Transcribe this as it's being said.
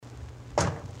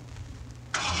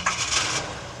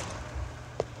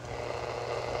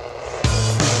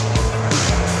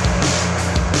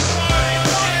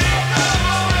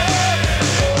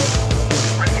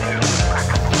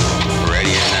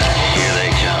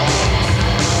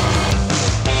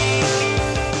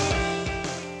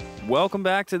Welcome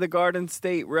back to the Garden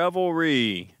State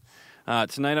Revelry.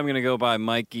 Tonight I'm going to go by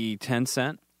Mikey 10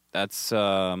 Cent. That's,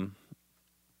 well,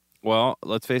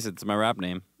 let's face it, it's my rap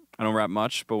name. I don't rap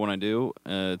much, but when I do,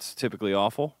 it's typically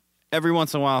awful. Every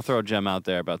once in a while I'll throw a gem out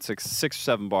there, about six or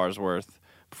seven bars worth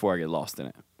before I get lost in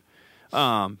it.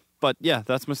 But yeah,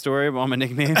 that's my story about my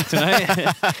nickname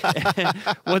tonight.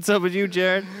 What's up with you,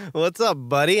 Jared? What's up,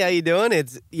 buddy? How you doing?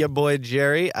 It's your boy,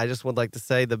 Jerry. I just would like to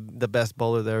say the best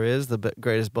bowler there is, the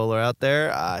greatest bowler out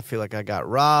there. I feel like I got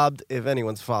robbed. If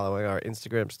anyone's following our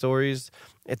Instagram stories,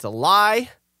 it's a lie.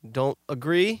 Don't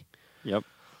agree. Yep.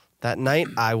 That night,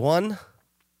 I won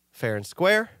fair and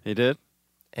square. He did?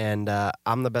 And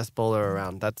I'm the best bowler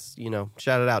around. That's,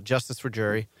 shout it out. Justice for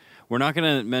Jerry. We're not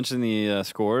going to mention the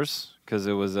scores because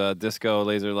it was a disco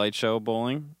laser light show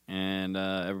bowling, and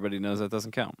everybody knows that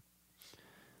doesn't count.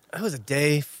 It was a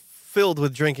day filled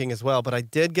with drinking as well, but I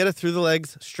did get a through the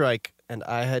legs strike, and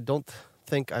don't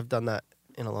think I've done that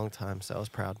in a long time, so I was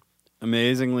proud.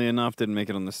 Amazingly enough, didn't make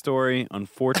it on the story,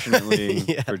 unfortunately,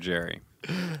 for Jerry.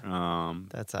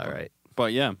 That's all right.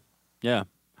 But yeah. How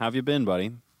have you been,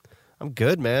 buddy? I'm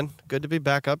good, man. Good to be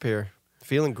back up here.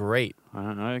 Feeling great.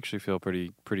 I actually feel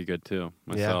pretty good too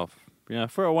myself. Yeah,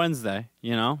 for a Wednesday,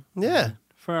 Yeah.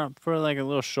 For like a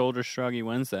little shoulder shruggy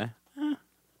Wednesday.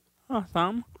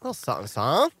 Something. A little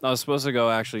something. I was supposed to go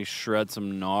actually shred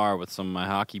some gnar with some of my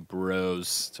hockey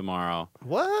bros tomorrow.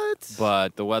 What?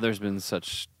 But the weather's been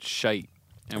such shite,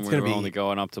 and we're only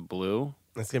going up to blue.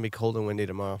 It's gonna be cold and windy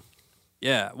tomorrow.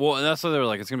 Yeah, well, that's what they were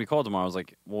like. It's gonna be cold tomorrow. I was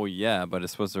like, well, yeah, but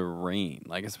it's supposed to rain.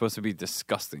 Like, it's supposed to be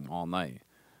disgusting all night,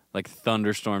 like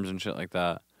thunderstorms and shit like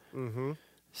that. Mm-hmm.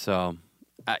 So,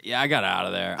 I got out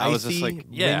of there. Icy, I was just like,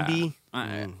 yeah, windy.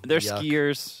 They're Yuck.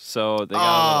 Skiers, so they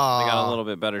got a little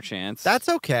bit better chance. That's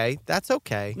okay.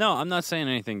 No, I'm not saying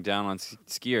anything down on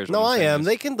skiers. No, I am.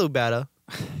 They can do better.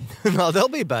 No, they'll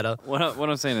be better. What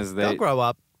I'm saying is they'll grow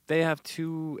up. They have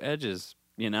two edges,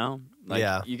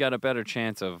 Like, you got a better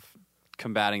chance of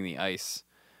combating the ice.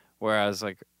 Whereas,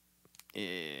 like,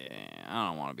 I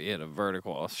don't want to be hit a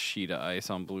vertical sheet of ice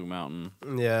on Blue Mountain.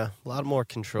 Yeah, a lot more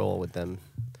control with them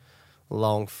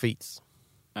long feet.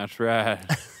 That's right.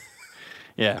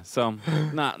 Yeah, so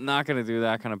not gonna do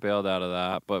that. Kind of bailed out of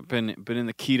that, but been in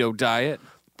the keto diet.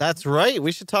 That's right.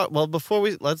 We should talk. Well, before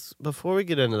we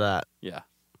get into that. Yeah.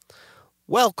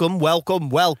 Welcome.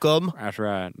 That's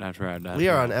right. We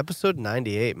are on episode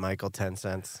 98, Michael 10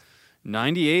 Cents.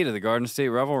 98 of the Garden State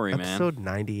Revelry, man. Episode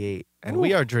 98. And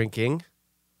we are drinking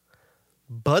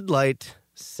Bud Light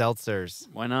seltzers.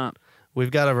 Why not?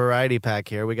 We've got a variety pack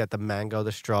here. We got the mango,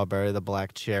 the strawberry, the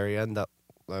black cherry, and the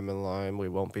lemon lime. We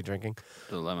won't be drinking.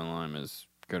 The lemon lime is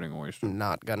getting oyster.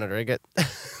 Not gonna drink it.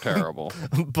 Terrible.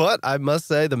 But I must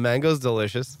say, the mango's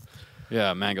delicious.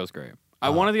 Yeah, mango's great.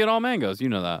 I wanted to get all mangoes. You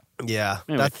know that. Yeah.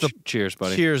 Anyway, that's cheers,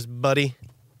 buddy. Cheers, buddy.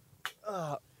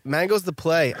 Mango's the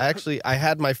play. I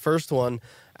had my first one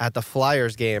at the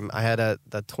Flyers game. I had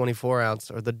the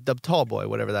 24-ounce, or the tall boy,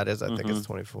 whatever that is. I think it's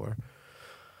 24.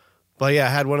 But yeah, I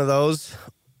had one of those,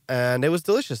 and it was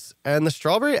delicious. And the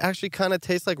strawberry actually kind of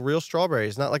tastes like real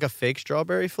strawberries, not like a fake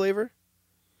strawberry flavor.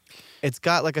 It's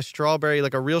got like a strawberry,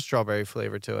 like a real strawberry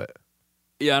flavor to it.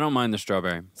 Yeah, I don't mind the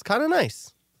strawberry. It's kind of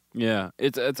nice. Yeah,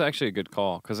 it's actually a good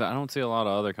call because I don't see a lot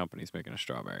of other companies making a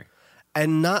strawberry.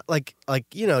 And not like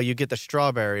you get the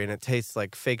strawberry and it tastes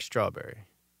like fake strawberry.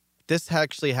 This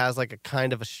actually has like a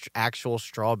kind of actual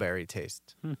strawberry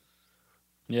taste.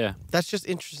 Yeah. That's just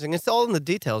interesting. It's all in the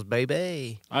details,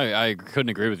 baby. I couldn't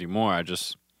agree with you more. I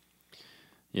just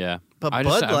But I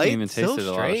Bud haven't Light, even tasted so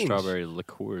a lot of strange. strawberry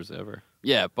liqueurs ever.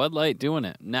 Yeah, Bud Light doing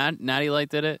it. Natty Light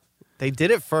did it. They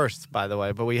did it first, by the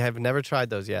way, but we have never tried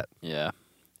those yet. Yeah.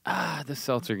 This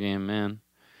seltzer game, man.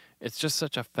 It's just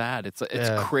such a fad. It's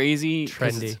Yeah. crazy.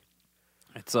 Trendy.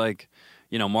 It's like,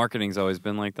 marketing's always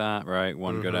been like that, right?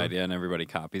 One good idea and everybody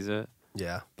copies it.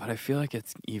 Yeah. But I feel like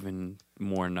it's even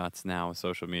more nuts now with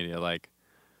social media. Like,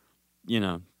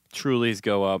 Trulies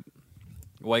go up,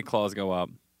 White Claws go up.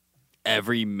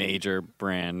 Every major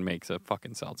brand makes a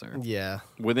fucking seltzer Yeah.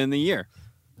 within the year.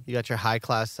 You got your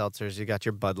high-class seltzers. You got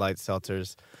your Bud Light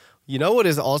seltzers. You know what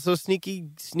is also sneaky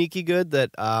good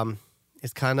that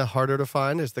is kind of harder to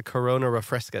find is the Corona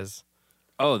Refrescas.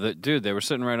 Oh, dude, they were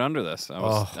sitting right under this. I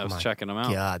was checking them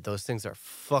out. God, those things are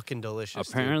fucking delicious.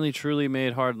 Apparently, Truly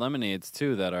made hard lemonades,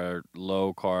 too, that are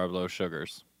low carb, low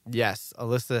sugars. Yes,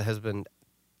 Alyssa has been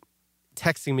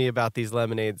texting me about these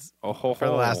lemonades for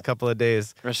the last couple of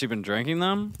days. Has she been drinking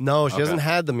them? No, she hasn't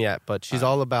had them yet, but she's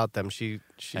all about them. She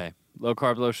Hey, low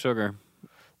carb, low sugar.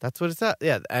 That's what it's at.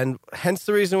 Yeah, and hence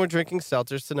the reason we're drinking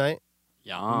seltzers tonight.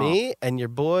 Yeah. Me and your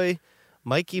boy,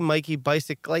 Mikey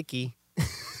Bicycle-likey.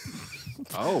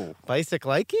 Oh, Basic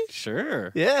likey?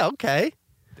 sure. Yeah, okay.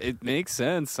 It makes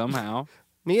sense somehow.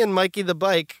 Me and Mikey the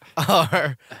bike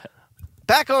are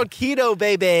back on keto,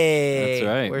 baby. That's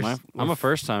right. We're I'm a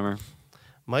first timer.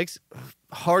 Mike's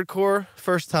hardcore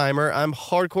first timer. I'm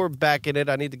hardcore back in it.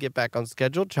 I need to get back on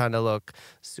schedule, trying to look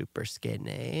super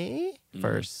skinny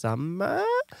for summer.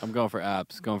 I'm going for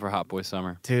abs. Going for hot boy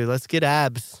summer. Dude, let's get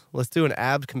abs. Let's do an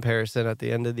abs comparison at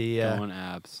the end of the Going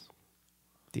abs.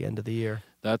 the end of the year.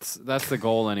 That's the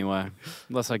goal anyway.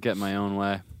 Unless I get my own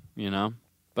way,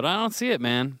 But I don't see it,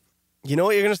 man. You know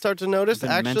what you're going to start to notice,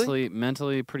 I've been actually?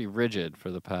 mentally pretty rigid for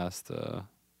the past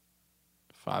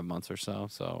 5 months or so.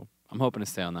 So I'm hoping to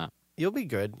stay on that. You'll be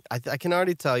good. I can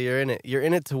already tell you're in it. You're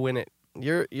in it to win it.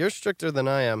 You're stricter than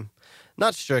I am.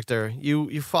 Not stricter.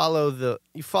 You follow the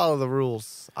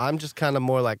rules. I'm just kind of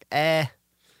more like, I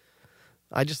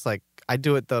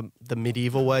do it the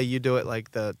medieval way. You do it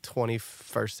like the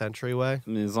 21st century way. I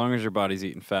mean, as long as your body's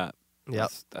eating fat.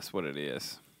 Yep. That's what it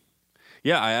is.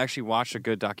 Yeah, I actually watched a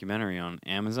good documentary on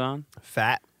Amazon.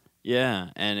 Fat. Yeah,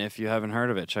 and if you haven't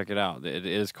heard of it, check it out. It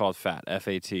is called Fat,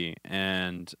 F-A-T.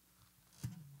 And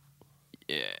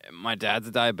my dad's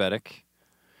a diabetic,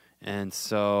 and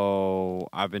so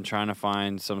I've been trying to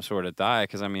find some sort of diet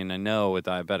because, I know with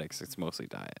diabetics, it's mostly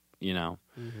diet,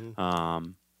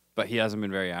 Mm-hmm. But he hasn't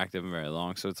been very active and very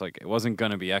long, so it's like it wasn't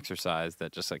going to be exercise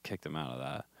that just like kicked him out of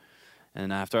that.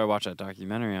 And after I watched that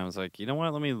documentary, I was like, you know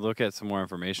what? Let me look at some more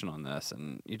information on this.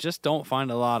 And you just don't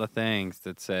find a lot of things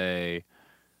that say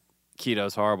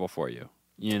keto's horrible for you,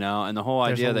 And the whole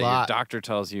idea that your doctor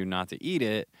tells you not to eat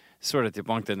it is sort of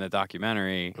debunked in the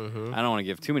documentary. Mm-hmm. I don't want to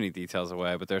give too many details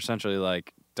away, but they're essentially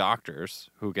like doctors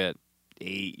who get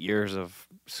 8 years of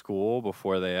school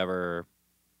before they ever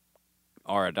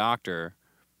are a doctor,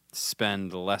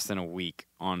 spend less than a week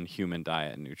on human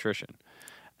diet and nutrition.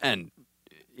 And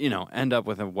end up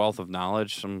with a wealth of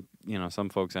knowledge. Some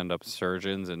folks end up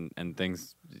surgeons and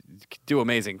things, do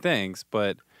amazing things,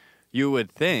 but you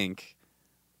would think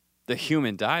the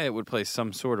human diet would play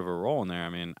some sort of a role in there.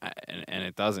 And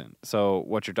it doesn't. So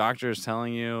what your doctor is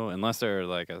telling you, unless they're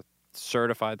like a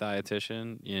certified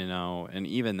dietitian, and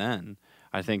even then,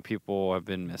 I think people have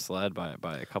been misled by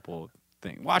a couple of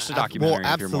things. Watch the documentary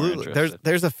if you're more interested.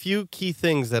 There's a few key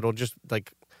things that'll just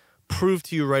like prove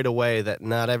to you right away that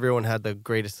not everyone had the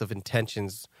greatest of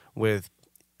intentions with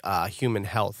human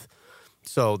health.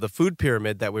 So the food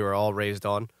pyramid that we were all raised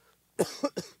on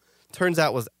turns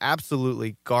out was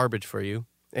absolutely garbage for you.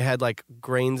 It had like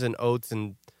grains and oats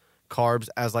and carbs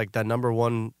as like the number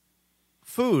one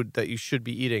food that you should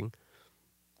be eating.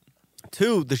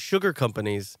 2, the sugar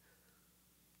companies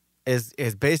is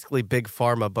basically big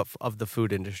pharma, but of the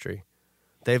food industry.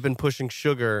 They've been pushing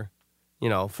sugar,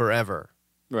 forever.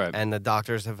 Right. And the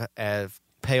doctors have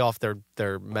pay off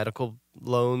their medical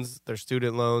loans, their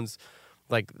student loans.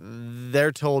 Like,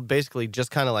 they're told basically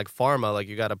just kind of like pharma, like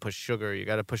you got to push sugar, you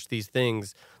got to push these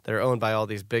things that are owned by all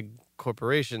these big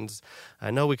corporations. I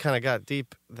know we kind of got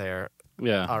deep there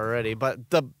already, but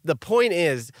the point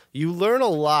is you learn a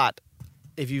lot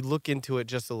if you look into it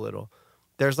just a little.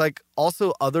 There's like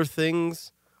also other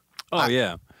things. Oh,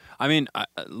 yeah. I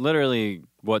literally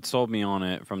what sold me on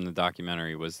it from the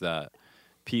documentary was that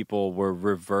people were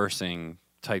reversing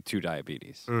type 2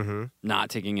 diabetes, not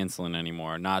taking insulin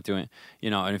anymore, not doing,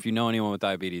 and if you know anyone with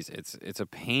diabetes, it's a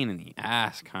pain in the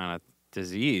ass kind of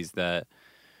disease that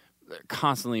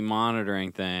constantly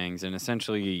monitoring things, and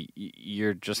essentially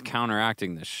you're just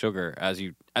counteracting the sugar as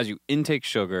you intake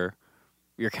sugar,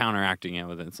 you're counteracting it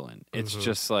with insulin. It's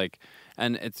just like,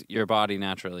 and it's your body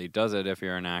naturally does it if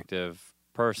you're an active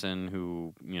person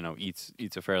who eats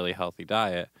a fairly healthy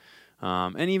diet.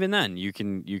 And even then, you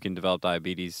can develop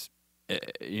diabetes,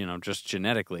 just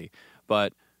genetically.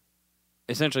 But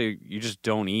essentially, you just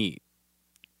don't eat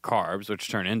carbs, which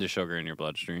turn into sugar in your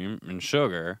bloodstream, and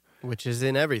sugar, which is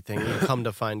in everything. You come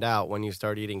to find out when you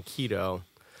start eating keto.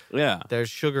 Yeah,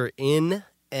 there's sugar in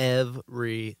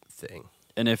everything.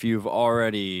 And if you've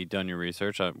already done your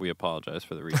research, we apologize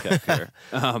for the recap here.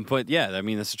 But yeah,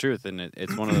 that's the truth, and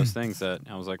it's one of those things that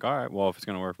I was like, all right, well, if it's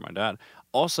going to work for my dad.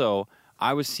 Also,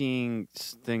 I was seeing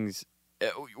things.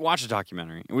 Watch the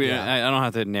documentary. I don't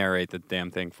have to narrate the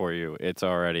damn thing for you. It's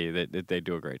already they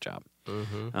do a great job.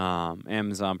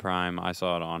 Amazon Prime, I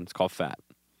saw it on. It's called Fat.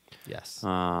 Yes.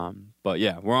 But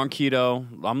yeah, we're on keto.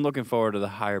 I'm looking forward to the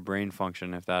higher brain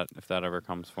function if that ever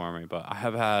comes for me. But I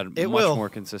have had much more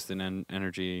consistent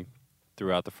energy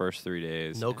throughout the first 3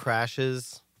 days. No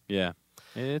crashes. Yeah,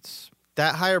 it's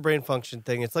that higher brain function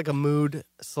thing. It's like a mood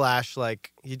 /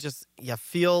 like you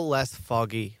feel less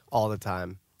foggy all the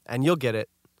time, and you'll get it.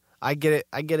 I get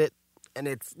it. and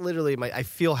it's literally I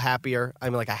feel happier.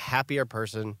 I'm like a happier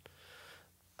person.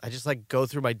 I just like go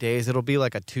through my days. It'll be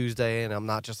like a Tuesday, and I'm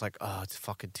not just like, oh, it's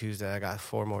fucking Tuesday. I got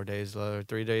 4 more days or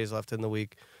 3 days left in the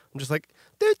week. I'm just like,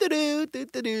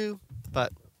 do.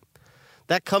 But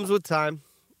that comes with time,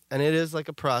 and it is like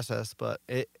a process. But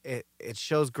it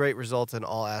shows great results in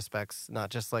all aspects,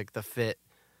 not just like the fit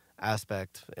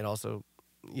aspect. It also,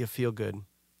 you feel good,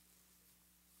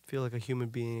 feel like a human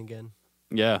being again.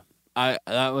 Yeah,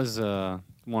 that was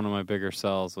one of my bigger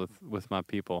sells with my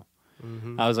people.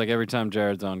 Mm-hmm. I was like, every time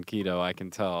Jared's on keto, I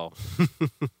can tell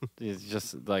he's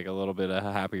just like a little bit of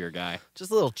a happier guy.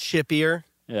 Just a little chippier.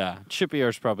 Yeah, chippier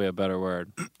is probably a better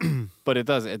word, but it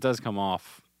does come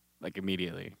off like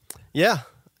immediately. Yeah,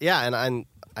 and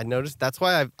I noticed that's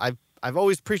why I've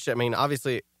always preached it. I mean,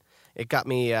 obviously, it got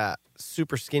me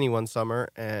super skinny one summer,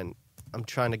 and I'm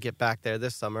trying to get back there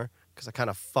this summer because I kind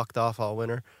of fucked off all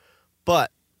winter. But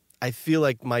I feel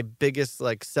like my biggest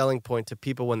like selling point to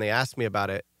people when they ask me about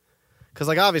it. Because,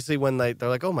 like, obviously, when they're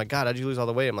like, oh, my God, how'd you lose all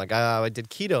the weight? I'm like, I did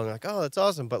keto. And they're like, oh, that's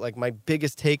awesome. But, like, my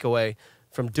biggest takeaway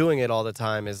from doing it all the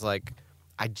time is, like,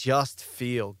 I just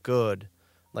feel good.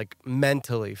 Like,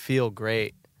 mentally feel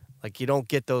great. Like, you don't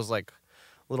get those, like,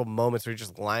 little moments where you're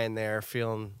just lying there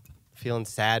feeling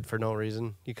sad for no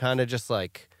reason. You kind of just,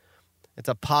 like, it's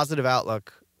a positive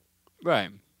outlook.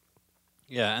 Right.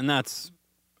 Yeah, and that's,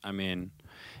 I mean,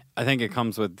 I think it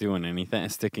comes with doing anything,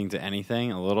 sticking to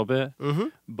anything a little bit. Mm-hmm.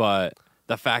 But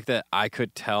the fact that I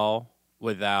could tell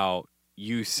without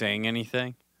you saying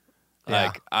anything,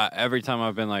 Yeah. like every time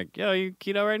I've been like, "Yo, you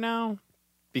keto right now?"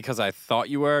 Because I thought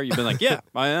you were, you've been like, "Yeah,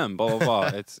 I am." Blah blah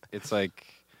blah. It's like,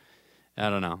 I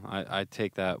don't know. I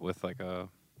take that with like a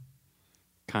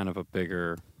kind of a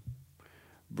bigger,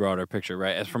 broader picture,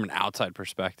 right? As from an outside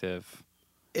perspective.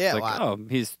 Yeah. It's like, oh,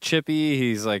 he's chippy.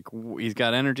 He's like, he's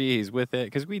got energy. He's with it.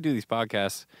 Because we do these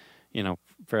podcasts,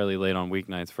 fairly late on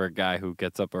weeknights for a guy who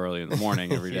gets up early in the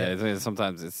morning every day. Yeah.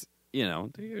 Sometimes it's, you're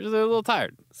just a little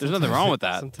tired. There's nothing wrong with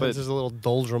that. Sometimes there's a little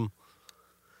doldrum.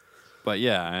 But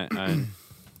yeah, I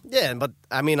Yeah, but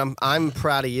I mean, I'm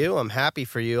proud of you. I'm happy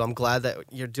for you. I'm glad that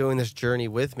you're doing this journey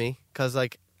with me. Because,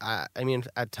 like, I mean,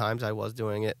 at times I was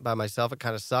doing it by myself. It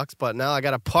kind of sucks. But now I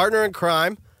got a partner in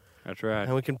crime. that's right.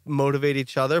 And we can motivate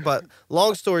each other. But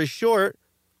long story short,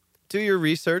 do your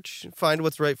research, find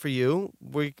what's right for you.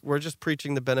 We're just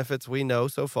preaching the benefits we know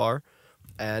so far.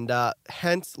 And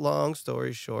hence, long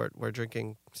story short, we're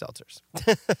drinking seltzers.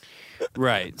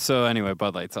 Right. So anyway,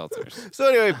 Bud Light seltzers. So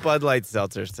anyway, Bud Light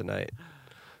seltzers tonight.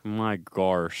 My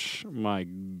gosh.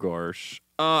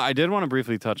 I did want to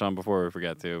briefly touch on before we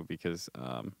forget to, because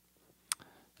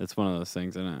it's one of those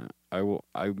things, and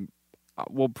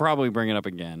we'll probably bring it up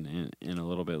again in a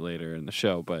little bit later in the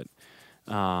show, but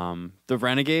the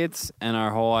Renegades and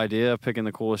our whole idea of picking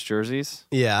the coolest jerseys.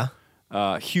 Yeah.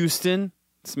 Houston,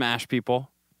 smash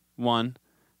people, won.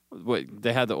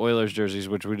 They had the Oilers jerseys,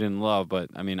 which we didn't love,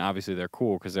 but I mean, obviously they're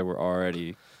cool because they were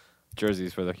already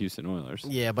jerseys for the Houston Oilers.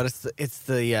 Yeah, but it's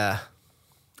the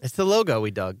logo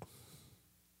we dug,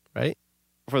 right?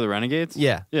 For the Renegades?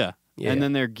 Yeah. Yeah. Yeah. And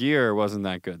then their gear wasn't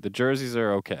that good. The jerseys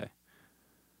are okay.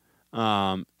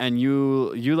 And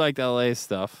you liked LA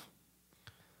stuff.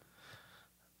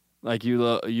 Like you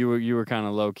were kind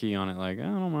of low key on it, like I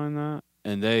don't mind that.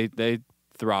 And they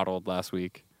throttled last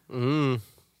week.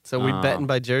 So we betting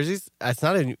by jerseys? It's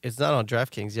not on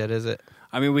DraftKings yet, is it?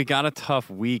 I mean, we got a tough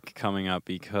week coming up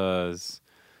because,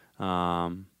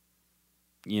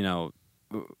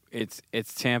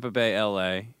 it's Tampa Bay,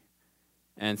 LA,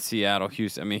 and Seattle,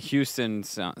 Houston. I mean, Houston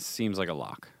seems like a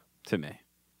lock to me.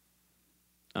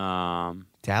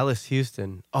 Dallas,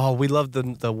 Houston. Oh, we love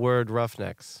the word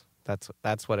Roughnecks.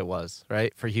 That's what it was,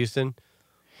 right? For Houston.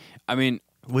 I mean,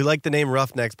 we like the name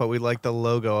Roughnecks, but we like the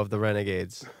logo of the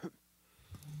Renegades.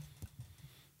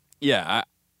 Yeah,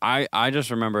 I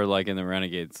just remember liking the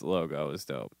Renegades logo is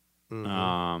dope.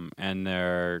 Mm-hmm. And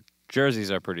their jerseys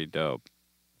are pretty dope.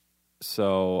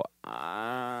 So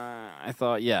I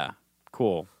thought, yeah,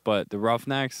 cool. But the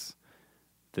Roughnecks,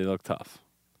 they look tough.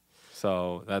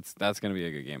 So that's going to be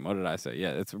a good game. What did I say?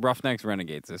 Yeah, it's Roughnecks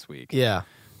Renegades this week. Yeah.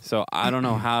 So I don't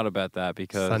know how to bet that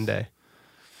because Sunday.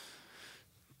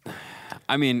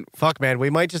 I mean, fuck, man,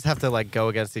 we might just have to like go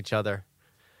against each other.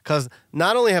 Because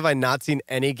not only have I not seen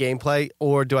any gameplay,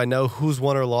 or do I know who's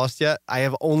won or lost yet, I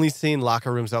have only seen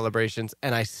locker room celebrations,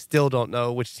 and I still don't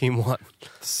know which team won.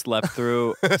 Slept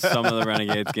through some of the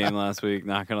Renegades game last week,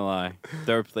 not going to lie.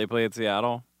 They played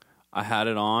Seattle. I had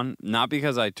it on, not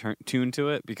because I tuned to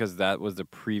it, because that was the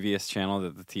previous channel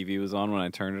that the TV was on when I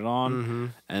turned it on. Mm-hmm.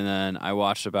 And then I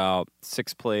watched about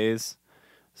 6 plays,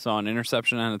 saw an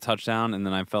interception and a touchdown, and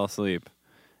then I fell asleep.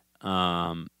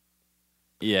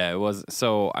 Yeah, it was.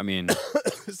 So, I mean,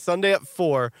 Sunday at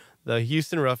 4, the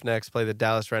Houston Roughnecks play the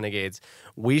Dallas Renegades.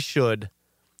 We should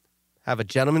have a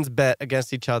gentleman's bet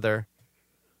against each other.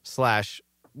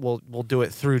 / we'll do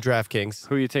it through DraftKings.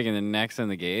 who are you taking, the Necks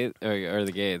and the Gate or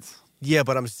the Gates? Yeah,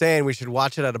 but I'm saying we should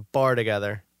watch it at a bar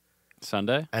together,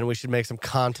 Sunday? and we should make some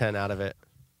content out of it.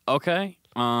 Okay.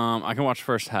 I can watch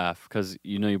first half because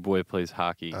you know your boy plays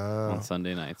hockey on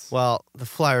Sunday nights. Well, the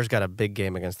Flyers got a big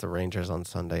game against the Rangers on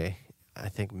Sunday. I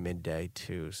think midday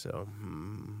too. So,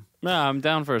 Yeah, I'm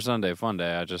down for a Sunday fun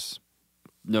day. I just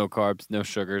no carbs, no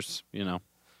sugars.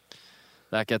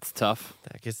 That gets tough.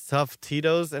 that gets tough.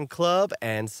 Tito's and club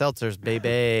and seltzers,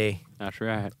 baby. That's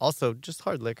right. Also, just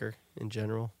hard liquor in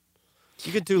general.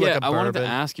 You could do like a bourbon. I wanted to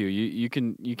ask you.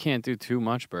 You can't do too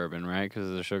much bourbon, right? Because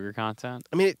of the sugar content.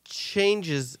 I mean, it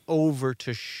changes over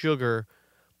to sugar,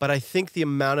 but I think the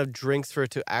amount of drinks for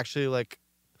it to actually like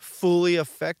fully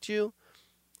affect you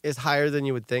is higher than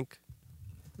you would think.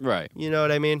 Right. You know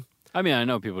what I mean? I mean, I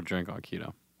know people drink on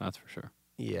keto. That's for sure.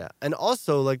 Yeah. And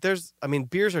also, like,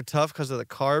 beers are tough because of the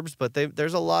carbs, but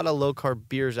there's a lot of low-carb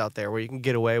beers out there where you can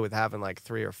get away with having, like,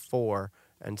 3 or 4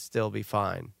 and still be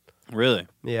fine. Really?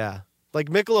 Yeah. Like,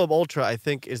 Michelob Ultra, I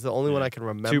think, is the only one I can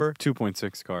remember.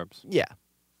 2.6 carbs. Yeah.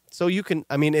 So you can,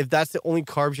 if that's the only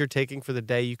carbs you're taking for the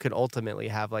day, you could ultimately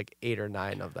have, like, 8 or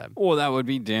 9 of them. Well, that would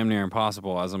be damn near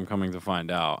impossible, as I'm coming to find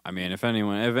out. I mean, if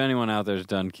anyone out there's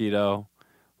done keto,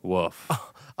 woof.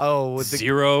 Oh,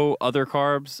 Zero other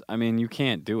carbs. I mean, you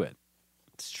can't do it.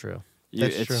 It's true.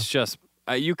 It's true. just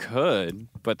you could,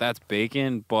 but that's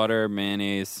bacon, butter,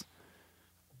 mayonnaise.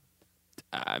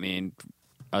 I mean,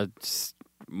 a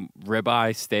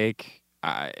ribeye steak.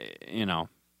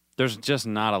 There's just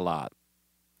not a lot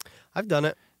I've done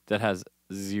it. that has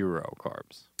zero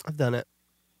carbs. I've done it.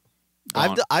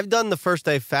 Gone. I've done the first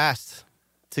day fast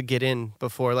to get in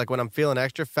before. Like when I'm feeling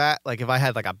extra fat, like if I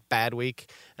had like a bad week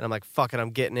and I'm like, fuck it, I'm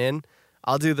getting in,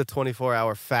 I'll do the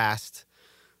 24-hour fast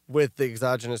with the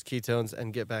exogenous ketones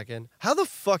and get back in. How the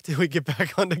fuck did we get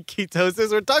back onto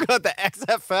ketosis? We're talking about the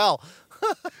XFL.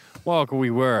 Well,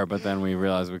 we were, but then we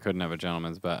realized we couldn't have a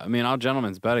gentleman's bet. I mean, I'll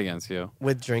gentleman's bet against you,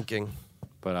 With drinking.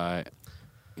 but I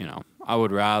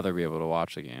would rather be able to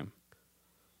watch the game.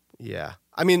 Yeah.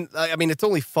 I mean, it's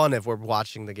only fun if we're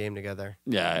watching the game together.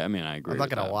 Yeah, I mean, I agree. I'm not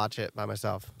with going to that. watch it by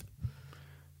myself.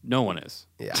 No one is.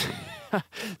 Yeah.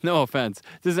 No offense.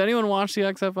 Does anyone watch the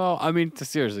XFL? I mean,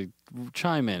 seriously,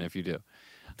 chime in if you do.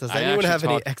 Does I anyone have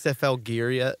actually any XFL gear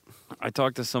yet? I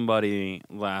talked to somebody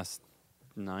last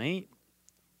night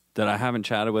that I haven't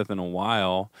chatted with in a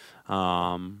while,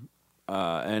 an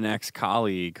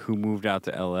ex-colleague who moved out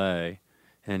to L.A.,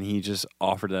 and he just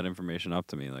offered that information up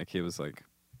to me. Like, he was like,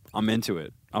 I'm into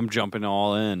it. I'm jumping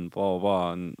all in, blah, blah,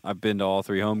 blah. And I've been to all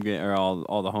 3 home games, or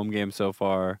all the home games so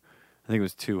far. I think it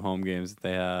was 2 home games that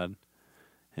they had.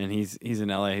 And he's in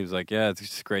L.A. He was like, yeah, it's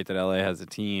just great that L.A. has a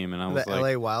team. And I was The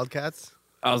like, LA Wildcats?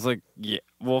 I was like, yeah,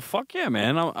 well, fuck yeah,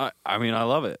 man. I mean, I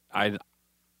love it. I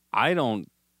don't.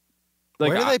 Like,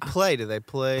 Where do they play? Do they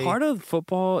play? Part of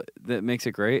football that makes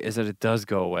it great is that it does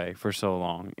go away for so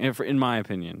long. In my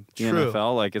opinion, the True.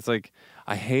 NFL, like, it's like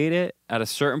I hate it. At a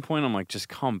certain point, I'm like, just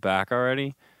come back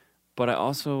already. But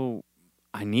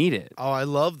I need it. Oh, I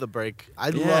love the break. I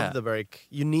Yeah. love the break.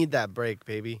 You need that break,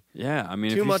 baby. Yeah, I mean,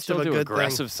 Too if you much still of a do good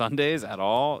aggressive Sundays at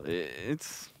all,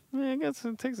 I guess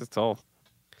it takes its toll.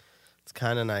 It's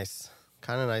kind of nice.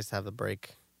 Kind of nice to have the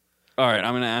break. All right,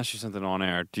 I'm going to ask you something on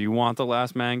air. Do you want the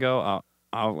last mango?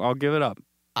 I'll give it up.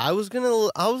 I was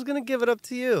gonna give it up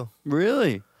to you.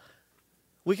 Really?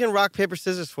 We can rock paper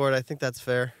scissors for it. I think that's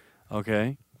fair.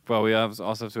 Okay. Well, we also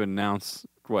have to announce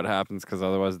what happens because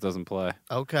otherwise it doesn't play.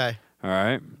 Okay. All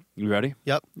right. You ready?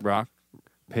 Yep. Rock,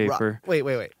 paper. Wait.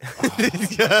 wait.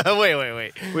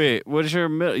 Wait, what is your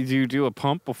do you do a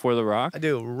pump before the rock? I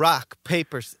do rock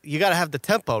paper. You got to have the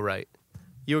tempo right.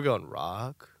 You were going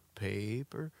rock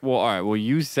paper. Well, all right. Well,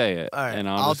 you say it. All right, And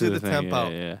I'll just do the thing. tempo.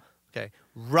 Yeah. Okay.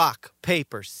 Rock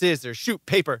paper scissors shoot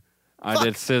paper. I Fuck.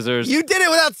 did scissors. You did it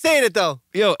without saying it though.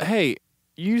 Yo, hey,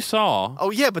 you saw. Oh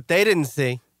yeah, but they didn't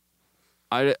see.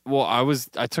 I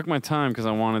took my time because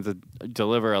I wanted to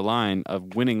deliver a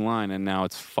winning line, and now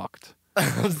it's fucked.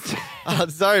 I'm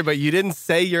sorry, but you didn't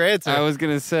say your answer. I was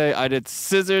gonna say I did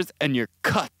scissors, and you're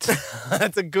cut.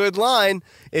 That's a good line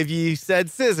if you said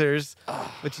scissors,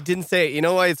 but you didn't say it. You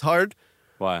know why it's hard?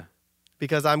 Why?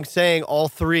 Because I'm saying all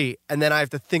 3, and then I have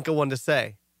to think of one to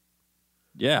say.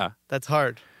 Yeah. That's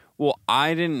hard. Well,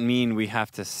 I didn't mean we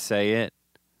have to say it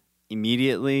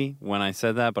immediately when I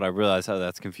said that, but I realize how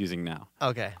that's confusing now.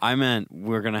 Okay. I meant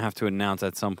we're going to have to announce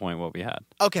at some point what we had.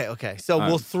 Okay. So All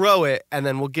we'll right. throw it, and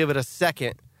then we'll give it a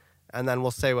second, and then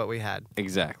we'll say what we had.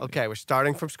 Exactly. Okay, we're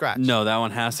starting from scratch. No, that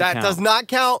one has to That count. does not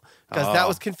count because that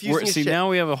was confusing as See, shit. now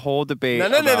we have a whole debate No.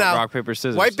 about rock, paper,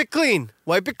 scissors. Wipe it clean.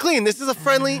 Wipe it clean. This is a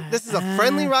friendly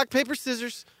rock, paper,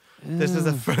 scissors. This is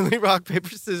a friendly rock, paper,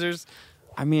 scissors.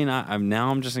 I mean,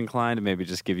 I'm just inclined to maybe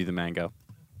just give you the mango.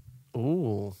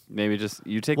 Ooh. Maybe just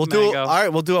you take We'll the mango. all right,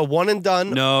 we'll do a one and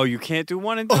done. No, you can't do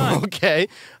one and done. Okay.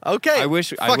 I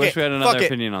wish we had another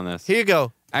opinion on this. Here you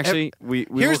go. Actually, we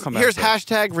will come back. Here's to it.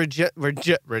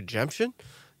 hashtag redemption.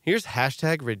 Here's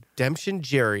hashtag redemption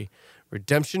Jerry.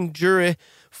 Redemption jury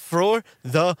for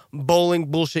the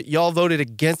bowling bullshit. Y'all voted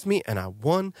against me and I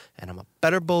won and I'm a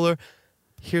better bowler.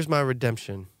 Here's my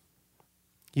redemption.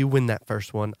 You win that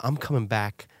first one. I'm coming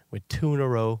back with 2 in a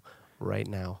row right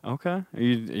now. Okay. Are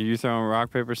you throwing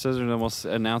rock, paper, scissors, and we'll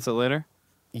announce it later?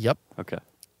 Yep. Okay.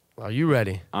 Are you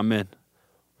ready? I'm in.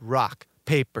 Rock,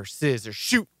 paper, scissors,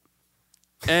 shoot.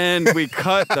 And we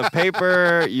cut the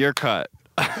paper. You're cut.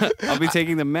 I'll be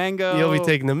taking the mango. You'll be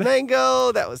taking the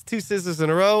mango. That was 2 scissors in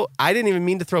a row. I didn't even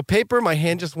mean to throw paper. My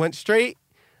hand just went straight.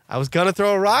 I was going to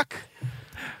throw a rock.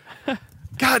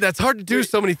 God, that's hard to do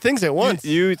so many things at once.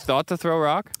 You thought to throw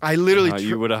rock? I literally...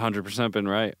 you would have 100% been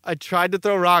right. I tried to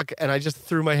throw rock, and I just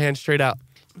threw my hand straight out.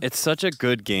 It's such a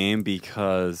good game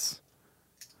because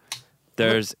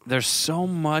there's so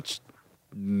much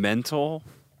mental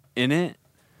in it.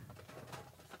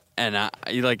 And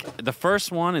the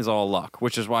first one is all luck,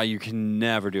 which is why you can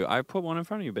never do it. I put one in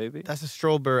front of you, baby. That's a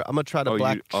Strobert. I'm going to try the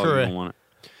black you cherry. don't want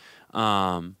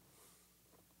it.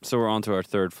 So we're on to our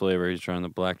third flavor. He's trying the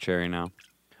black cherry now.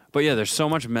 But yeah, there's so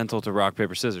much mental to rock,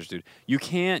 paper, scissors, dude. You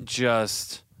can't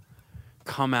just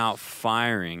come out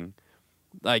firing.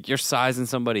 Like, you're sizing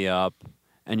somebody up,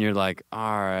 and you're like,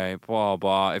 all right, blah,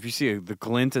 blah. If you see the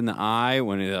glint in the eye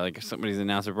when somebody's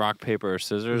announced rock, paper, or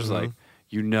scissors, Mm-hmm.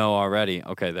 you know already,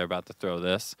 okay, they're about to throw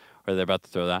this, or they're about to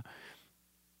throw that.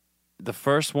 The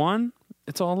first one,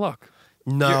 it's all luck.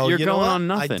 No, you're you know going what? on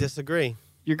nothing. I disagree.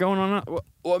 You're going on.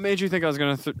 What made you think I was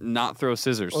going to not throw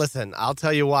scissors? Listen, I'll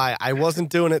tell you why. I wasn't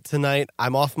doing it tonight.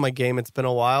 I'm off my game. It's been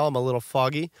a while. I'm a little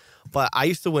foggy. But I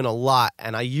used to win a lot,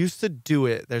 and I used to do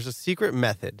it. There's a secret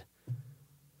method.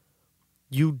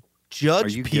 You judge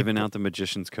people. Are you giving out the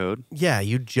magician's code? Yeah,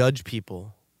 you judge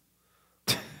people.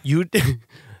 You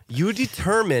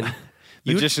determine...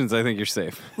 Magicians, I think you're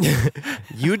safe.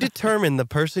 You determine the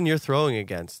person you're throwing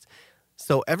against.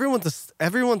 So everyone's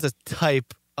a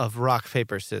type of rock,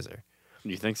 paper, scissor.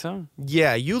 You think so?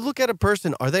 Yeah, you look at a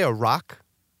person, are they a rock?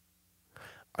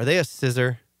 Are they a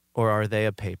scissor? Or are they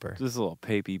a paper? This little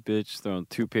papy bitch throwing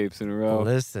 2 papes in a row.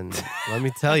 Listen, let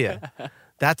me tell you.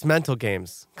 That's mental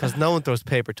games. Because no one throws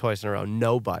paper twice in a row.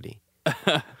 Nobody.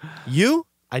 I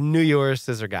knew you were a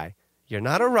scissor guy. You're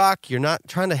not a rock. You're not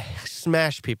trying to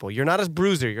smash people. You're not a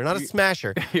bruiser. You're not a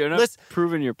smasher. You're not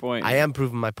proving your point. I am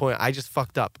proving my point. I just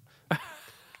fucked up.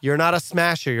 You're not a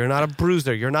smasher. You're not a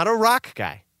bruiser. You're not a rock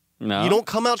guy. No. You don't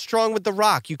come out strong with the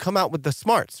rock. You come out with the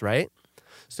smarts, right?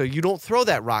 So you don't throw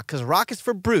that rock because rock is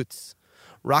for brutes.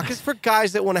 Rock is for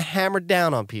guys that want to hammer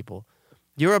down on people.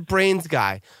 You're a brains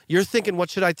guy. You're thinking,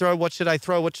 what should I throw? What should I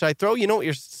throw? What should I throw? You know what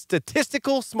your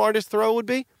statistical smartest throw would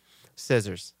be?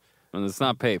 Scissors. And it's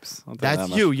not papes. I'll tell you That's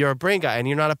that you. much. You're a brain guy, and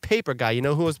you're not a paper guy. You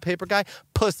know who was a paper guy?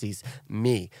 Pussies.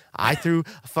 Me. I threw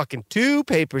fucking 2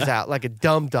 papers out like a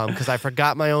dum-dum because I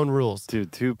forgot my own rules.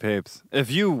 Dude, 2 papes. If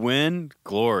you win,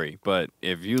 glory. But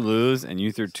if you lose and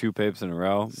you threw 2 papes in a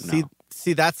row, no.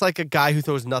 See, that's like a guy who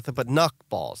throws nothing but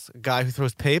knuckballs. A guy who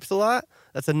throws papes a lot,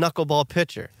 that's a knuckleball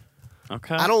pitcher.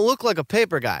 Okay. I don't look like a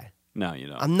paper guy. No, you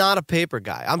don't. I'm not a paper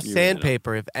guy. I'm You really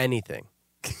sandpaper, if anything.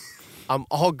 I'm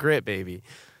all grit, baby.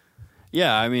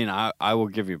 Yeah, I mean, I will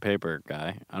give you paper,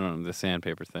 guy. I don't know. The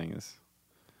sandpaper thing is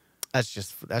That's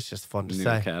just fun to new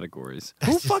say. categories.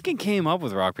 Who fucking came up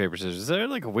with rock, paper, scissors? Is there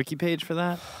like a wiki page for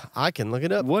that? I can look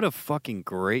it up. What a fucking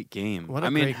great game. What a I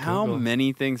mean, great how Google.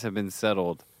 many things have been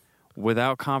settled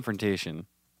without confrontation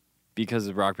because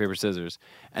of rock, paper, scissors?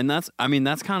 And that's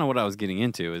kind of what I was getting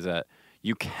into is that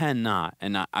you cannot,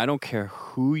 and I don't care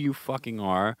who you fucking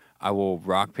are, I will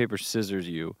rock, paper, scissors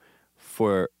you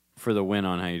for the win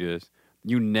on how you do this.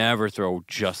 You never throw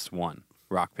just one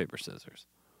rock, paper, scissors.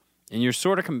 And you're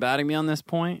sort of combating me on this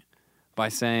point by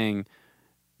saying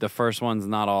the first one's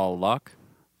not all luck,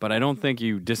 but I don't think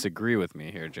you disagree with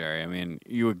me here, Jerry. I mean,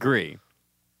 you agree.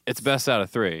 It's best out of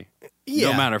 3.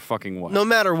 Yeah. No matter fucking what. No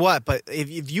matter what, but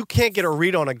if you can't get a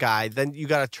read on a guy, then you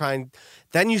got to try and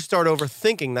then you start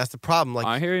overthinking. That's the problem. Like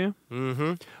I hear you.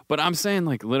 Mm-hmm. But I'm saying,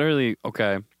 like, literally,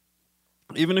 okay,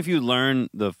 even if you learn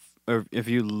or if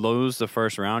you lose the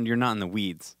first round, you're not in the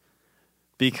weeds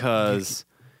because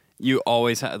you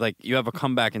always have, like, you have a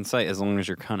comeback in sight as long as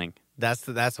you're cunning.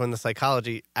 That's when the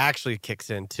psychology actually kicks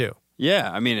in too.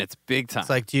 Yeah, I mean, it's big time. It's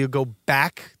like, do you go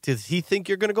back? Does he think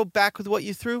you're going to go back with what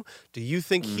you threw? Do you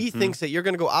think he thinks that you're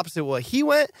going to go opposite what he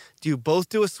went? Do you both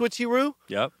do a switcheroo?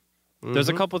 Yep. There's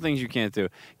a couple things you can't do.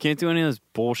 Can't do any of this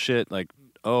bullshit like,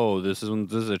 oh, this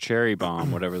is a cherry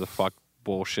bomb, whatever the fuck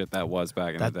bullshit that was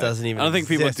back in the day. That doesn't even I don't think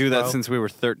people exist, do that bro. since we were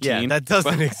 13. Yeah, that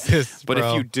doesn't exist, But bro.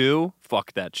 if you do,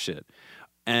 fuck that shit.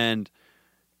 And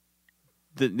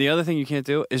the other thing you can't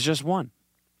do is just one.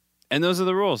 And those are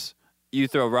the rules. You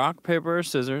throw rock, paper, or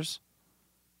scissors.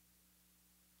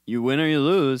 You win or you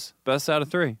lose. Best out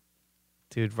of 3.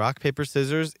 Dude, rock, paper,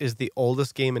 scissors is the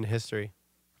oldest game in history.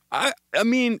 I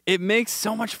mean, it makes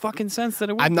so much fucking sense that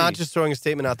it would I'm not be. just throwing a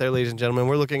statement out there, ladies and gentlemen.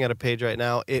 We're looking at a page right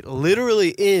now. It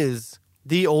literally is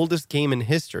the oldest game in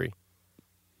history.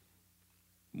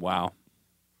 Wow.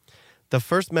 The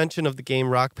first mention of the game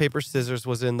rock, paper, scissors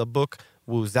was in the book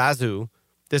Wuzazu.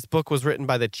 This book was written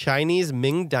by the Chinese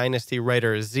Ming Dynasty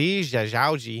writer Zi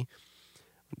Zhaozhi.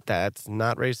 That's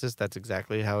not racist. That's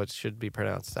exactly how it should be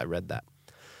pronounced. I read that.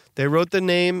 They wrote the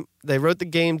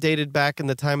game dated back in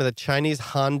the time of the Chinese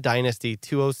Han Dynasty,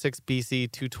 206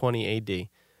 BC, 220 AD.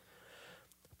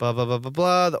 Blah, blah, blah, blah,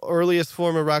 blah. The earliest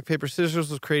form of rock, paper, scissors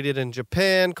was created in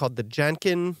Japan called the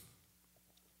Janken.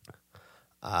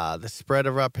 The spread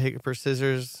of rock, paper,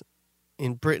 scissors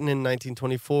in Britain in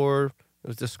 1924. It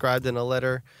was described in a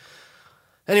letter.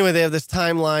 Anyway, they have this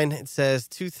timeline. It says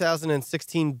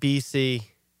 2016 BC,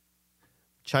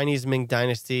 Chinese Ming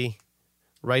Dynasty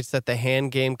writes that the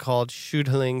hand game called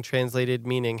Shudeling, translated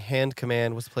meaning hand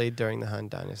command, was played during the Han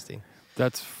Dynasty.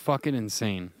 That's fucking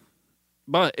insane.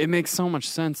 But it makes so much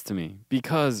sense to me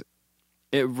because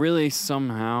it really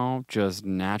somehow just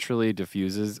naturally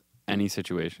diffuses any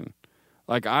situation.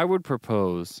 Like, I would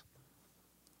propose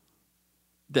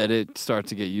that it starts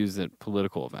to get used at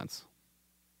political events.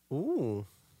 Ooh.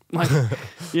 Like,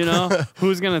 you know,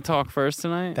 who's going to talk first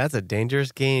tonight? That's a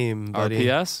dangerous game, buddy.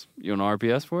 RPS? You want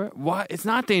RPS for it? Why? It's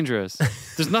not dangerous.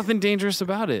 There's nothing dangerous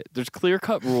about it. There's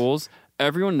clear-cut rules.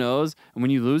 Everyone knows. And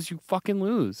when you lose, you fucking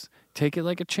lose. Take it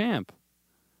like a champ.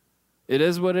 It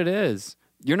is what it is.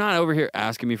 You're not over here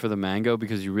asking me for the mango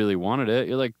because you really wanted it.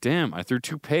 You're like, damn, I threw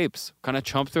 2 papes. Kind of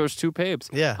chump throws 2 papes.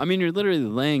 Yeah. I mean, you're literally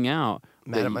laying out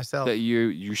Mad at myself. that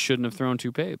you shouldn't have thrown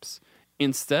 2 papes.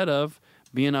 Instead of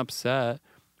being upset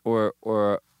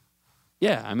or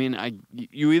yeah, I mean,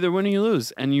 you either win or you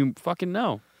lose, and you fucking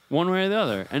know one way or the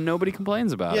other, and nobody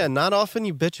complains about Yeah, it. not often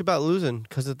you bitch about losing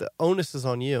because the onus is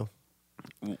on you.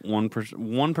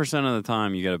 1% of the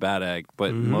time you get a bad egg,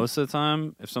 but most of the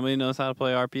time, if somebody knows how to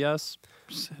play RPS,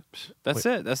 that's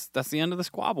it. That's the end of the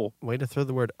squabble. Way to throw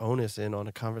the word onus in on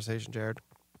a conversation, Jared.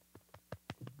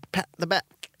 Pat the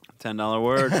back. $10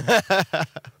 word.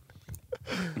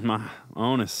 My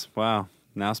onus. Wow.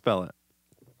 Now spell it.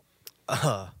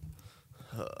 Oh,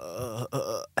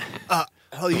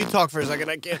 you talk for a second.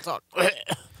 I can't talk.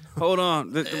 Hold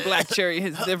on. The black cherry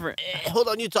hits different. Hold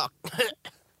on, you talk.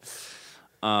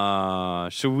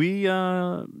 Should we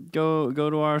go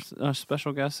to our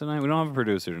special guest tonight? We don't have a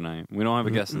producer tonight. We don't have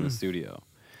a guest in the studio.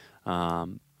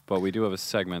 But we do have a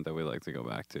segment that we like to go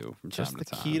back to from Just time the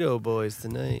to time. keto boys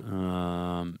tonight.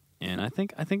 And I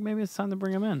think maybe it's time to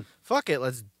bring him in. Fuck it,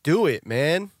 let's do it,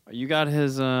 man. You got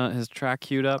his track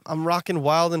queued up? I'm rocking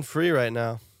wild and free right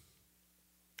now.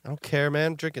 I don't care,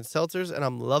 man. I'm drinking seltzers and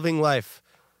I'm loving life.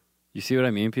 You see what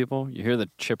I mean, people? You hear the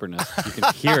chipperness. You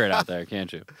can hear it out there,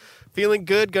 can't you? Feeling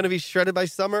good. Gonna be shredded by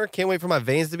summer. Can't wait for my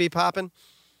veins to be popping.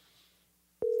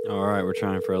 All right, we're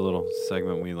trying for a little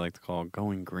segment we like to call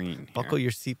Going Green. Here. Buckle your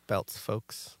seatbelts,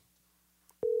 folks.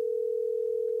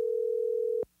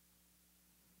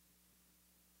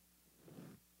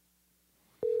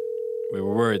 We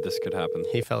were worried this could happen.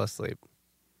 He fell asleep.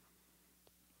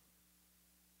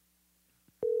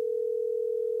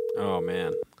 Oh,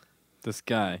 man. This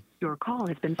guy. Your call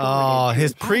has been Oh,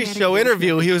 his pre-show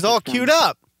interview. He was all queued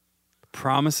up.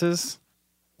 Promises?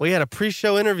 We had a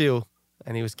pre-show interview,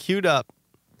 and he was queued up.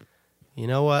 You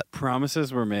know what?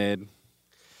 Promises were made.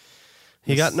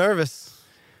 He got nervous.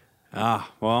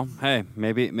 Well, hey,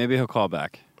 maybe he'll call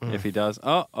back. If he does.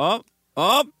 Oh.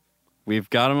 We've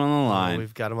got him on the line.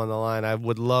 We've got him on the line. I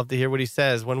would love to hear what he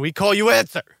says. When we call you,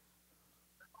 answer.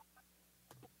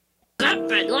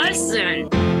 Up and listen.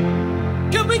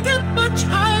 Can we get much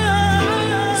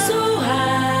higher? So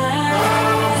high.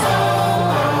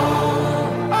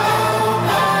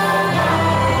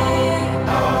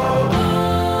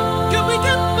 Can we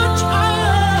get much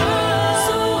higher?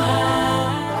 So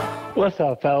high. What's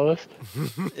up, fellas?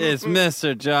 It's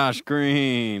Mr. Josh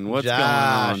Green. What's going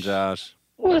on, Josh?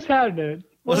 What's happening?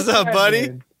 What's up, buddy?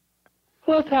 happening?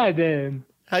 What's happening?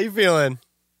 How you feeling?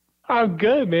 I'm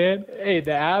good, man. Hey,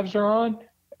 the Avs are on.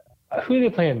 Who are they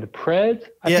playing? The Preds?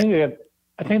 Yeah.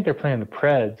 I think they're playing the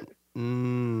Preds.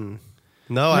 No,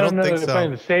 I don't think they're so.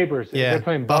 playing the Sabres. Yeah, They're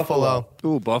playing Buffalo.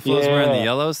 Ooh, Buffalo's wearing the Yeah.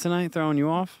 yellows tonight, throwing you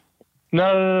off.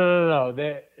 No.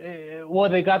 They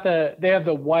have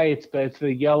the whites, but it's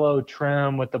the yellow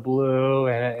trim with the blue,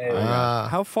 and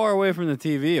How far away from the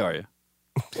TV are you?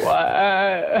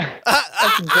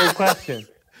 that's a great question.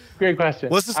 Great question.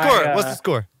 What's the score? What's the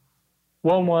score?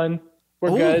 1-1. We're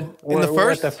Ooh, good. in the We're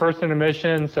first? at the first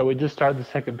intermission, so we just started the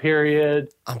second period,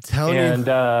 I'm telling you,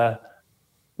 and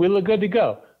we look good to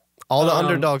go. all the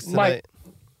underdogs tonight.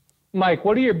 Mike,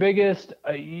 what are your biggest?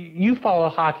 You follow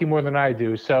hockey more than I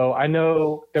do, so I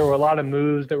know there were a lot of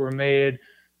moves that were made.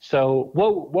 So,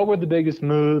 what were the biggest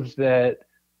moves that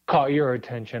caught your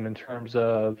attention in terms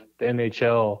of the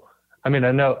NHL? I mean,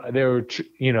 I know there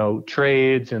were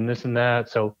trades and this and that.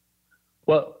 So,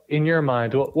 what in your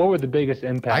mind? What were the biggest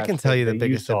impacts? I can tell you the that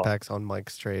biggest saw? impacts on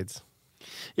Mike's trades.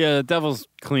 Yeah, the Devils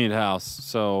cleaned house.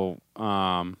 So,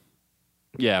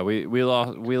 yeah, we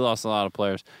lost a lot of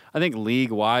players. I think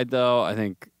league wide though, I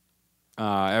think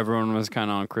everyone was kind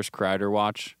of on Chris Kreider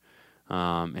watch,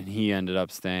 and he ended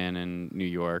up staying in New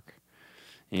York.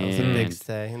 That was a big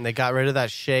stay, and they got rid of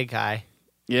that Shea guy.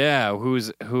 Yeah,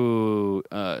 who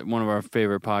one of our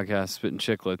favorite podcasts, Spittin'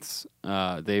 Chicklets.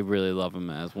 They really love him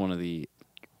as one of the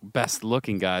best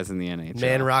looking guys in the NHL.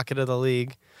 Man rocket of the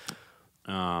league.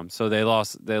 So they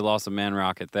lost a man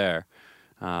rocket there.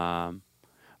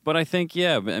 But I think,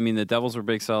 the Devils were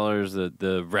big sellers.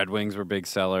 The Red Wings were big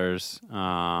sellers.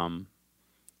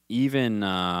 Even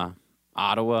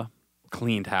Ottawa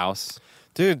cleaned house.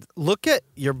 Dude, look at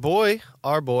your boy,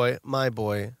 our boy, my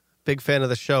boy. Big fan of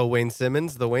the show, Wayne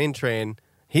Simmons, the Wayne Train.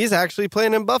 He's actually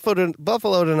playing in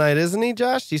Buffalo tonight, isn't he,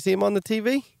 Josh? Do you see him on the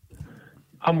TV?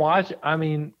 I'm watching. I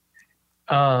mean,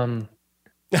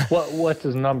 what's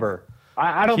his number?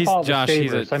 I don't follow Josh, the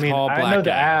he's a Sabres. I mean, tall I black know the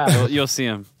guy. Avs. You'll see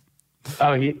him.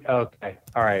 Oh, okay.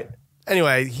 All right.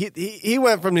 Anyway, he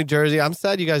went from New Jersey. I'm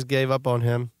sad you guys gave up on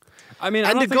him. I mean, And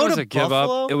I don't to think go it was to a give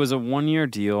Buffalo? up. It was a 1-year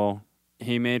deal.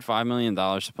 He made $5 million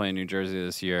to play in New Jersey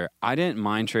this year. I didn't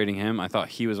mind trading him. I thought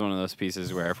he was one of those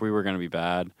pieces where if we were going to be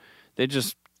bad, they'd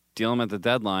just deal him at the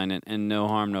deadline and no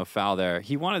harm, no foul there.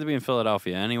 He wanted to be in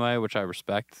Philadelphia anyway, which I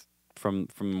respect from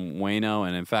Waino.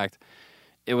 And in fact,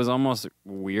 it was almost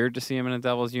weird to see him in a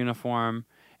Devils uniform.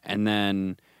 And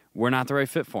then we're not the right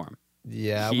fit for him.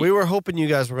 Yeah, we were hoping you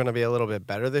guys were going to be a little bit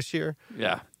better this year.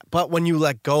 Yeah. But when you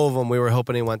let go of him, we were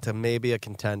hoping he went to maybe a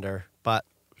contender. But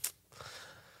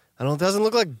it doesn't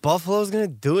look like Buffalo's going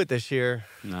to do it this year.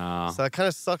 No. So that kind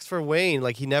of sucks for Wayne.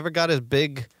 Like, he never got his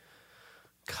big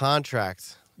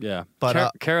contract. Yeah.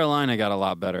 But, Carolina got a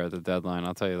lot better at the deadline,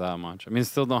 I'll tell you that much. I mean,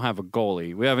 still don't have a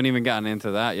goalie. We haven't even gotten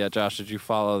into that yet. Josh, did you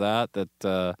follow that?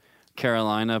 That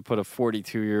Carolina put a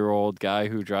 42-year-old guy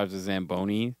who drives a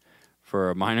Zamboni for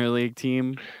a minor league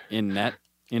team in net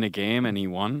in a game, and he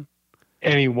won?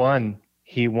 And he won.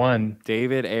 He won.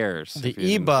 David Ayers. The if you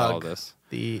didn't follow E-Bug, this.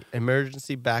 the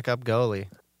emergency backup goalie.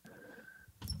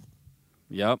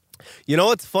 Yep. You know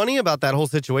what's funny about that whole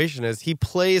situation is he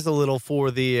plays a little for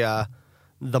the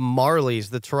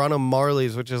Marlies, the Toronto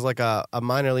Marlies, which is like a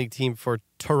minor league team for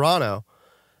Toronto.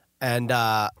 And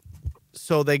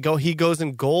so he goes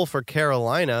in goal for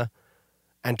Carolina,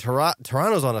 and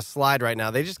Toronto's on a slide right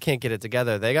now. They just can't get it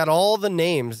together. They got all the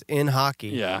names in hockey,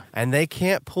 Yeah. and they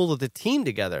can't pull the team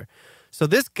together. So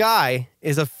this guy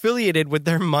is affiliated with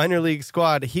their minor league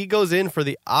squad. He goes in for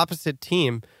the opposite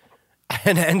team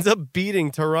and ends up beating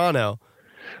Toronto.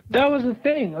 That was the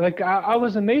thing. Like I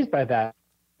was amazed by that.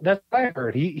 That's what I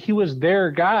heard. He was their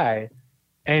guy,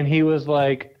 and he was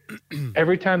like,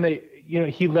 every time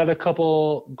he let a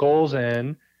couple goals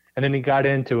in, and then he got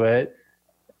into it,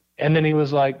 and then he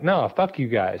was like, "No, fuck you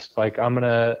guys. Like I'm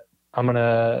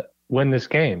gonna win this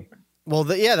game." Well,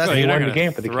 that's Well, he you're not won the gonna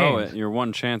game for the throw Kings. it. Your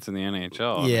one chance in the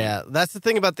NHL. Yeah, that's the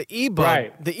thing about the E-Bug.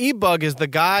 Right. The E-Bug is the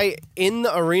guy in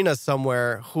the arena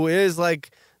somewhere who is like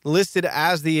listed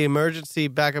as the emergency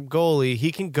backup goalie.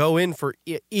 He can go in for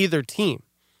either team.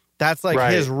 That's like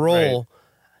Right, his role.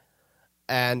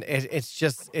 And it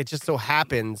just so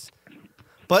happens.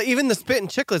 But even the Spittin'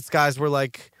 Chicklets guys were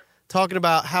like talking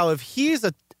about how if he's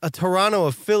a Toronto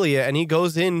affiliate and he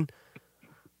goes in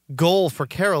goal for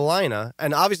Carolina,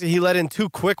 and obviously he let in two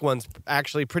quick ones,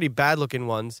 actually pretty bad looking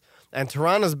ones, and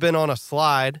Toronto's been on a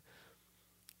slide.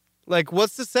 Like,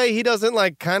 what's to say he doesn't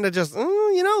like kind of just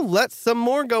let some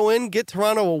more go in, get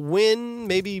Toronto a win,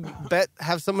 maybe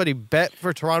have somebody bet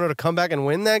for Toronto to come back and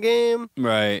win that game.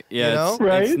 Right. Yeah. You know? It's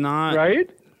Right. not. Right.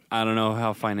 I don't know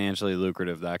how financially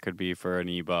lucrative that could be for an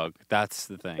e-bug. That's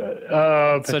the thing.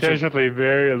 Potentially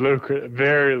very lucrative.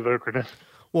 Very lucrative.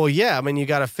 Well, yeah. I mean, you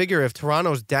got to figure if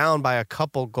Toronto's down by a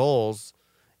couple goals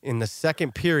in the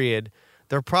second period,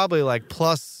 they're probably like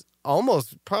plus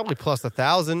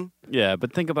 1,000. Yeah,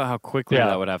 but think about how quickly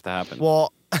that would have to happen.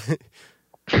 Well,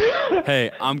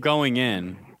 hey, I'm going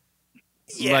in.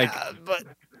 yeah, but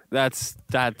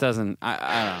That doesn't.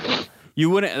 I don't know. You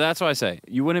wouldn't. That's why I say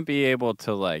you wouldn't be able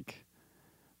to like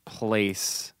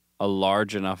place a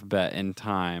large enough bet in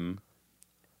time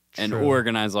and True.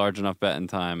 organize large enough bet in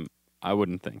time. I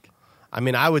wouldn't think. I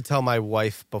mean, I would tell my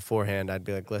wife beforehand. I'd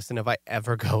be like, "Listen, if I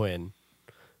ever go in,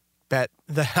 bet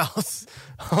the house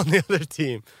on the other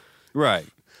team." Right.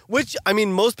 Which, I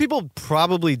mean, most people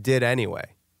probably did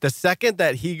anyway. The second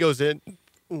that he goes in,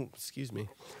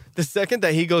 the second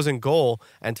that he goes in goal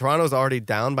and Toronto's already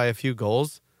down by a few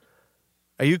goals,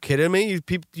 are you kidding me?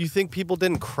 You think people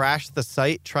didn't crash the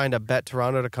site trying to bet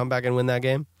Toronto to come back and win that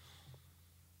game?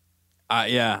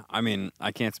 Yeah. I mean,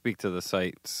 I can't speak to the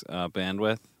site's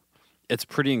bandwidth. It's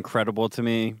pretty incredible to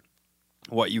me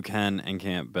what you can and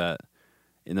can't bet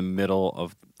in the middle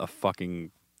of a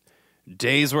fucking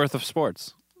day's worth of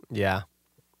sports. Yeah.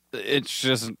 It's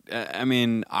just, I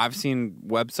mean, I've seen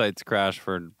websites crash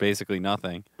for basically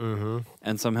nothing. Mm-hmm.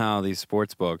 And somehow these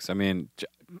sports books, I mean,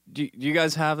 do you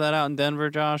guys have that out in Denver,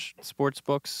 Josh? Sports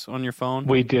books on your phone?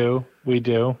 We do.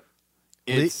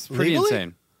 It's pretty legally?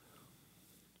 insane.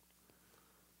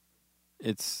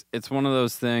 It's one of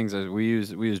those things that we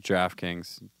use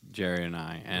DraftKings, Jerry and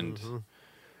I, and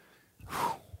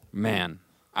man,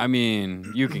 I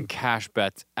mean, you can cash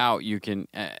bets out. You can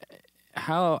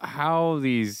how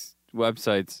these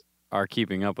websites are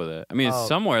keeping up with it. I mean,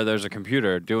 somewhere there's a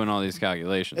computer doing all these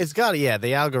calculations. It's got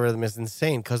the algorithm is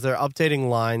insane because they're updating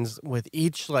lines with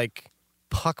each like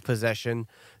puck possession.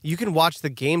 You can watch the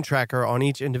game tracker on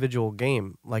each individual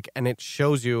game, like, and it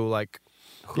shows you like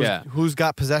who's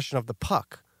got possession of the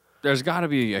puck. There's got to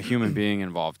be a human being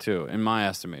involved too, in my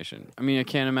estimation. I mean, I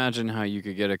can't imagine how you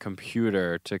could get a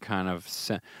computer to kind of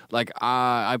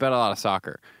I bet a lot of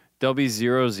soccer. There'll be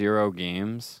 0-0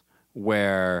 games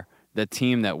where the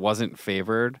team that wasn't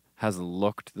favored has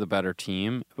looked the better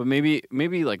team, but maybe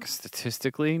like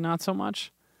statistically not so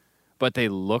much, but they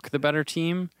look the better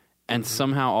team, and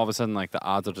somehow all of a sudden like the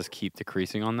odds will just keep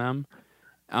decreasing on them.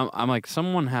 I'm like,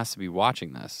 someone has to be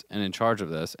watching this and in charge of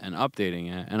this and updating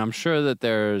it, and I'm sure that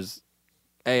there's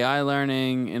AI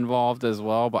learning involved as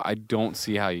well, but I don't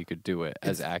see how you could do it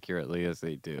as accurately as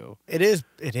they do. It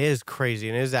is crazy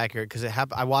and it is accurate because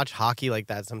I watch hockey like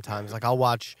that sometimes. Like I'll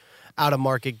watch out of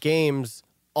market games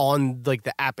on like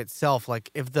the app itself.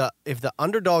 Like if the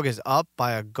underdog is up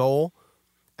by a goal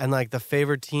and like the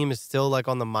favored team is still like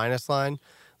on the minus line,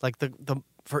 like the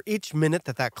for each minute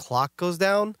that clock goes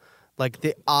down, like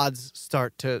the odds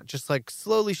start to just like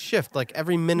slowly shift like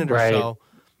every minute or so.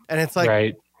 And it's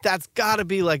like that's got to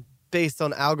be like based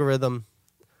on algorithm.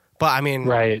 But I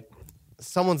mean,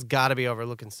 someone's got to be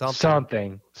overlooking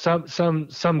something.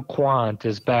 Some quant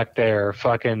is back there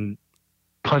fucking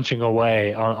punching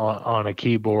away on a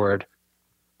keyboard,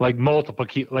 like multiple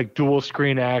like dual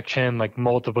screen action, like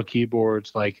multiple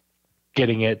keyboards, like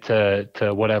getting it to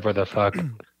whatever the fuck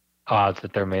odds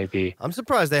that there may be. I'm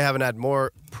surprised they haven't had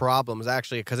more problems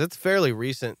actually, because it's fairly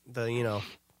recent.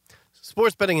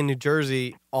 Sports betting in New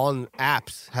Jersey on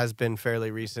apps has been fairly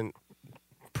recent.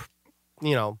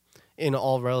 In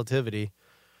all relativity.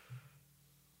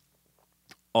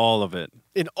 All of it.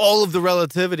 In all of the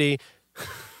relativity.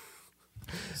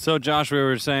 So, Josh, we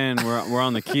were saying we're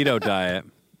on the keto diet.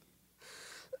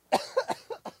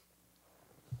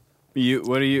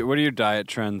 What are your diet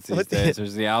trends these days?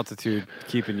 Is the altitude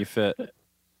keeping you fit?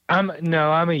 I'm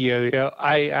a yo-yo.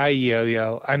 I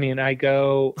yo-yo. I mean, I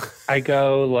go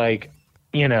like,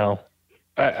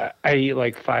 I eat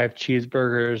like 5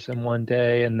 cheeseburgers in one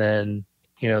day, and then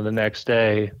the next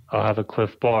day I'll have a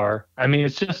Cliff Bar. I mean,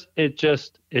 it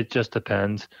just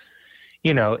depends.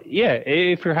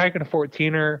 If you're hiking a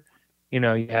 14er,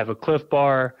 you have a Cliff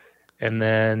Bar, and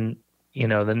then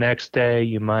the next day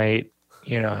you might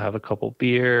have a couple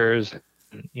beers,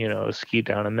 ski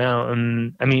down a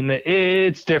mountain. I mean,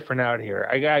 it's different out here.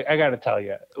 I got to tell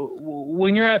you,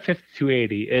 when you're at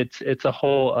 5280, it's a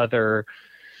whole other.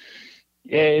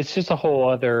 It's just a whole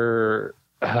other.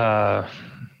 How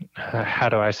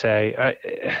do I say?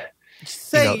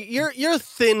 You're a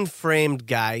thin-framed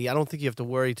guy. I don't think you have to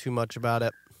worry too much about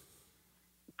it.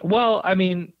 Well, I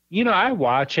mean, I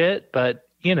watch it, but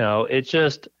it's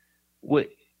just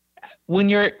when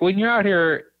you're out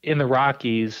here in the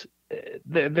Rockies,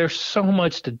 there's so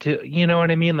much to do. You know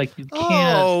what I mean? Like you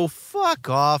can't. Oh, fuck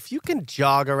off! You can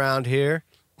jog around here.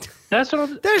 That's what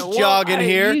I'm. There's jogging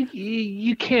here.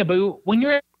 You can, but when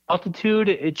you're at altitude,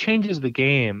 it changes the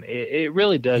game. It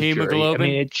really does. Jerry. Hemoglobin? I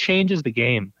mean, it changes the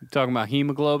game. You talking about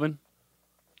hemoglobin?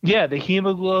 Yeah, the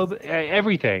hemoglobin,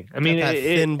 everything. I mean, that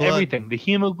thin blood. everything. The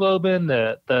hemoglobin,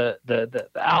 the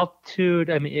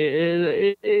altitude. I mean,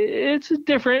 it's a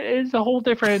different. It's a whole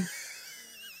different.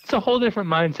 It's a whole different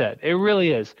mindset. It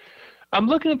really is. I'm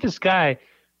looking at this guy.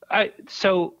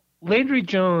 So Landry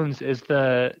Jones is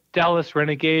the Dallas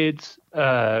Renegades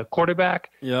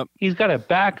quarterback. Yep. He's got a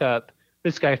backup.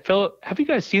 This guy, Philip. Have you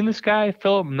guys seen this guy,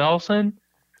 Philip Nelson?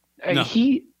 No.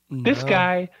 This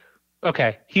guy.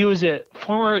 Okay, he was at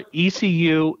former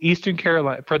ECU, Eastern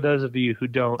Carolina. For those of you who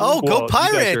don't, Oh, go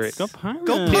Pirates! Go Pirates!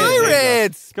 Go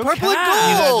Pirates! Go Purple and Cats!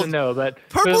 You guys gold. don't know, but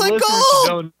Purple for the and listeners gold! who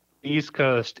don't know the East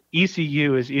Coast,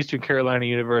 ECU is Eastern Carolina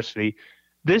University.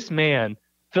 This man,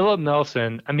 Philip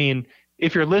Nelson. I mean,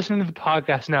 if you're listening to the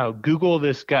podcast now, Google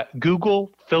this guy.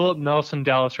 Google Philip Nelson,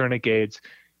 Dallas Renegades.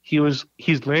 He's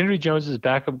Landry Jones's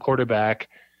backup quarterback.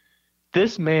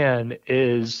 This man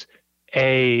is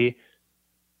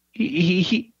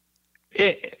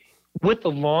with the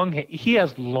long, he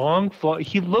has long flow.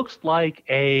 He looks like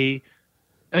he's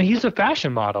a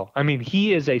fashion model. I mean,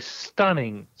 he is a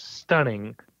stunning,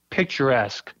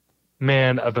 picturesque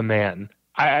man of a man.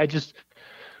 I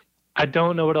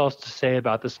don't know what else to say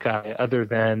about this guy other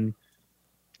than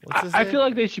What's his I name? feel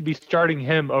like they should be starting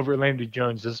him over Landry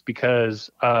Jones just because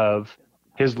of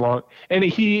his long, and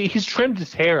he's trimmed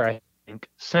his hair, I think,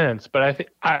 since, but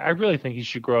I really think he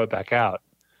should grow it back out.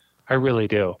 I really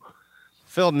do.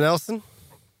 Philip Nelson.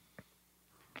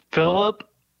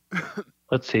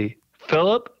 Let's see.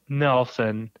 Philip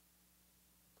Nelson.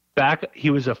 He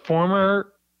was a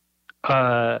former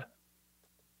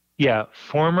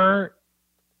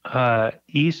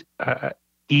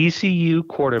ECU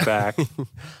quarterback.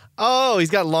 Oh, he's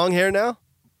got long hair now.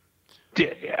 Do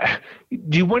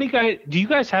you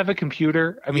guys have a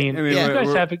computer? I mean, do you yeah,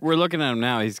 guys have a, We're looking at him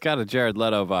now. He's got a Jared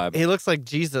Leto vibe. He looks like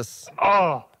Jesus.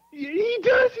 Oh, he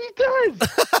does.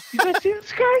 You guys see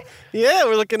this guy? Yeah,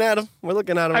 we're looking at him. We're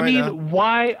looking at him I right mean, now.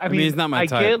 why? I mean, he's not my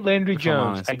type, get Landry if I'm Jones.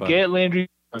 honest, I but- get Landry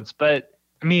Jones, but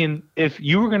I mean, if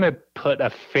you were gonna put a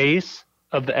face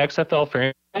of the XFL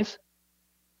franchise,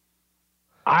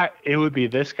 it would be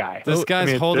this guy. This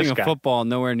guy's holding this a guy. football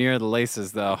nowhere near the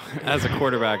laces, though, as a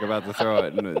quarterback about to throw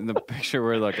it in the picture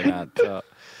we're looking at. So,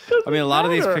 I mean, a lot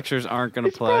of these matter. pictures aren't going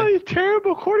He's to play. probably a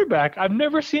terrible quarterback. I've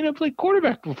never seen him play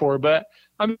quarterback before, but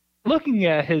I'm looking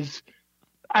at his.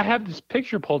 I have this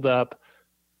picture pulled up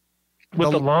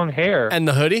with the long hair. And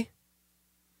the hoodie?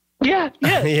 Yeah.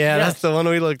 Yeah, that's the one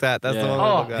we looked at. That's the Yeah. one we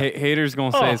Oh. looked at. Haters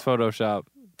going to say it's Photoshop.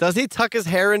 Does he tuck his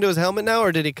hair into his helmet now,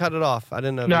 or did he cut it off? I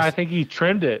didn't know. No, I think he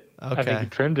trimmed it. I Okay. think he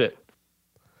trimmed it.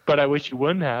 But I wish he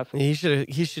wouldn't have. He should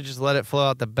just let it flow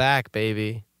out the back,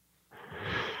 baby.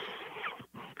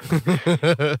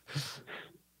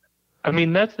 I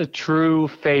mean, that's the true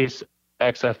face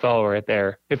XFL right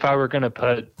there. If I were going to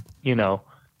put,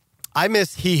 I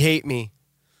miss He Hate Me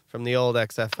from the old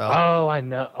XFL. Oh, I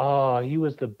know. Oh, he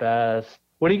was the best.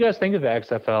 What do you guys think of the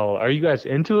XFL? Are you guys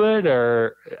into it,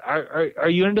 or are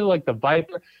you into like the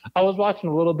Viper? I was watching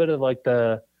a little bit of like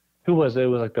who was it? It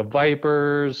was like the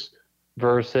Vipers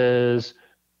versus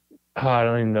I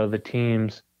don't even know the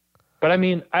teams. But I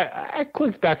mean, I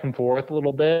clicked back and forth a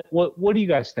little bit. What do you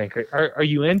guys think? Are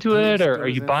you into it, or are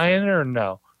you buying it, or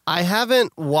no? I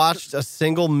haven't watched a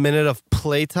single minute of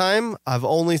playtime. I've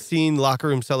only seen locker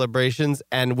room celebrations,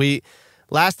 and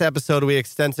last episode we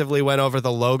extensively went over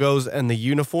the logos and the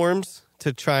uniforms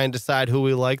to try and decide who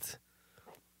we liked.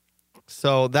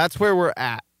 So that's where we're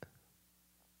at.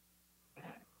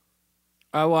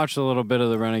 I watched a little bit of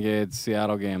the Renegades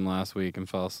Seattle game last week and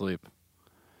fell asleep.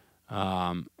 If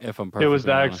I'm perfectly It was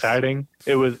that honest. exciting.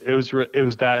 It was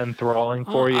that enthralling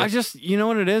for you. I just, you know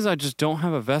what it is? I just don't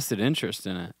have a vested interest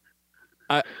in it.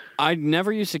 I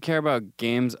never used to care about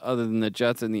games other than the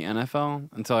Jets and the NFL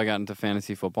until I got into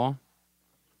fantasy football.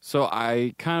 So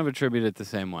I kind of attribute it the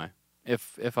same way.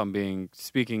 If I'm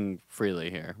speaking freely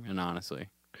here and honestly,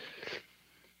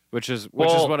 which is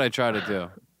what I try to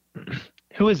do.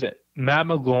 Who is it? Matt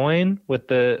McGloin with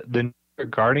the New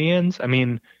York Guardians? I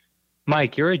mean,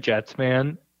 Mike, you're a Jets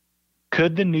man.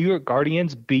 Could the New York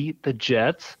Guardians beat the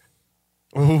Jets?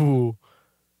 Ooh.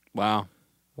 Wow.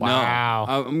 Wow.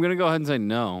 No. I'm going to go ahead and say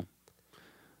no.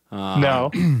 No.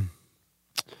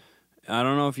 I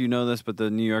don't know if you know this, but the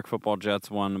New York Football Jets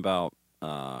won about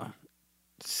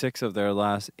 6 of their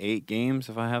last 8 games,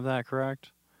 if I have that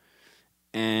correct.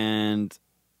 And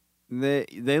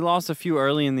They lost a few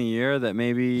early in the year that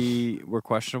maybe were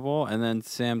questionable, and then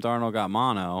Sam Darnold got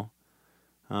mono.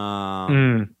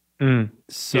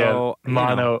 So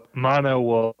mono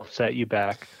will set you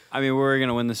back. I mean, were we going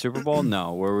to win the Super Bowl?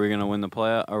 No. Were we going to win the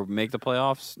play or make the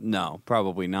playoffs? No,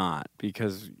 probably not,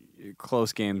 because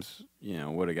close games,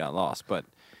 would have got lost. But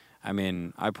I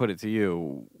mean, I put it to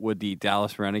you: would the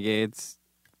Dallas Renegades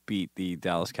beat the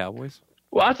Dallas Cowboys?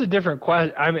 Well, that's a different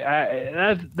question. I mean,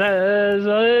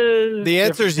 the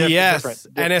answer is yes,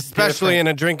 and especially in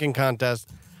a drinking contest.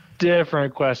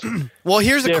 Different question. Well,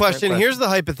 here's a question. Here's the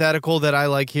hypothetical that I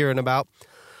like hearing about.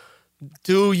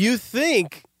 Do you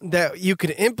think that you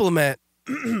could implement,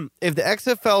 if the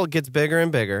XFL gets bigger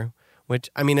and bigger,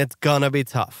 which, I mean, it's going to be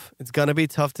tough. It's going to be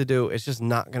tough to do. It's just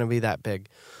not going to be that big.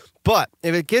 But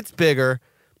if it gets bigger,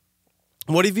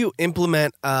 what if you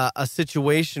implement a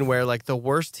situation where, like, the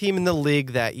worst team in the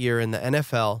league that year in the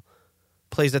NFL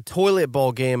plays a toilet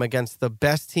bowl game against the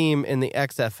best team in the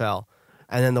XFL,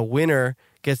 and then the winner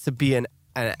gets to be an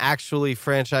actually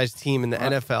franchise team in the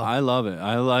NFL? I love it.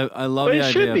 I love the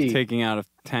idea of taking out of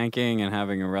tanking and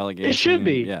having a relegation. It should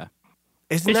be. Yeah.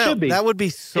 That would be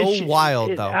so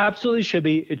wild, though. It absolutely should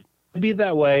be. It should be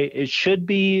that way. It should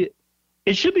be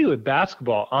with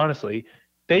basketball, honestly.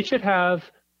 They should have.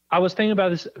 I was thinking about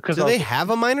this because do they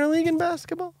have a minor league in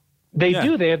basketball? They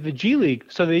do. They have the G League,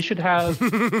 so they should have.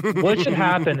 What should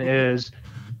happen is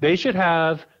they should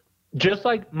have, just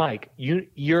like Mike.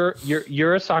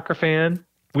 You're a soccer fan.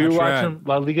 We were watching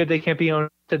La Liga de Campeones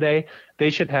today. They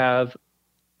should have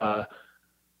the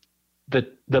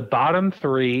bottom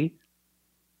three,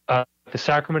 the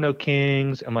Sacramento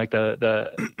Kings, and like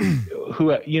the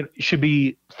who should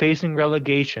be facing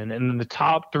relegation, and then the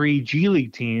top three G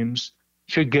League teams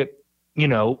should get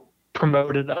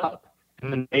promoted up,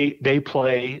 and then they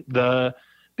play the.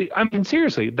 I mean,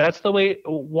 seriously, that's the way.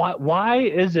 Why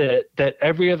is it that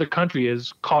every other country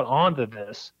is caught on to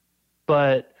this,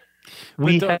 but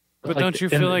don't you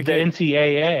feel like the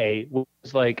NCAA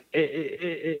was like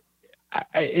it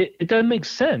doesn't make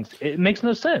sense. It makes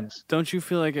no sense. Don't you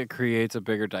feel like it creates a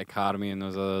bigger dichotomy in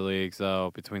those other leagues,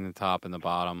 though, between the top and the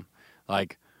bottom?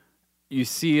 Like, you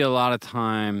see a lot of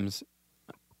times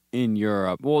in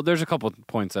Europe. Well, there's a couple of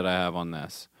points that I have on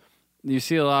this. You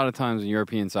see a lot of times in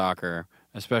European soccer,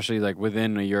 especially like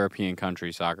within a European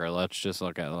country soccer. Let's just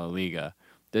look at La Liga.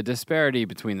 The disparity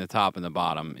between the top and the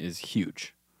bottom is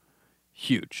huge.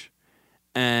 Huge.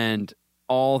 And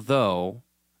although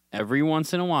every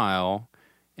once in a while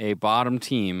a bottom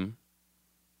team,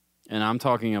 and I'm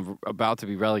talking of about to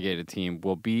be relegated team,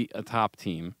 will beat a top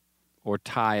team or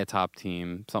tie a top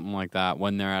team, something like that,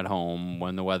 when they're at home,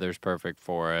 when the weather's perfect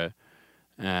for it.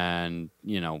 And,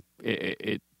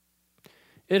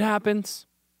 it happens.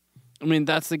 I mean,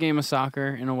 that's the game of soccer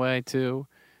in a way, too.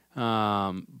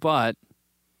 But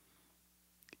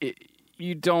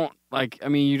you don't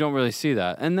really see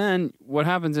that. And then what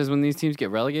happens is when these teams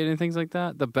get relegated and things like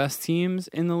that, the best teams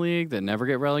in the league that never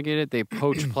get relegated, they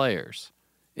poach players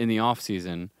in the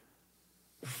offseason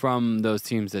from those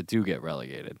teams that do get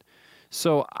relegated.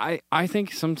 So I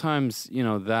think sometimes,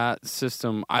 that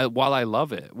system, while I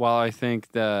love it, while I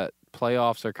think that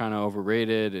playoffs are kind of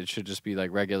overrated, it should just be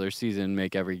like regular season,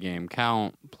 make every game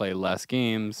count, play less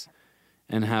games,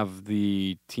 and have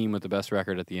the team with the best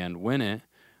record at the end win it.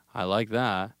 I like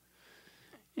that.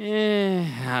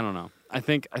 I don't know. I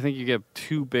think you get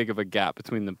too big of a gap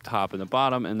between the top and the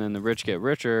bottom, and then the rich get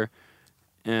richer,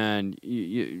 and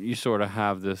you sort of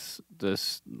have this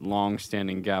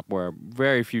long-standing gap where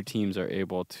very few teams are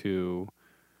able to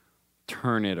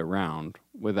turn it around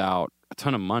without a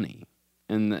ton of money.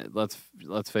 And let's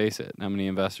face it, how many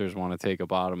investors want to take a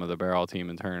bottom of the barrel team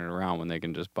and turn it around when they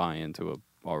can just buy into a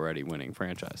already winning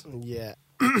franchise? Yeah.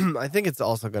 I think it's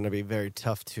also going to be very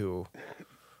tough to,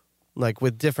 like,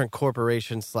 with different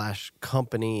corporations /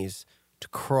 companies, to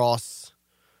cross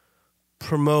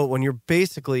promote when you're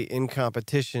basically in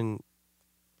competition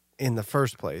in the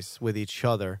first place with each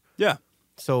other. Yeah.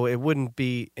 So it wouldn't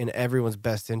be in everyone's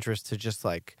best interest to just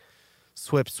like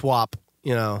swap,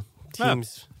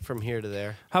 teams from here to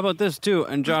there. How about this too?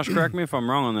 And Josh, correct me if I'm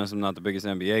wrong on this. I'm not the biggest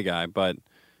NBA guy, but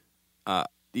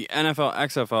the NFL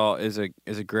XFL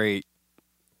is a great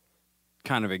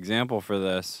kind of example for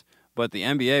this. But the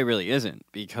NBA really isn't,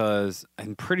 because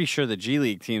I'm pretty sure the G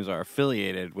League teams are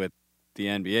affiliated with the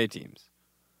NBA teams.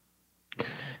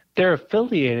 They're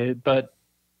affiliated, but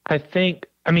I think,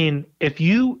 if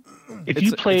you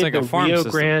play like the Rio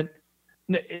system. Grande,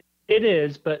 it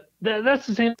is, but that's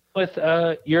the same with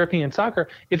European soccer.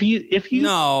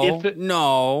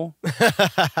 No,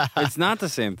 it's not the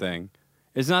same thing.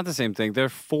 It's not the same thing. There are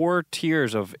 4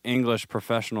 tiers of English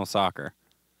professional soccer.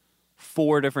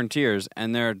 4 different tiers,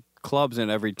 and there are clubs in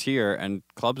every tier, and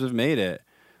clubs have made it.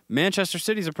 Manchester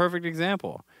City's a perfect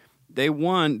example. They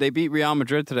beat Real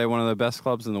Madrid today, one of the best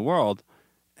clubs in the world,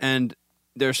 and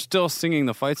they're still singing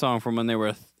the fight song from when they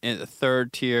were in a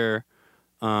 3rd tier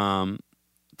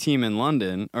team in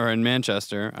London, or in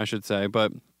Manchester, I should say,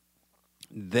 but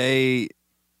they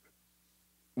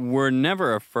were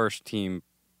never a first team,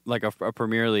 like a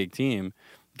Premier League team.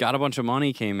 Got a bunch of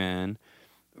money, came in,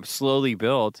 slowly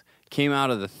built, came out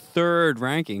of the 3rd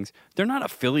rankings. They're not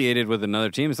affiliated with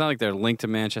another team. It's not like they're linked to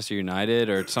Manchester United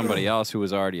or somebody else who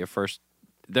was already a first.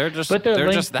 They're just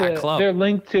that club. They're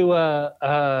linked to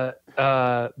the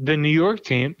New York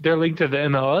team. They're linked to the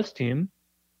MLS team.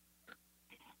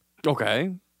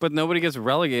 Okay, but nobody gets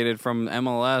relegated from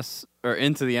MLS or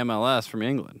into the MLS from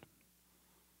England.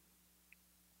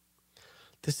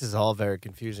 This is all very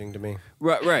confusing to me.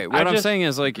 Right. What I'm saying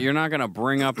is, like, you're not going to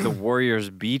bring up the Warriors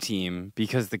B team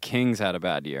because the Kings had a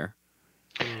bad year.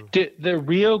 The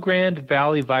Rio Grande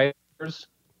Valley Vipers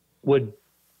would,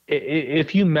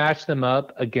 if you match them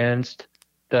up against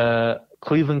the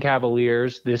Cleveland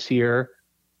Cavaliers this year,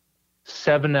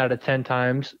 7 out of 10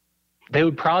 times, they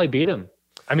would probably beat them.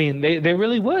 I mean, they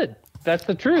really would. That's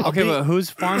the truth. Okay, but whose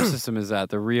farm system is that?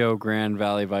 The Rio Grande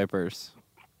Valley Vipers.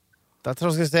 That's what I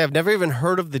was going to say. I've never even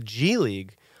heard of the G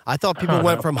League. I thought people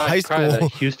went from high school. The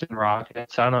Houston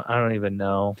Rockets. I don't even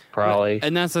know. Probably.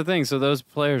 And that's the thing. So those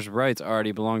players' rights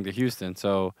already belong to Houston.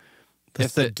 So the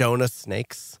Sedona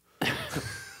Snakes.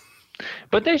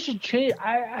 But they should change.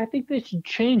 I think they should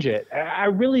change it. I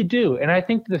really do. And I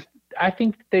think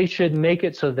they should make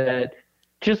it so that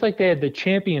just like they had the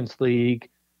Champions League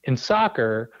in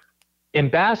soccer, in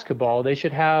basketball, they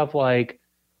should have like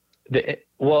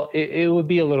it would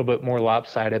be a little bit more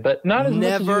lopsided, but not as much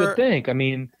as you would think. I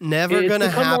mean, never going to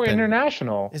happen. More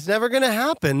international. It's never going to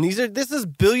happen. This is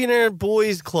billionaire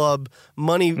boys club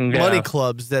money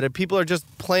clubs that people are just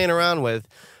playing around with.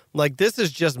 Like, this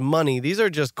is just money. These are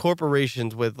just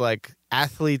corporations with like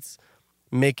athletes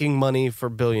making money for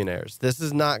billionaires. This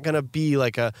is not going to be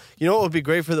like what would be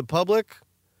great for the public?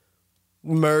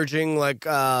 Merging like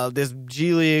this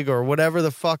G League or whatever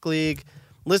the fuck league.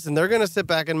 Listen, they're going to sit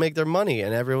back and make their money,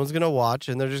 and everyone's going to watch,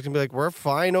 and they're just going to be like, we're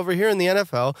fine over here in the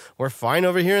NFL. We're fine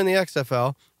over here in the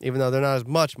XFL, even though they're not as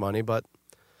much money.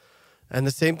 And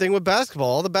the same thing with basketball.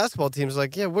 All the basketball teams are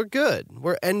like, yeah, we're good.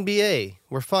 We're NBA.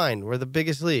 We're fine. We're the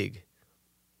biggest league.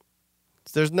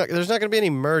 So there's not going to be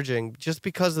any merging just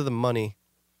because of the money.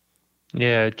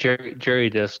 Yeah,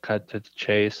 Jerry just cut to the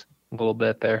chase a little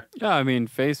bit there. Yeah, I mean,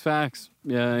 face facts.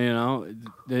 Yeah,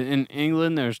 in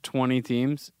England, there's 20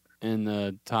 teams in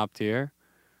the top tier.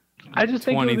 I just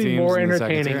think it would be more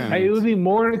entertaining. It would be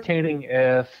more entertaining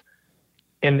if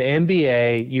in the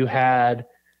NBA you had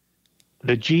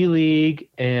the G League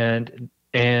and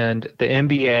the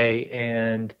NBA,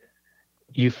 and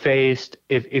you faced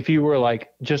if you were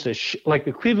like just like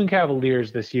the Cleveland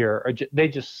Cavaliers this year they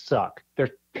just suck. They're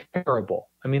terrible.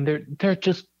 I mean, they're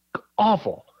just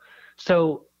awful.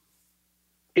 So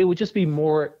it would just be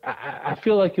more. I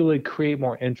feel like it would create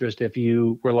more interest if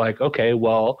you were like, okay,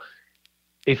 well,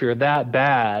 if you're that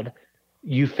bad,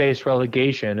 you face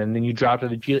relegation, and then you drop to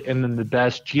the G, and then the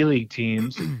best G League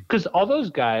teams, because all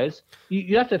those guys,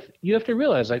 you have to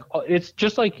realize, like, it's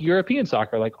just like European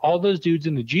soccer. Like, all those dudes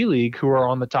in the G League who are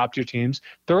on the top tier teams,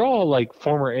 they're all like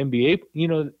former NBA.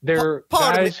 They're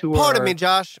guys who are. Pardon me,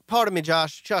 Josh.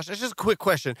 Josh, it's just a quick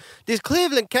question. These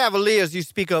Cleveland Cavaliers you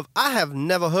speak of, I have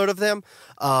never heard of them.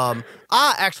 I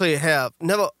actually have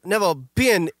never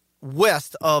been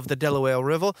west of the Delaware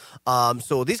River.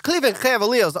 So these Cleveland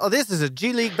Cavaliers, this is a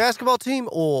G League basketball team,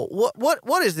 or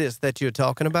what is this that you're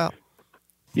talking about?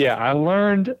 Yeah, I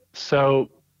learned for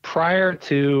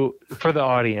the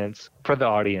audience.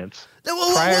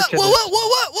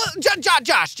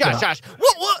 Josh,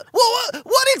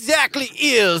 what exactly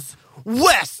is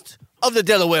west of the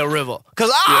Delaware River? Because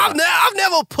I've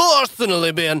never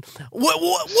personally been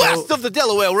west of the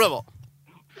Delaware River.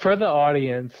 For the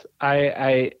audience,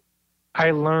 I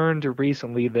learned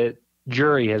recently that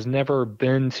Jury has never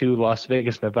been to Las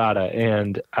Vegas, Nevada,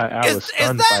 and I was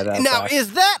stunned by that. Now,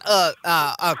 is that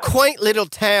a quaint little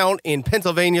town in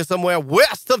Pennsylvania somewhere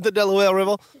west of the Delaware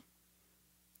River?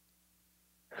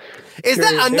 Is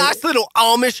that a nice little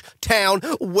Amish town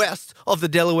west of the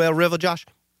Delaware River, Josh?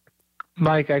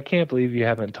 Mike, I can't believe you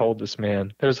haven't told this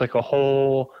man. There's like a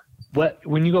whole...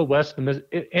 when you go west of the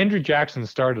Mississippi, Andrew Jackson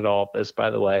started all of this, by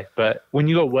the way. But when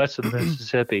you go west of the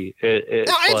Mississippi, it's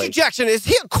now, Andrew Jackson, is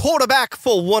he a quarterback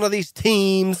for one of these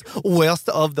teams west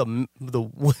of the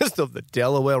west of the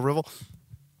Delaware River?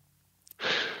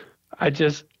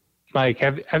 Mike,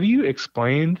 have you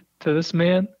explained to this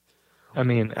man? I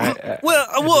mean,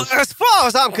 Well, as far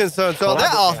as I'm concerned, so there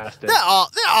are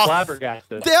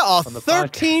flabbergasted. there are on the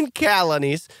 13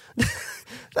 colonies.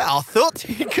 There are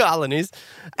 13 colonies,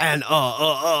 and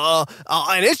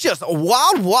it's just a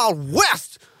wild, wild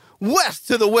west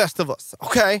to the west of us.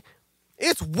 Okay,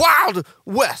 it's wild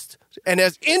west, and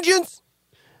there's Indians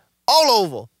all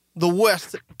over the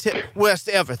west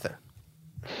everything.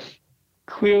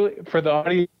 Clearly, for the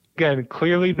audience, again,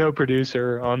 clearly no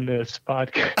producer on this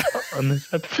podcast on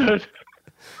this episode.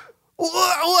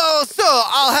 Well, sir,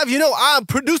 I'll have you know I'm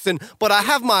producing, but I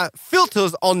have my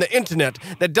filters on the internet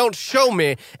that don't show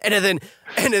me anything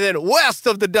west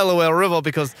of the Delaware River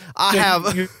because I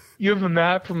have. You have a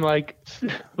map from like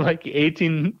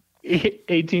 18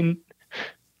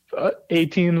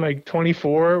 like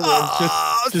 24 where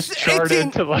it's just charted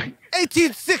 18 to like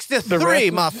 1863,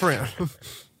 my friend.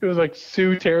 it was like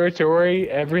Sioux territory,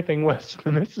 everything west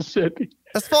of Mississippi.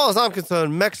 As far as I'm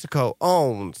concerned, Mexico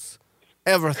owns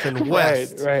everything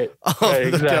west right, of the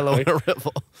exactly. Delaware River.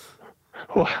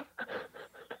 Wow.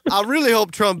 I really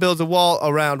hope Trump builds a wall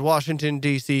around Washington,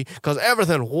 D.C., because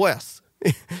everything west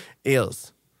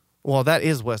is. Well, that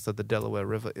is west of the Delaware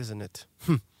River, isn't it?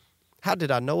 How did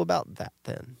I know about that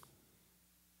then?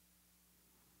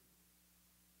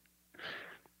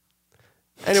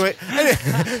 Anyway,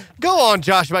 go on,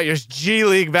 Josh, about your G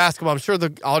League basketball. I'm sure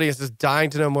the audience is dying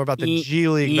to know more about the G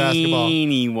League basketball.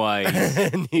 Anyway.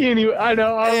 Anyway, I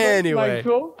know. Anyway.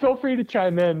 Mike, feel free to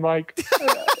chime in, Mike.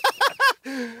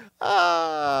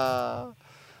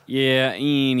 Yeah,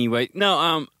 anyway.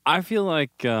 No, I feel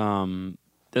like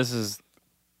this is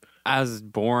as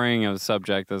boring of a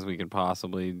subject as we could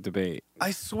possibly debate.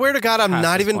 I swear to God, I'm Past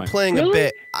not this even point. playing a Really?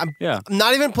 bit. I'm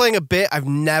not even playing a bit. I've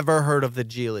never heard of the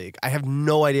G League. I have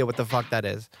no idea what the fuck that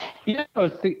is. Yeah,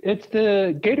 it's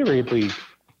the Gatorade League.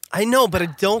 I know, but I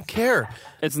don't care.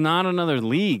 It's not another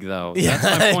league, though. Yeah.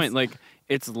 That's my point. Like,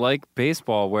 it's like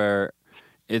baseball where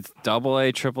it's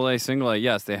AA, AAA, single A.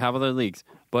 Yes, they have other leagues,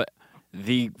 but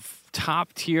the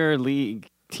top tier league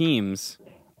teams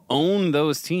own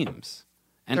those teams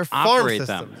and They're farm operate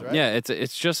systems, them. right? Yeah,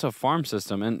 it's just a farm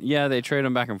system, and yeah, they trade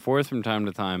them back and forth from time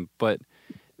to time, but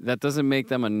that doesn't make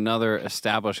them another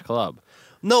established club.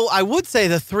 No, I would say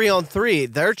the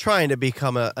 3-on-3, they're trying to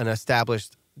become an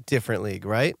established different league,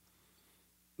 right?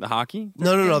 The hockey?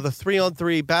 No, the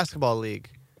 3-on-3 basketball league.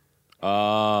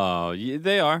 Oh,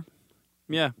 they are.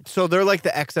 Yeah. So they're like the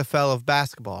XFL of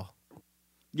basketball.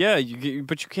 Yeah,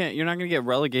 but you can't. You're not going to get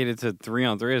relegated to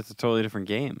 3-on-3. It's a totally different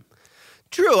game.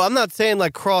 True. I'm not saying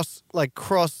cross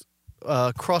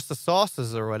the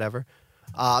sauces or whatever.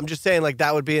 I'm just saying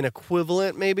that would be an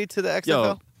equivalent maybe to the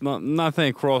XFL. Yo, not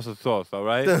saying cross the sauce, all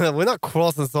right? We're not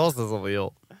crossing sauces over here.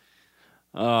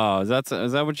 Oh, is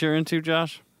that what you're into,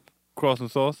 Josh? Cross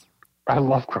and sauce? I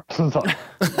love crossing sauce.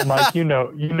 Mike, you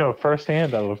know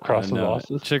firsthand I love crossing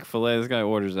sauces. Chick-fil-A, this guy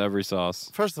orders every sauce.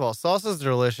 First of all, sauces are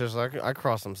delicious. I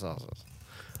cross some sauces.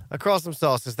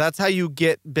 That's how you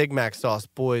get Big Mac sauce,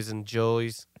 boys and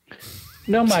joys.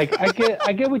 No, Mike, I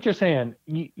get what you're saying.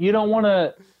 You don't want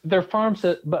to. They're farms,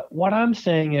 but what I'm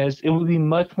saying is it would be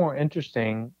much more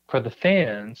interesting for the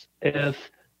fans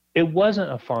if it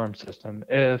wasn't a farm system.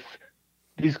 If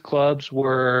these clubs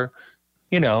were,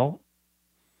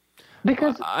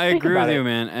 because I agree with you,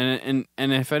 man.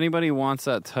 And if anybody wants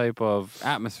that type of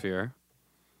atmosphere,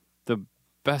 the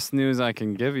best news I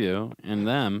can give you in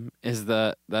them is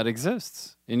that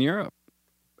exists in Europe.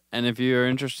 And if you're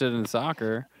interested in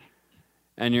soccer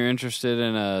and you're interested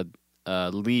in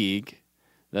a league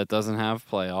that doesn't have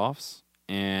playoffs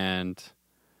and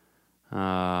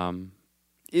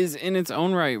is in its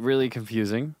own right really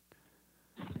confusing.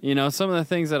 Some of the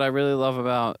things that I really love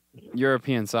about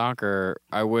European soccer,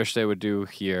 I wish they would do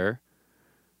here.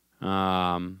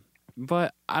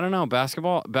 But I don't know.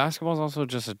 Basketball is also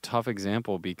just a tough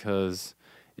example because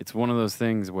it's one of those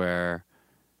things where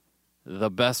the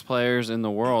best players in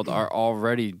the world are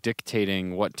already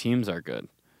dictating what teams are good.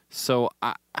 So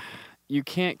you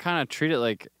can't kind of treat it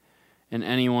like an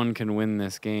anyone can win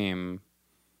this game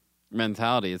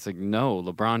mentality. It's like, no,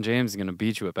 LeBron James is going to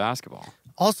beat you at basketball.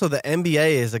 Also, the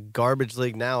NBA is a garbage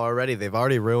league now already. They've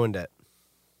already ruined it.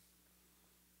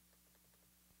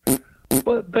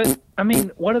 But I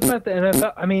mean, what about the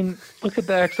NFL? I mean, look at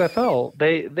the XFL.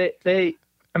 They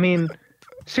I mean,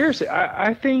 seriously,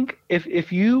 I think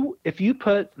if you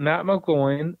put Matt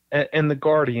McGloin and the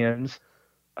Guardians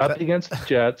up against the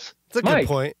Jets, That's a good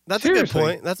point. That's a good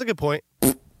point. It's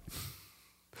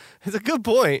a good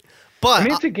point. But I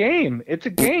mean, it's a game. It's a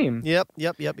game. Yep.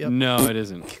 No, it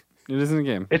isn't. It isn't a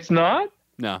game. It's not?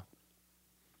 No.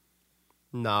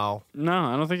 No. No,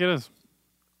 I don't think it is.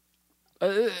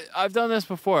 I've done this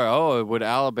before. Oh, would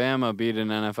Alabama beat an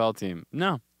NFL team?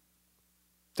 No.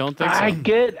 Don't think so. I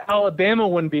get Alabama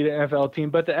wouldn't beat an NFL team,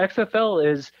 but the XFL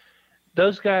is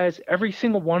those guys. Every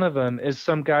single one of them is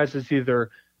some guys that's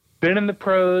either been in the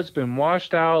pros, been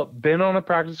washed out, been on a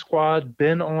practice squad,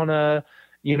 been on a,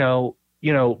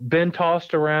 been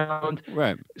tossed around.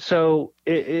 Right. So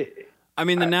I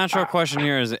mean, the natural question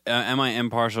here is, am I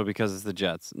impartial because it's the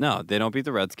Jets? No, they don't beat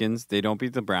the Redskins. They don't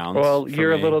beat the Browns. Well, for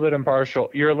you're me. a little bit impartial.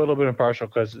 You're a little bit impartial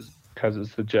because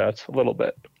it's the Jets. A little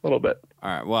bit. All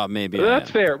right, well, maybe. That's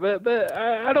fair, but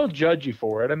I don't judge you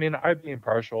for it. I mean, I'd be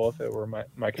impartial if it were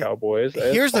my Cowboys.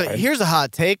 It's fine. Here's a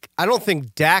hot take. I don't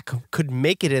think Dak could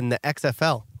make it in the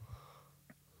XFL.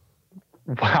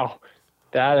 Wow,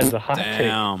 that is a hot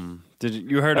Damn.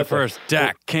 You heard That's it first.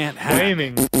 Dak can't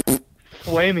take. hack.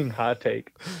 Flaming hot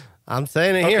take. I'm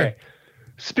saying it here. Okay.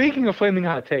 Speaking of flaming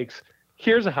hot takes,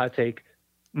 here's a hot take.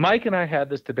 Mike and I had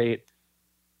this debate.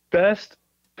 Best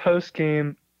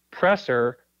post-game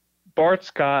presser, Bart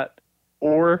Scott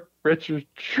or Richard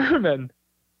Sherman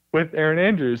with Aaron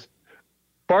Andrews.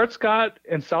 Bart Scott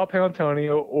and Sal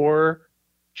Paolantonio or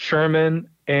Sherman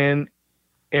and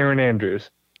Aaron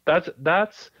Andrews.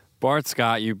 That's Bart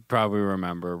Scott, you probably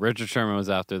remember. Richard Sherman was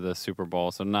after the Super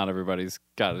Bowl, so not everybody's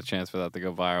got a chance for that to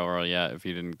go viral yet if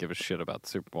you didn't give a shit about the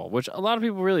Super Bowl, which a lot of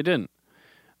people really didn't.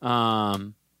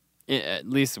 At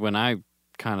least when I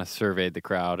kind of surveyed the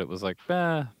crowd, it was like,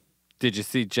 did you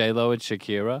see J-Lo and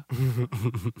Shakira?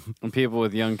 And people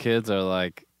with young kids are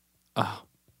like, oh,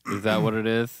 is that what it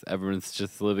is? Everyone's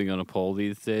just living on a pole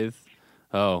these days?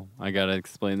 Oh, I got to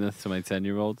explain this to my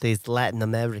 10-year-olds? These Latin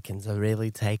Americans are really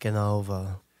taking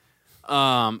over.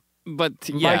 But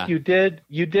yeah. Mike, you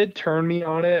did turn me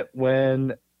on it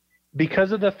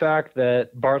because of the fact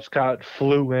that Bart Scott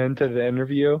flew into the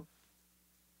interview.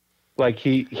 Like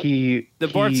the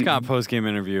Bart Scott post-game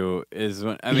interview is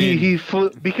when he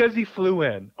flew because he flew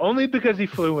in. Only because he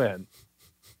flew in.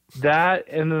 That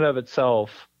in and of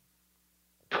itself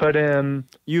put him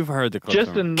you've heard the clip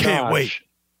just a from him. notch. Can't wait.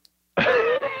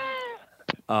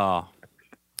 Oh.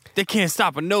 They can't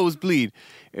stop a nosebleed.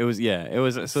 It was a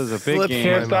big Flip game.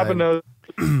 Can't stop a nose.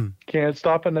 Can't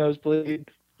stop a nosebleed.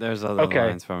 There's other Okay.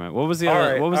 lines from it. What was the All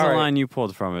other? right, What was all the right. line you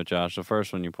pulled from it, Josh? The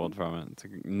first one you pulled from it. It's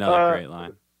another great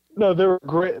line. No, they were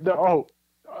great. I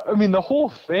mean, the whole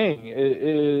thing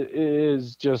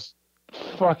is just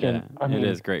fucking. Yeah, I mean, it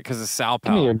is great because it's Sal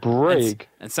Give me a Pal. break.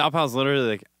 And Sal Pal's literally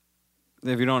like,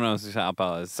 if you don't know who Sal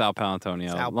Pal is, Sal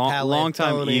Paolantonio, Sal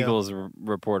long-time Paolantonio. Eagles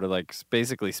reporter, like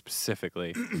basically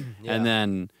specifically, and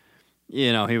then.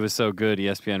 He was so good.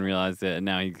 ESPN realized it, and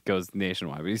now he goes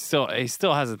nationwide. But he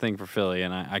still has a thing for Philly,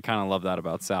 and I kind of love that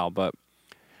about Sal. But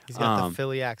He's got the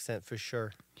Philly accent for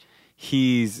sure.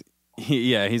 he's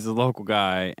a local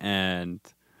guy, and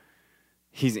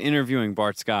he's interviewing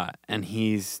Bart Scott, and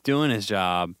he's doing his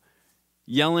job,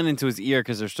 yelling into his ear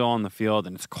because they're still on the field,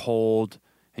 and it's cold,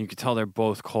 and you can tell they're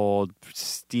both cold,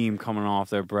 steam coming off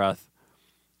their breath,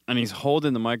 and he's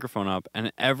holding the microphone up,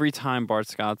 and every time Bart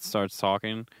Scott starts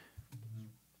talking.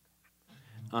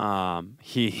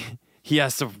 He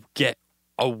has to get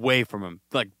away from him,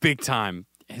 like big time.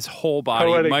 His whole body,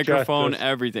 Poetic microphone, justice.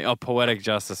 everything. Oh, poetic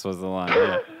justice was the line.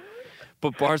 Yeah.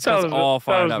 But Bart Scott's all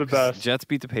fired up. 'Cause Jets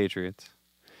beat the Patriots,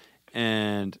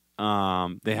 and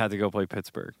they had to go play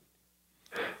Pittsburgh.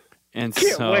 And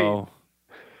Can't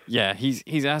yeah,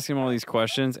 he's asking him all these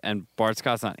questions, and Bart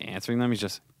Scott's not answering them. He's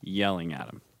just yelling at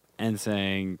him and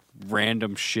saying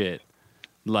random shit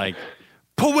like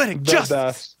poetic The justice.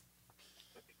 best.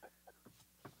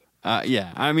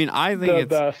 Yeah, I mean, I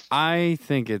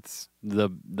think it's the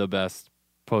best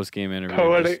post game interview.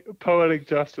 Poetic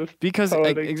justice. Because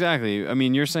Poetic. exactly. I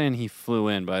mean, you're saying he flew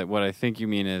in, but what I think you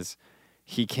mean is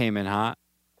he came in hot.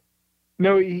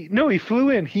 No, he flew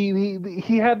in.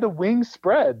 He had the wings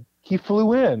spread. He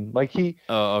flew in like he.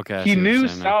 Oh, okay. I He see what knew you're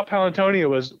saying now. Sal Paolantonio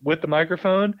was with the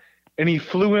microphone, and he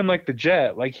flew in like the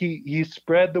jet. Like he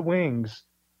spread the wings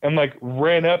and like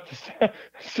ran up to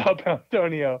Sal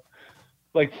Paolantonio,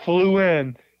 like flew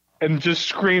in and just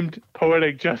screamed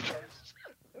poetic justice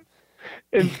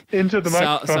into the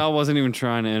microphone. Sal wasn't even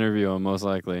trying to interview him, most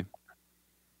likely.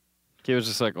 He was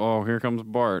just like, "Oh, here comes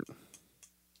Bart."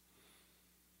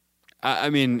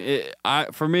 I mean,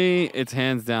 for me, it's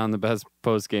hands down the best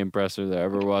post game presser there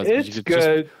ever was. It's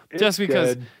good. Just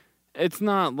because good. it's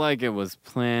not like it was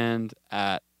planned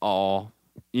at all.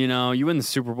 You know, you win the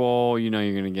Super Bowl, you know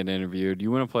you're going to get interviewed. You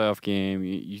win a playoff game,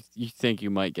 you think you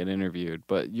might get interviewed.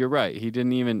 But you're right. He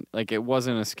didn't even, like, it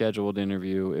wasn't a scheduled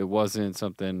interview. It wasn't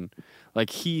something, like,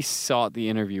 he sought the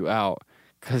interview out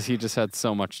because he just had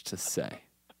so much to say.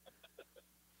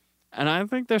 And I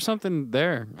think there's something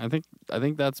there. I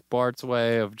think that's Bart's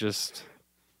way of just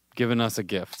giving us a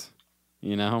gift.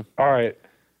 You know. All right.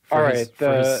 For his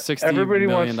 $60 everybody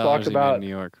million wants to talk he made about in New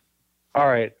York. All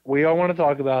right, we all want to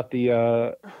talk about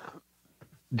the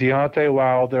Deontay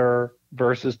Wilder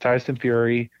versus Tyson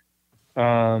Fury.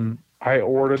 I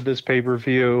ordered this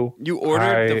pay-per-view. You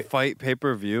ordered the fight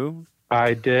pay-per-view?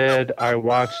 I did. I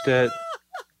watched it.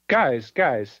 Guys,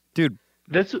 dude,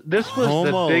 this was Home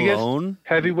the Alone? biggest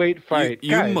heavyweight fight.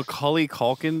 You guys, Macaulay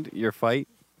Culkin your fight?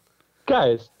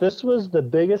 guys, this was the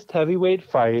biggest heavyweight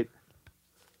fight.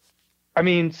 I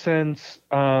mean, since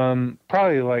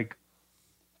probably like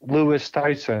Lewis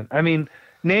Tyson. I mean,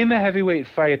 name a heavyweight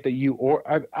fight that you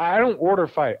I don't order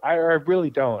fight. I really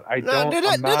don't. I don't. Do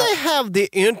they have the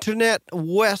internet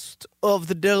west of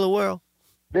the Delaware?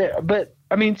 Yeah, but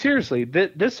I mean, seriously,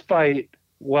 this fight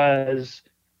was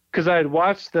because I had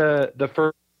watched the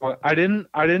first one. I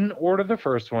didn't order the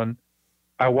first one.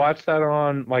 I watched that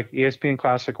on like ESPN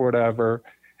Classic or whatever,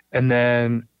 and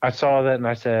then I saw that and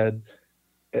I said,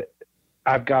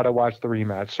 I've got to watch the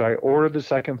rematch. So I ordered the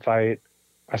second fight.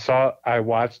 I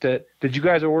watched it. Did you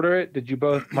guys order it? Did you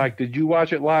both, Mike? Did you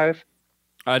watch it live?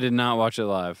 I did not watch it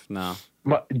live. No.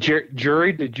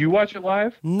 Jury, did you watch it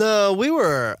live? No, we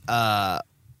were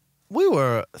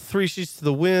 3 sheets to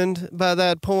the wind by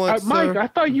that point. Mike, sir. I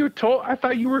thought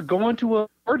you were going to a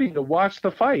party to watch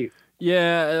the fight.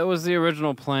 Yeah, it was the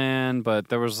original plan, but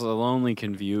there was a lonely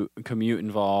commute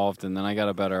involved, and then I got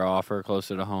a better offer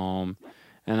closer to home,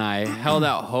 and I held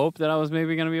out hope that I was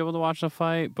maybe going to be able to watch the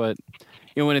fight, but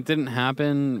when it didn't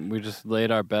happen, we just laid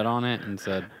our bet on it and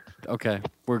said, okay,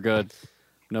 we're good.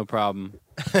 No problem.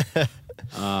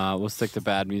 We'll stick to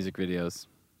bad music videos.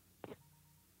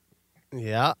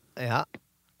 Yeah.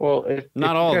 Well,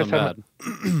 Not all of them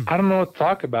bad. I don't know what to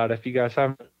talk about if you guys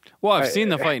haven't. Well, I've seen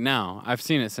the fight now. I've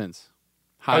seen it since.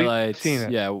 Highlights. Seen it?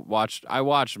 Yeah, I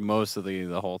watched most of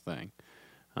the whole thing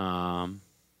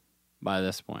by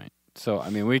this point. So, I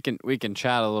mean, we can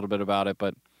chat a little bit about it,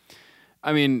 but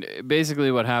I mean,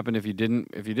 basically what happened if you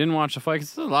didn't watch the fight,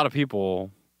 because there's a lot of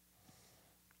people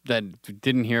that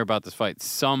didn't hear about this fight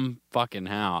some fucking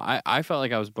how. I felt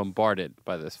like I was bombarded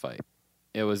by this fight.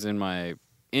 It was in my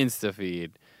Insta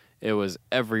feed. It was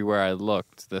everywhere I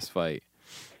looked, this fight.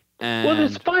 And Well,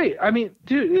 this fight, I mean,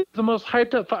 dude, it's the most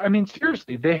hyped up fight. I mean,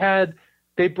 seriously,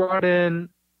 they brought in,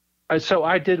 so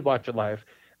I did watch it live.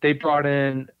 They brought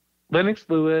in Lennox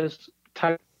Lewis,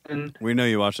 Tyson, we know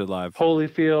you watched it live.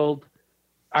 Holyfield.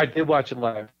 I did watch it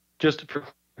live. Just for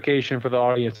clarification for the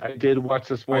audience, I did watch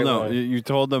this fight Well, no, live. you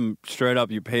told them straight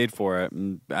up you paid for it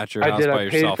and at your I house did. by I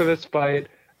paid yourself. for this fight.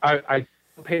 I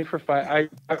paid for fight.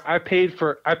 I paid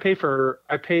for. I paid for. I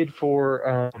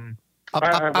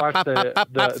watched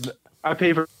I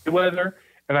paid for Mayweather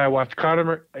and I watched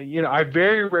Conor. I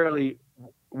very rarely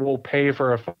will pay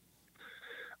for a fight,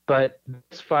 but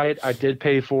this fight I did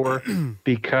pay for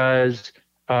because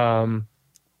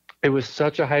it was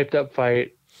such a hyped up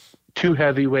fight. 2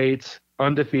 heavyweights,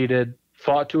 undefeated,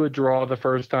 fought to a draw the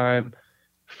first time,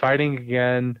 fighting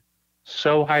again,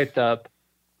 so hyped up.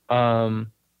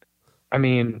 I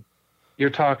mean, you're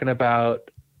talking about,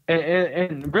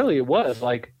 and really it was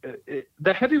like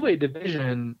the heavyweight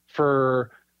division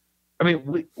for. I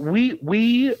mean,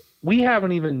 we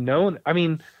haven't even known. I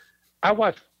mean, I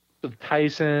watched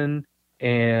Tyson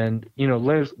and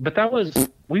Lennox, but that was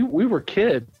we were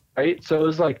kids, right? So it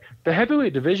was like the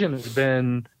heavyweight division has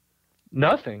been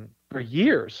nothing for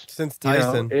years Since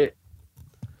Tyson.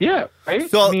 Yeah, right.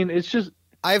 So- I mean, it's just.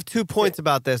 I have 2 points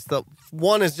about this. The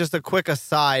one is just a quick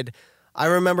aside. I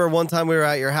remember one time we were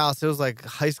at your house. It was like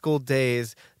high school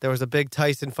days. There was a big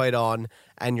Tyson fight on,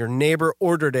 and your neighbor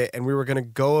ordered it, and we were going to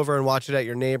go over and watch it at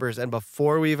your neighbor's. And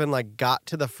before we even got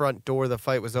to the front door, the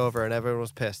fight was over, and everyone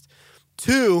was pissed.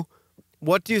 2,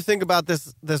 what do you think about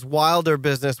this Wilder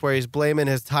business where he's blaming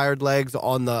his tired legs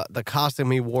on the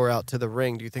costume he wore out to the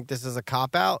ring? Do you think this is a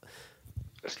cop-out?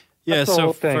 Yeah, That's the so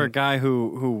whole thing. for a guy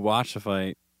who watched the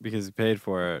fight because he paid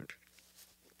for it,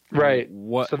 Right.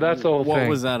 What? So that's the whole what thing.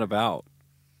 was that about?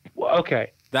 Well,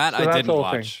 okay. That So I that's didn't the whole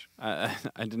watch. I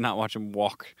did not watch him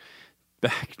walk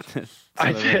back. To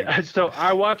I the ring. did. So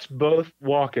I watched both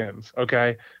walk-ins.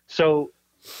 Okay. So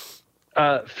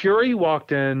Fury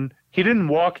walked in. He didn't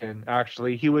walk in.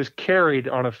 Actually, he was carried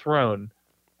on a throne,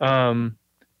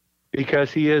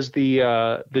 because he is the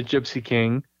Gypsy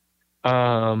King,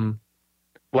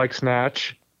 like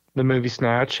Snatch, the movie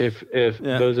Snatch. If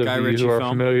Yeah, those of Guy you Ritchie who are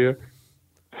film. familiar.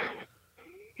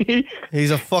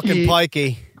 He's a fucking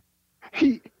pikey.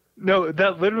 No,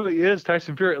 that literally is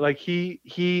Tyson Fury. Like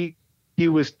he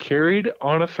was carried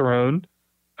on a throne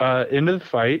into the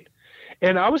fight,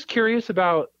 And I was curious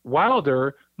about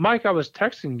Wilder. Mike, I was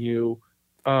texting you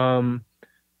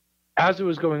as it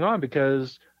was going on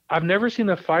because I've never seen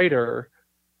a fighter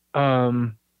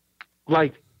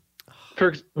like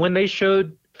when they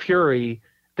showed Fury,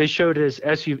 they showed his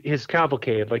SUV, his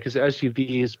cavalcade, like his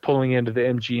SUV is pulling into the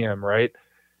MGM, right?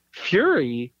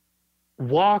 Fury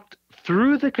walked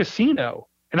through the casino.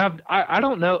 And I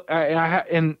don't know,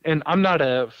 and I'm not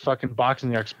a fucking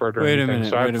boxing expert or anything.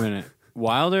 Wait a minute.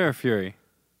 Wilder or Fury?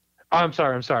 Oh, I'm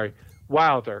sorry.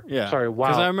 Wilder. Yeah. Sorry, Because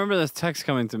Wilder. I remember this text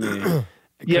coming to me.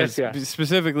 Yes.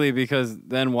 Specifically because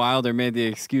then Wilder made the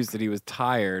excuse that he was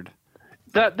tired.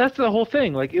 That's the whole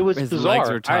thing. Like, it was His bizarre. legs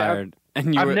were tired. I've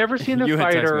never seen a you had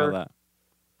texted me fighter. about that.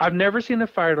 I've never seen a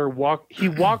fighter walk. He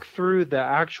walked through the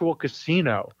actual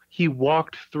casino. He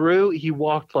walked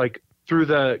like through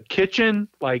the kitchen,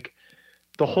 like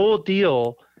the whole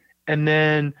deal. And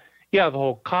then, the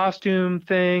whole costume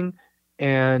thing.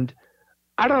 And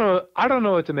I don't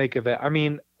know what to make of it. I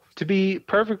mean, to be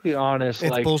perfectly honest,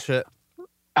 It's like bullshit.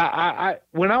 I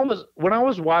when I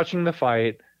was watching the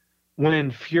fight, when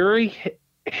Fury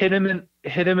hit him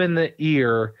in the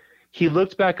ear, he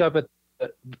looked back up at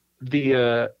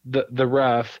the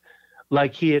ref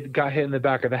like he had got hit in the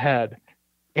back of the head.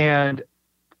 And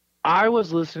I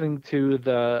was listening to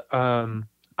the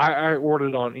I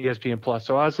ordered on ESPN Plus,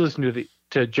 so I was listening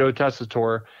to Joe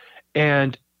Tessitore,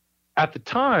 and at the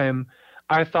time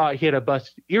I thought he had a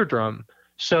busted eardrum.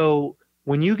 So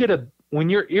when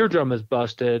your eardrum is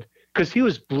busted, because he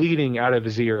was bleeding out of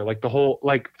his ear, like the whole,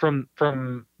 like from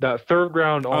that third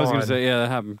round on. I was going to say, that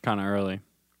happened kind of early.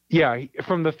 Yeah,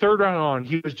 from the third round on,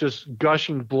 he was just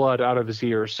gushing blood out of his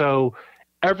ear. So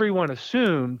everyone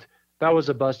assumed that was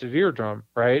a busted eardrum,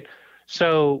 right?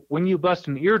 So when you bust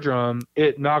an eardrum,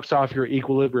 it knocks off your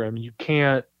equilibrium. You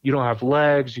don't have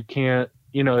legs. You can't,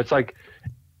 it's like,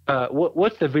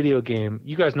 what's the video game?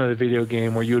 You guys know the video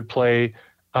game where you would play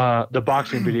the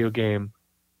boxing video game,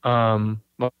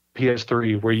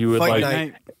 PS3, where you would Fight like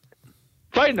Night.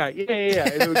 Fight Night. Yeah.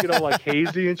 And it would get all like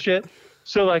hazy and shit.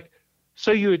 So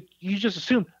you just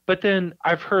assume. But then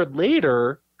I've heard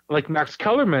later, like Max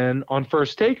Kellerman on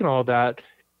First Take and all that,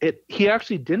 he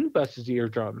actually didn't bust his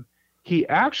eardrum. He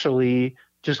actually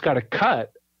just got a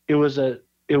cut. It was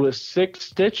 6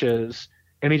 stitches,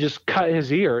 and he just cut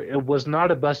his ear. It was not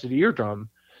a busted eardrum.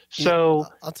 So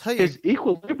I'll tell you, his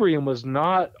equilibrium was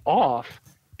not off.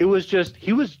 It was just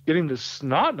he was getting the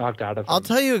snot knocked out of him. I'll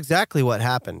tell you exactly what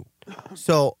happened.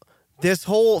 So this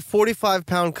whole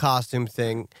 45-pound costume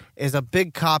thing is a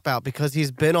big cop-out because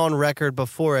he's been on record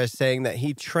before as saying that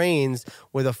he trains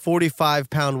with a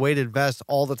 45-pound weighted vest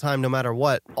all the time, no matter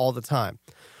what, all the time.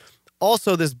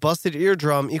 Also, this busted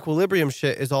eardrum equilibrium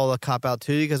shit is all a cop-out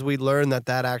too because we learned that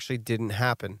actually didn't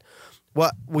happen.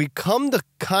 What we come to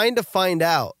kind of find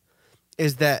out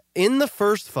is that in the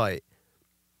first fight,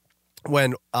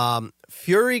 when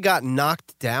Fury got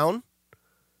knocked down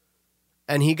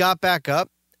and he got back up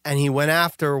and he went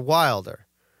after Wilder,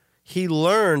 he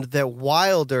learned that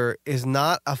Wilder is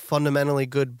not a fundamentally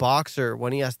good boxer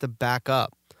when he has to back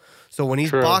up. So when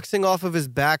he's boxing off of his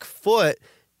back foot,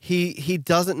 he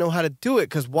doesn't know how to do it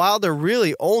because Wilder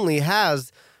really only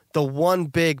has the one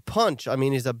big punch. I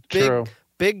mean, he's a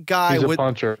big guy. He's a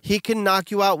puncher. He can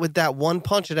knock you out with that one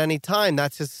punch at any time.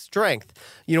 That's his strength.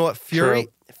 You know what?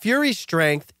 Fury's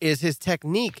strength is his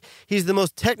technique. He's the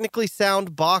most technically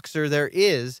sound boxer there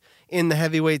is in the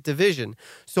heavyweight division.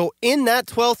 So in that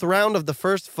 12th round of the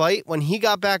first fight, when he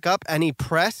got back up and he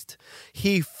pressed,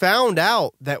 he found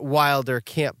out that Wilder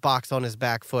can't box on his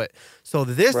back foot. So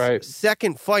this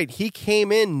second fight, he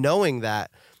came in knowing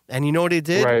that. And you know what he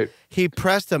did? Right. He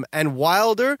pressed him. And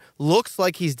Wilder looks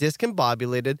like he's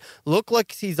discombobulated, look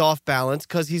like he's off balance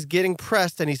because he's getting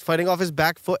pressed and he's fighting off his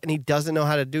back foot and he doesn't know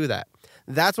how to do that.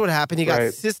 That's what happened. He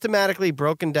got systematically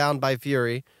broken down by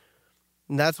Fury.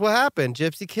 And that's what happened.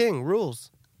 Gypsy King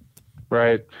rules.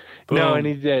 Right. Boom. No, and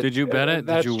he did. Did you bet it?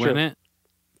 Did you win it?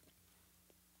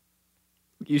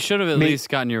 You should have at least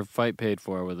gotten your fight paid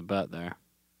for with a bet there.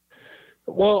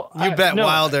 Well, you bet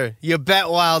Wilder. You bet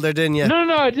Wilder, didn't you?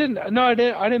 No, I didn't. No, I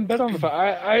didn't bet on the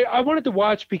fight. I wanted to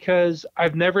watch because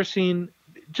I've never seen,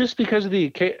 just because of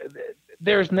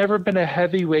there's never been a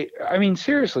heavyweight. I mean,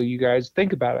 seriously, you guys,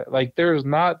 think about it. Like, there's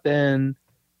not been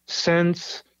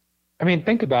since. I mean,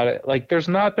 think about it. Like, there's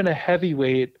not been a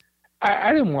heavyweight.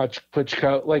 I didn't watch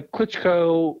Klitschko. Like,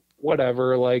 Klitschko,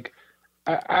 whatever. Like,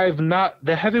 I've not.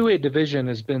 The heavyweight division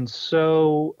has been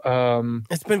so.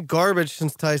 It's been garbage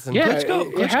since Tyson. Yeah,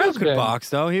 Klitschko, it has could been. box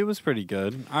though. He was pretty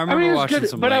good. I I remember mean, it was watching good,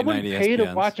 some but I late wouldn't night pay to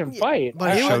ESPNs. watch him fight. but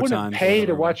I he was- wouldn't pay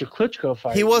to Showtime. watch a Klitschko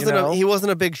fight. He wasn't You know? he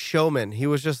wasn't a big showman. He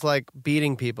was just like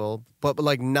beating people, but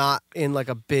like not in like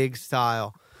a big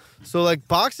style. So like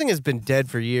boxing has been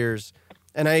dead for years.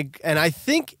 And I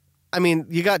think, I mean,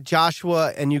 you got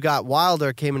Joshua and you got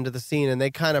Wilder came into the scene and they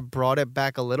kind of brought it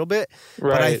back a little bit.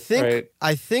 Right, But right.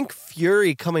 I think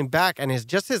Fury coming back and his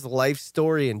life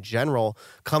story in general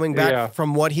coming back Yeah.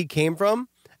 from what he came from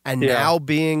and Yeah. now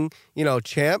being,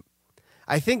 champ.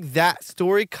 I think that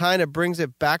story kind of brings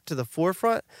it back to the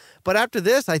forefront. But after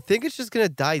this, I think it's just going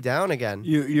to die down again.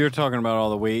 You're talking about all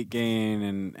the weight gain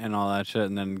and all that shit,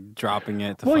 and then dropping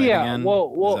it to Well, fight yeah. again. Is that Well,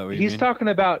 what you he's mean? talking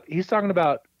about.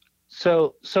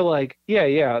 So like,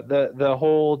 yeah. The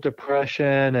whole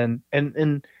depression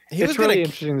and He was it's really gonna-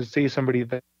 interesting to see somebody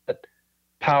that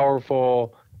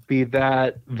powerful be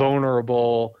that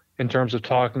vulnerable in terms of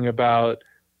talking about,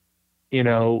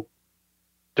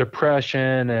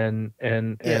 depression and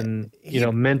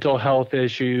mental health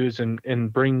issues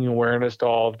and bringing awareness to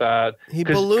all of that. He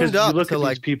 'Cause ballooned you up look to at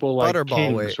like these people like butterball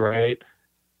kings, weight. right?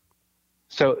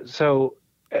 So,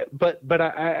 but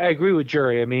I agree with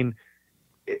Jury. I mean,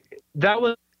 that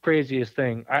was the craziest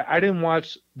thing. I didn't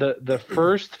watch the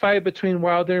first fight between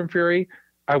Wilder and Fury.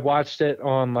 I watched it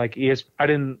on like I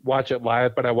didn't watch it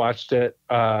live, but I watched it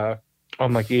on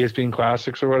like ESPN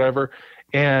Classics or whatever.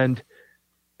 And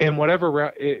whatever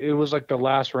round, it was like the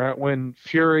last round when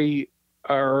Fury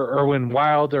or when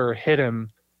Wilder hit him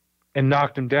and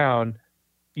knocked him down.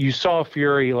 You saw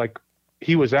Fury like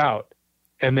he was out,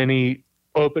 and then he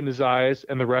opened his eyes,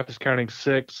 and the ref is counting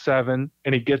 6, 7,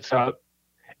 and he gets up,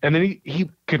 and then he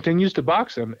continues to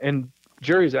box him. And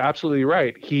Jerry's absolutely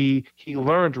right. He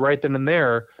learned right then and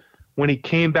there when he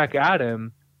came back at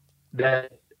him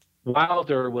that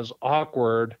Wilder was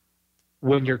awkward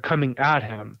when you're coming at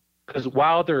him, because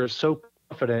Wilder is so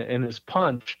confident in his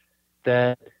punch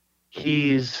that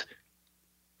he's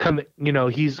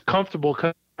comfortable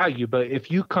coming at you. But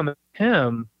if you come at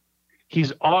him,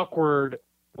 he's awkward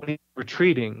when he's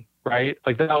retreating, right?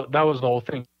 Like that was the whole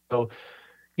thing. So,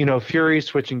 Fury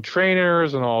switching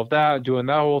trainers and all of that, doing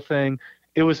that whole thing.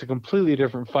 It was a completely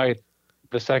different fight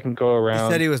the second go He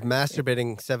around. said he was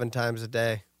masturbating 7 times a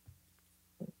day.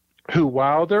 Who,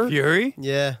 Wilder? Fury?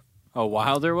 Yeah. Oh,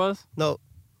 Wilder was? No,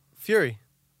 Fury.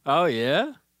 Oh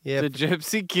yeah, Yeah. the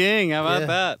Gypsy King. How about Yeah.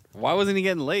 that? Why wasn't he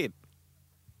getting laid?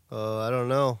 I don't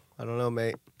know. I don't know,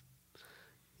 mate.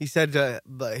 He said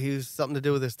but he was something to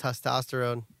do with his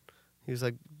testosterone. He was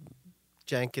like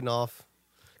janking off.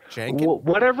 Janking?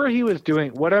 Whatever he was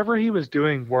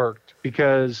doing worked,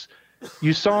 because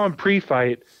you saw him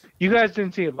pre-fight. You guys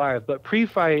didn't see it live, but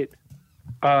pre-fight,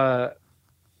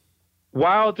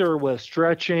 Wilder was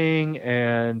stretching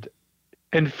and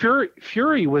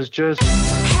Fury was just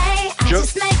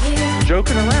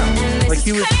joking around. Like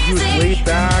he was laid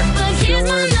back,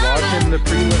 chilling, watching the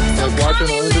watching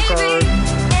the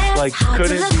undercard, like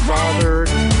couldn't be bothered.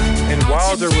 And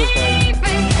Wilder was like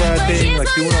prepping,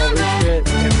 like doing all this shit.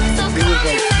 And it was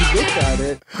like you looked at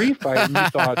it pre-fight and you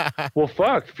thought, well,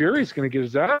 fuck, Fury's gonna get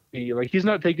his ass beat. Like he's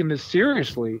not taking this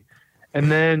seriously. And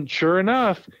then sure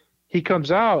enough, he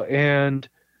comes out and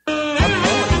I'm telling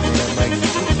you, man, like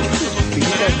beat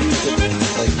that dude,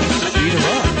 like beat him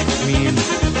up. I mean,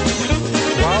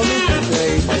 Wilder can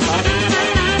play. Like, I think that,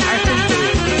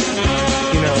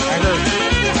 I heard.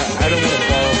 I don't want to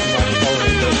borrow from that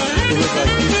story, but it was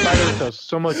like these fighters have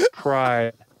so much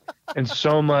pride and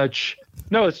so much.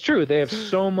 No, it's true. They have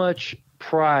so much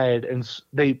pride and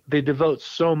they devote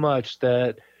so much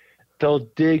that they'll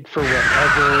dig for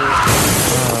whatever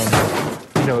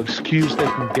excuse they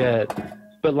can get.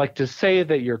 But like to say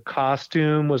that your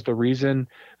costume was the reason,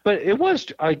 but it was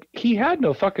like he had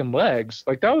no fucking legs.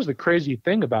 Like that was the crazy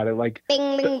thing about it. Like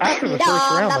after the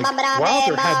first round, like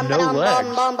Wilder had no legs.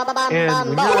 And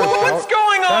when you're what's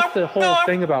going on? That's the whole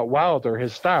thing about Wilder,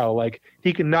 his style. Like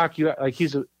he can knock you out. Like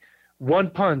he's one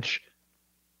punch,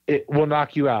 it will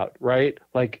knock you out, right?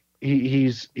 Like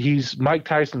he's Mike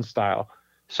Tyson style.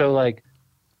 So like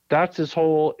that's his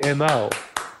whole MO.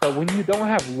 But when you don't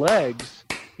have legs,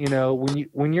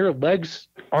 when your legs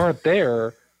aren't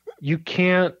there, you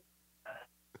can't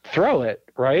throw it,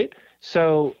 right?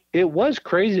 So it was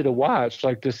crazy to watch,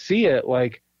 like to see it.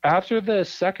 Like after the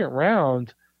second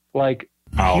round, like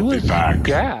he was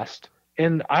gassed,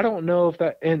 and I don't know if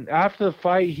that. And after the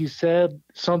fight, he said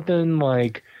something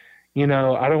like, I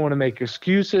don't want to make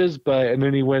excuses, and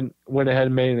then he went ahead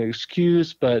and made an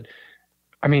excuse, but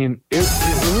I mean, it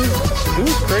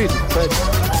was crazy, but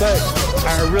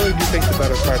I really do think the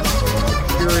better fight.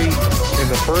 Fury in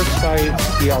the first fight,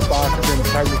 he outboxed him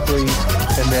technically,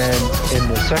 and then in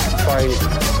the second fight,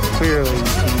 clearly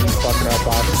he fucking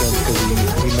outboxed him because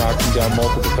he knocked him down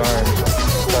multiple times.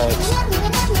 But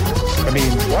I mean,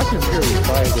 watching Fury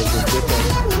fight is a different.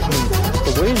 I mean,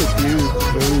 the way the dude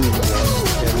moves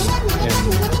and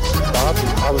Bob,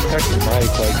 I was texting Mike,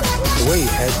 like the way he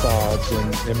head bobs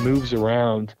and moves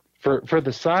around for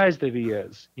the size that he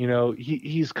is. You know,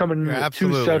 he's coming in at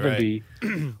 270.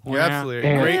 Right. You're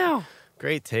absolutely right.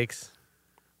 Great takes.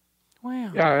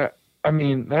 Wow. Yeah, I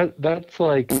mean that's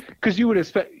like because you would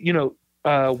expect, you know,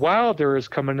 Wilder is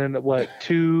coming in at what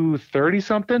 230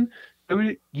 something. I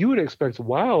mean, you would expect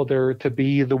Wilder to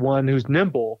be the one who's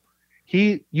nimble.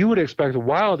 You would expect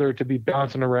Wilder to be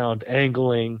bouncing around,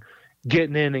 angling,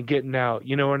 getting in and getting out.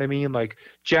 You know what I mean? Like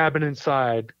jabbing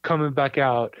inside, coming back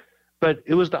out. But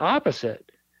it was the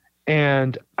opposite.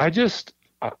 And I just,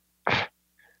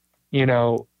 you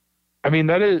know, I mean,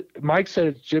 that is, Mike said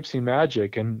it's gypsy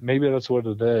magic, and maybe that's what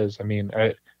it is. I mean,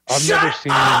 I've never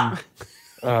seen,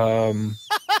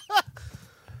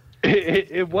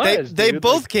 it was. They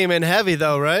both came in heavy,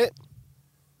 though, right?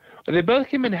 They both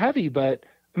came in heavy, but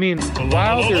I mean,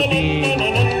 Wilder being,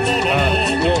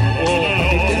 well,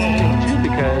 it's interesting too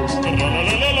because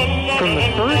from the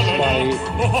first fight,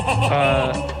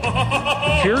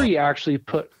 Fury actually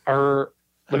put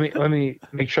let me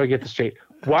make sure I get this straight.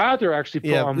 Wilder actually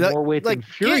put on more weight than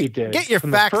Fury did. Get your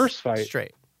from facts the first fight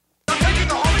straight.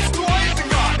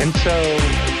 And so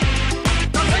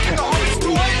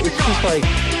it's just like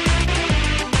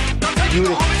you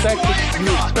would expect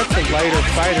the lighter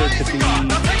fighter to be,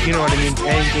 you know what I mean,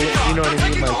 angling, you know what I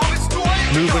mean, like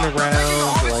moving around,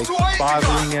 like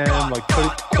bothering him, like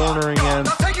cornering him.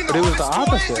 But it was the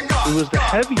opposite. It was the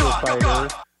heavier fighter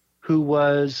who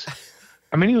was,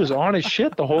 I mean, he was on his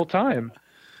shit the whole time.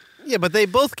 Yeah, but they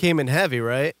both came in heavy,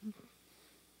 right?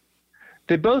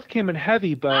 They both came in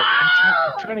heavy, but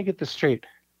I'm trying to get this straight.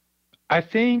 I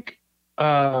think,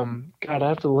 God, I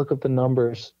have to look up the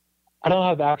numbers. I don't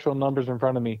have the actual numbers in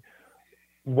front of me.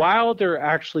 Wilder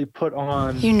actually put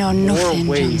on more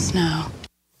weight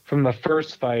from the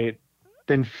first fight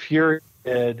than Fury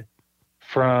did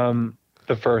from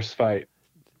the first fight.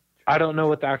 I don't know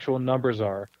what the actual numbers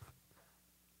are.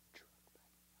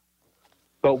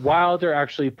 But Wilder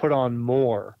actually put on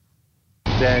more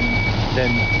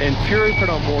and Fury put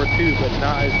on more too, but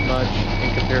not as much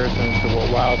in comparison to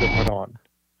what Wilder put on.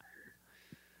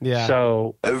 Yeah.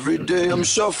 So every day I'm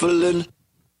shuffling.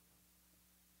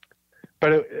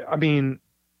 But I mean,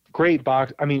 great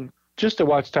box. I mean, just to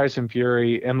watch Tyson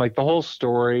Fury and like the whole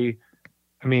story.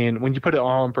 I mean, when you put it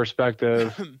all in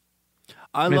perspective,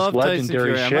 I love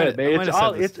legendary Tyson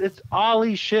Fury. shit. It's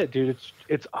Ali shit, dude.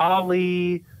 It's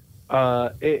Ali.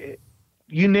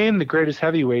 You name the greatest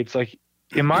heavyweights. Like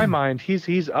in my mind,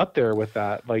 he's up there with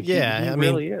that. Like yeah, he I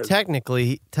really mean, is.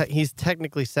 Technically, he's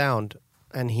technically sound,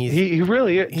 and he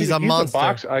really is. He's a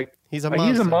monster. He's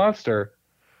a monster.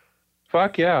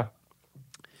 Fuck yeah.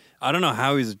 I don't know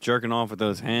how he's jerking off with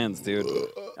those hands, dude.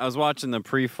 I was watching the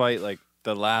pre-fight, like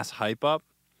the last hype up,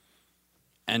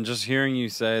 and just hearing you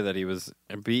say that he was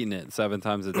beating it 7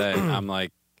 times a day, I'm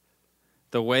like,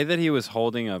 the way that he was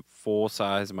holding a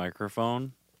full-size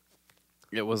microphone,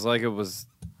 it was like it was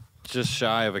just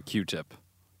shy of a Q-tip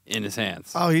in his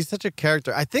hands. Oh, he's such a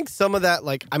character. I think some of that,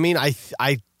 like, I mean, I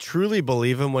truly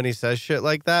believe him when he says shit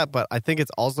like that, but I think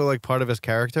it's also like part of his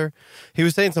character. He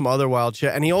was saying some other wild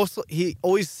shit, and he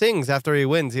always sings after he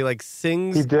wins. He like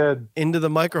sings into the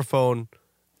microphone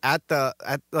at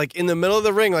like in the middle of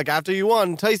the ring, like after you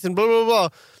won, Tyson, blah blah blah.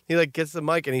 He like gets the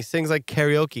mic and he sings like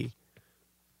karaoke.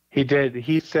 He did.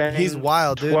 He sang. He's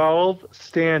wild, dude. 12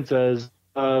 stanzas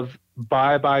of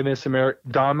 "Bye Bye Miss America,"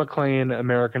 Don McLean,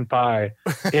 American Pie,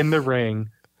 in the ring.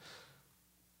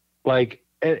 Like,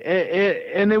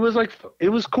 and it was like, it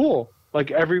was cool.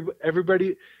 Like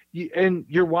everybody, and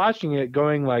you're watching it,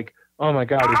 going like, "Oh my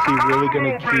God, is he really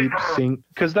gonna keep singing?"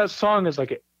 Because that song is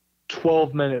like a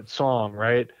 12-minute song,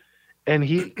 right? And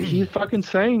he fucking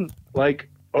sang like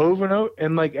over and over,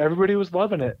 and like everybody was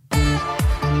loving it.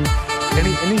 And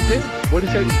he did. What he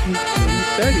said, he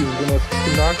said he was going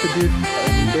to knock the dude.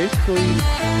 Basically,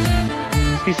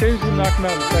 he said he was going to knock him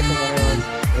out in the second round.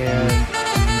 And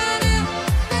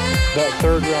that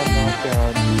third round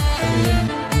knockdown, I mean,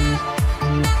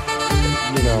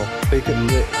 you know,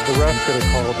 the ref could have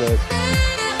called it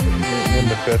in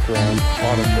the 5th round,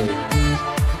 honestly.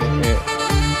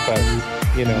 But,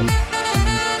 you know.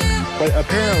 But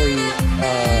apparently,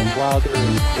 Wilder is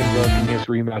invoking his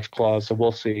rematch clause, so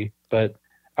we'll see. But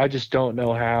I just don't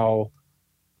know how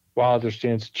Wilder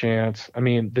stands a chance. I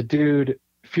mean, the dude,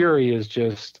 Fury is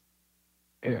just,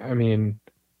 I mean,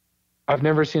 I've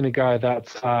never seen a guy that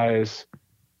size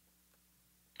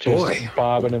just Boy,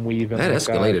 bobbing and weaving. That like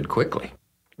escalated quickly.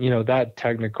 You know, that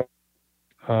technical.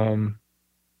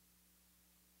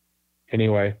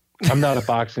 Anyway, I'm not a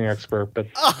boxing expert, but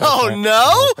Oh,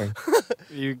 no?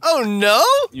 You Oh, no?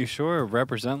 you sure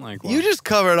represent like one. You just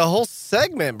covered a whole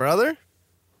segment, brother.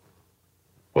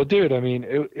 Well, dude, I mean,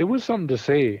 it was something to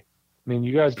see. I mean,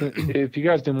 you guys, if you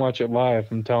guys didn't watch it live,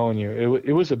 I'm telling you,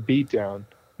 it was a beatdown.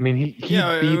 I mean, he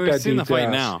yeah, beat we've that seen the dude's fight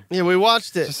ass. now. Yeah, we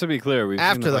watched it Just to be clear, we've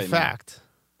after seen the fight now. fact.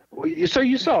 So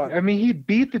you saw it. I mean, he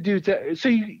beat the dude's ass. So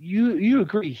you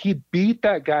agree? He beat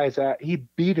that guy's ass. He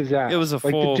beat his ass. It was a Like,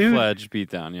 the dude full-fledged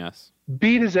beatdown, yes.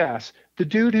 beat his ass. The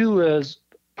dude who is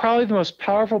probably the most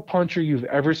powerful puncher you've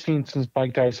ever seen since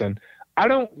Mike Tyson. I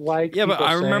don't like. Yeah, but people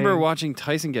I remember saying- watching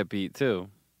Tyson get beat, too.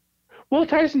 Well,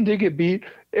 Tyson did get beat.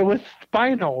 It was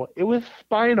spinal.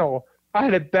 I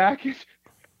had a back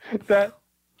that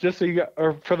just so you got,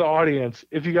 or for the audience,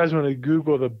 if you guys want to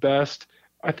Google the best,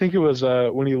 I think it was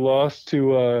when he lost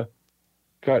to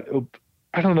I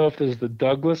don't know if this is the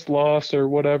Douglas loss or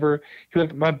whatever. He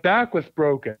went, my back was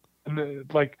broken, and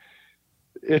it's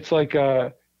like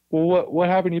well, what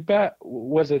happened to your back?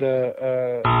 Was it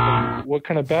what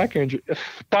kind of back injury?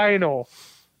 Spinal.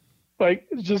 Like,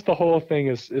 it's just the whole thing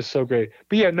is so great.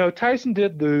 But yeah, no, Tyson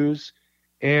did lose,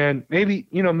 and maybe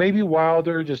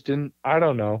Wilder just didn't. I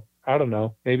don't know.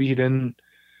 Maybe he didn't.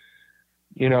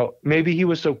 Maybe he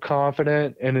was so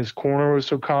confident, and his corner was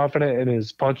so confident in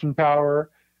his punching power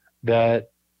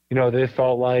that they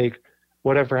felt like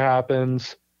whatever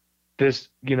happens, this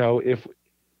if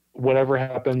whatever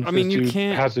happens, I mean, this you dude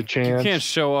can't has a chance. You can't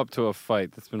show up to a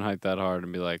fight that's been hyped that hard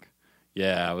and be like,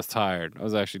 "Yeah, I was tired. I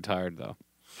was actually tired though."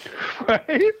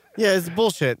 Right? Yeah, it's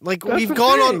bullshit. Like, That's we've the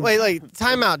gone on. thing. Wait,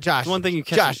 time out, Josh. It's one thing you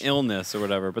catch Josh, an illness or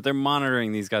whatever, but they're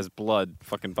monitoring these guys' blood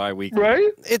fucking bi-weekly.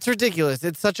 Right? it's ridiculous.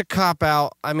 It's such a cop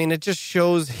out. I mean, it just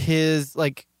shows his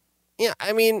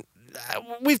I mean,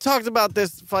 we've talked about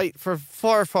this fight for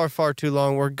far, far, far too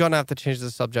long. We're gonna have to change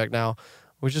the subject now.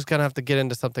 We're just gonna have to get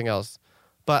into something else.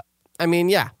 But I mean,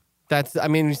 yeah,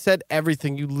 you said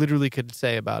everything you literally could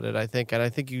say about it. I think, and I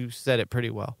think you said it pretty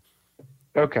well.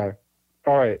 Okay.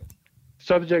 All right.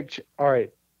 Subject. All right.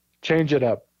 Change it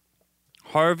up.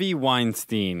 Harvey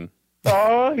Weinstein.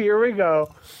 Oh, here we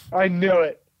go. I knew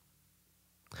it.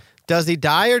 Does he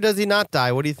die or does he not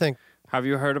die? What do you think? Have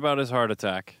you heard about his heart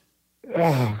attack?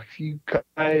 Oh, you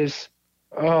guys.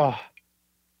 Oh,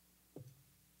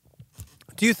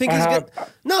 Do you think I he's have- good?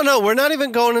 No, we're not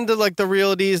even going into the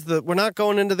realities. We're not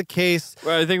going into the case.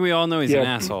 Well, I think we all know he's an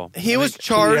Yeah. asshole. He I was think-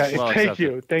 charged. yeah, Well thank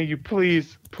accepted. you.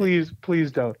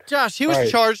 Please don't. Josh, he was All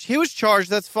right. charged. He was charged.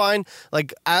 That's fine.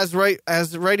 Like as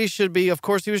righty should be. Of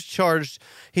course, he was charged.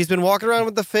 He's been walking around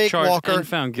with the fake Charged walker. and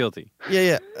found guilty.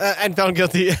 Yeah, and found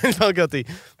guilty. And found guilty.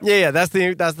 Yeah. That's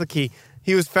the key.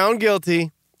 He was found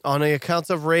guilty on the accounts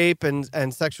of rape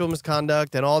and sexual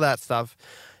misconduct and all that stuff.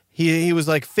 He was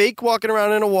like fake walking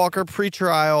around in a walker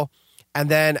pre-trial, and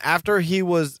then after he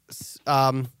was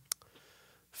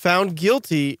found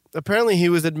guilty, apparently he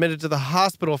was admitted to the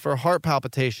hospital for heart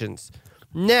palpitations.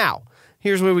 Now,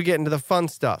 here's where we get into the fun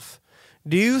stuff.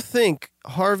 Do you think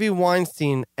Harvey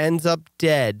Weinstein ends up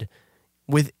dead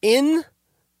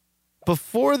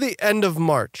before the end of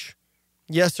March?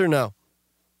 Yes or no?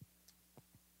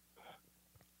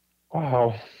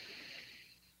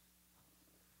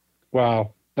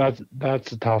 Wow.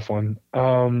 That's a tough one.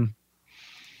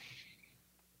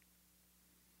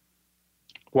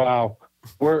 Wow.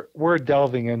 We're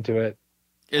delving into it.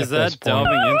 Is At this that point.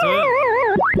 delving into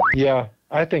it? Yeah,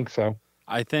 I think so.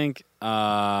 I think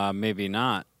maybe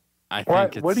not. I What,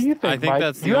 think it's, what do you think, I think Mike?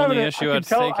 that's You the have only an- issue I at can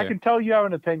tell, stake I here. can tell you have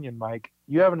an opinion, Mike.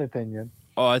 You have an opinion.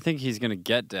 Oh, I think he's gonna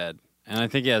get dead, and I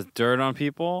think he has dirt on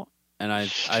people, and I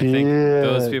think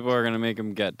those Shit. people are gonna make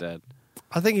him get dead.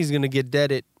 I think he's going to get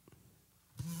deaded.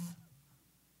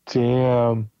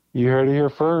 Damn. You heard it here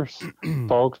first,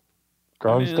 folks.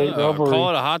 Garden State rivalry. Call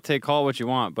it a hot take, call it what you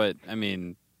want, but I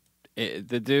mean,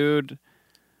 the dude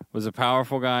was a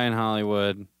powerful guy in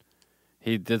Hollywood.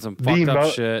 He did some fucked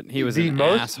up shit. He was the an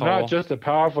most, asshole. not just a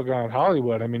powerful guy in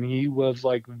Hollywood. I mean, he was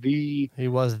like He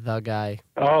was the guy.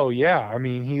 oh yeah. I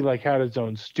mean, he like had his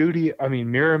own studio. I mean,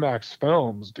 Miramax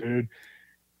Films, dude.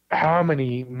 How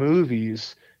many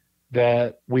movies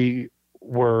that we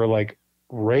were like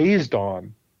raised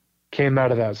on came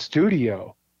out of that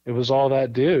studio? It was all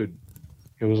that dude.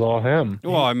 It was all him.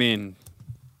 Well, I mean,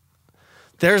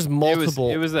 There's multiple.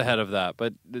 It was the head of that,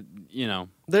 but you know,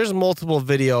 There's multiple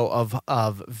video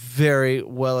of very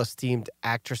well esteemed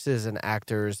actresses and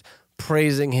actors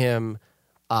praising him,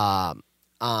 and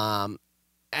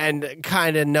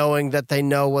kind of knowing that they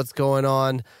know what's going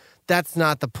on. That's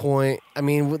not the point. I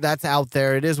mean, that's out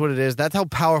there. It is what it is. That's how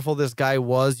powerful this guy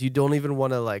was. You don't even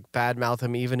want to like badmouth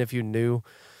him, even if you knew.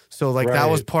 So like that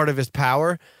was part of his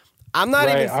power. I'm not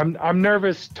even. I'm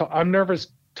nervous. I'm nervous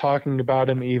talking about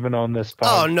him even on this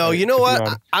podcast. Oh no! You know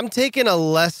what? I'm taking a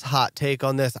less hot take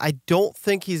on this. I don't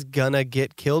think he's gonna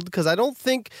get killed because I don't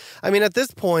think. I mean, at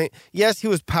this point, yes, he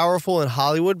was powerful in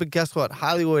Hollywood, but guess what?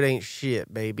 Hollywood ain't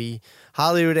shit, baby.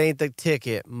 Hollywood ain't the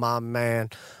ticket, my man.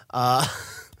 I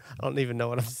don't even know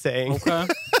what I'm saying. Okay.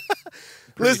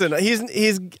 Listen,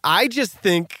 he's. I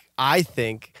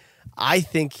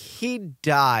think he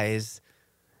dies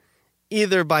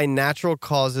either by natural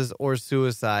causes or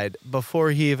suicide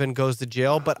before he even goes to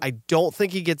jail. But I don't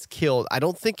think he gets killed. I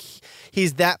don't think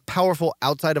he's that powerful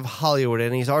outside of Hollywood,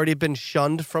 and he's already been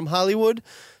shunned from Hollywood.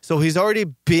 So he's already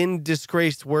been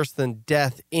disgraced worse than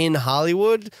death in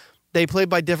Hollywood. They play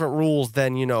by different rules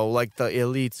than, like the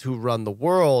elites who run the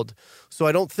world. So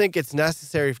I don't think it's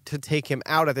necessary to take him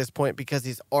out at this point because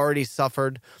he's already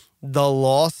suffered the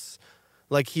loss.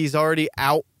 Like, he's already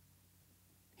out.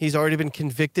 He's already been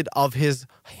convicted of his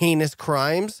heinous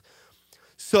crimes.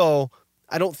 So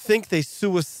I don't think they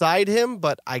suicide him,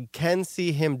 but I can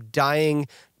see him dying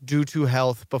due to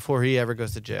health before he ever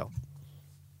goes to jail.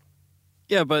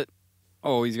 Yeah, but,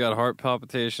 he's got heart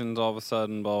palpitations all of a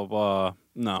sudden, blah, blah, blah.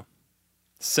 No.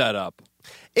 Set up.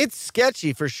 It's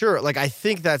sketchy for sure. Like, I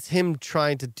think that's him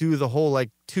trying to do the whole, like,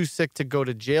 too sick to go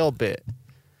to jail bit.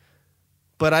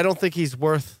 But I don't think he's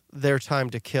worth their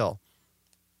time to kill.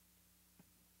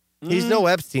 He's no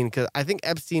Epstein, because I think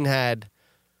Epstein had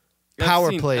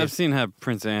power plays. Epstein had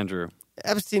Prince Andrew.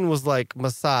 Epstein was like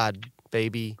Mossad,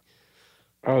 baby.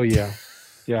 Oh, yeah.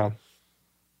 Yeah.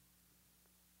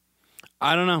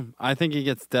 I don't know. I think he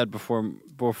gets dead before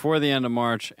the end of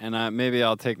March, and maybe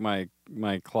I'll take my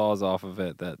claws off of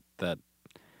it that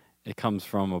it comes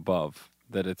from above,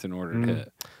 that it's an ordered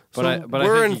hit. But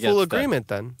we're I think in full agreement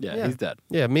then. Yeah, he's dead.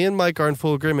 Yeah, me and Mike are in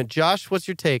full agreement. Josh, what's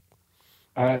your take?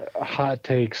 Hot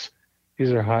takes.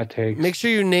 These are hot takes. Make sure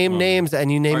you name names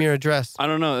and you name your address. I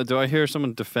don't know. Do I hear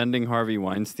someone defending Harvey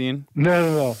Weinstein?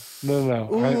 No.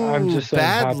 Ooh, I'm just saying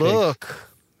bad hot look.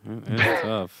 takes. It's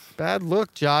tough. Bad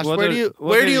look, Josh. What where are- do you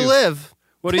what are you- live?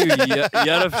 What are you,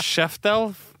 Yedov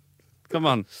Sheftel? Come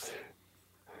on.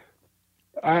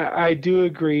 I do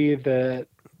agree that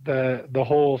the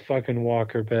whole fucking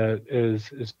Walker bit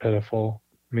is pitiful.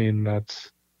 I mean,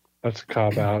 that's a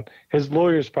cop out. His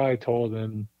lawyers probably told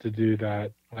him to do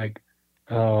that. Like,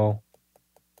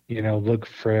 look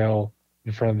frail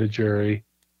in front of the jury,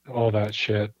 all that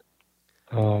shit.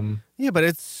 Yeah, but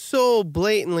it's so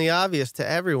blatantly obvious to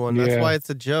everyone. That's why it's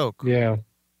a joke. Yeah.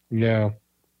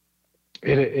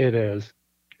 It is.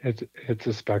 It's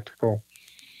a spectacle.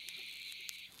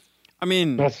 I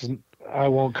mean, I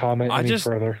won't comment any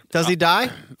further. Does he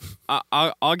die?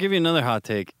 I'll give you another hot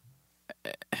take.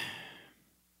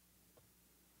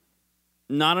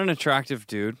 Not an attractive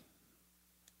dude.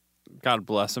 God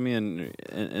bless him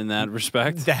in that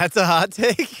respect. That's a hot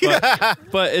take.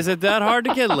 But is it that hard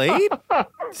to get laid?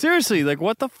 Seriously, like,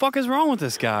 what the fuck is wrong with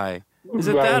this guy? Is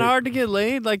it that hard to get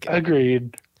laid? Like,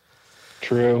 agreed.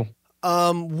 True.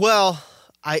 Well,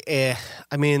 I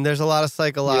mean, there's a lot of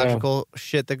psychological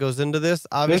shit that goes into this.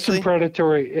 Obviously, it's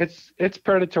predatory. It's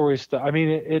predatory stuff. I mean,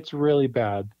 it's really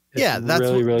bad. It's that's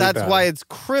really that's bad. why it's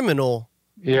criminal.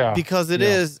 Yeah, because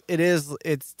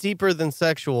it's deeper than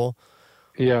sexual.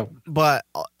 Yeah, but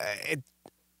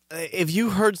if you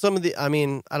heard some of the, I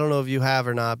mean, I don't know if you have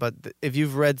or not, but if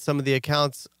you've read some of the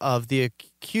accounts of the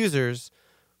accusers,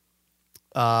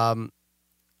 it's bad.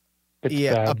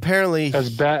 Apparently as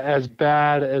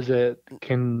bad as it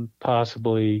can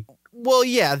possibly. Well,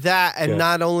 yeah, that, and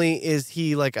not only is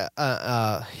he like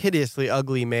a hideously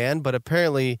ugly man, but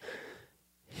apparently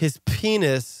his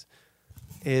penis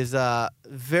is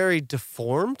very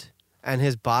deformed and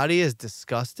his body is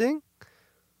disgusting.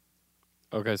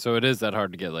 okay, so it is that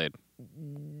hard to get laid.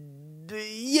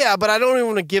 Yeah, but I don't even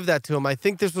want to give that to him. I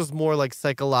think this was more like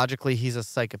psychologically he's a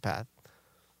psychopath.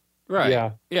 Right.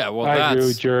 Yeah. Yeah, well, I agree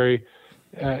with Jury.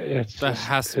 That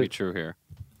has to be true here.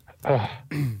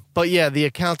 But yeah, the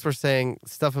accounts were saying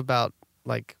stuff about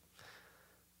like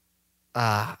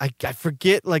I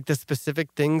forget like the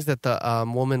specific things that the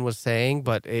woman was saying,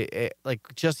 but it like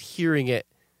just hearing it,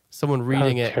 someone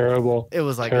reading it, terrible. It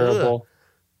was like terrible,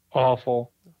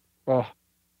 awful. Oh,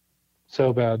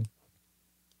 so bad,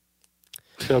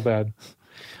 so bad.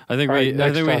 I think we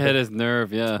hit his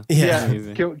nerve. Yeah.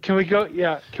 Yeah. Can we go?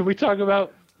 Yeah. Can we talk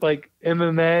about like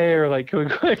MMA or like can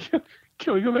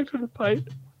we go back to the fight?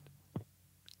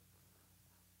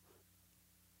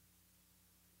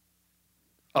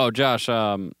 Oh, Josh,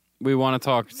 we want to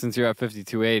talk since you're at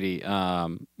 5280.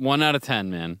 1 out of 10,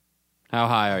 man. How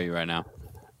high are you right now?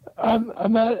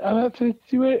 I'm at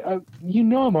 52. You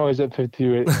know I'm always at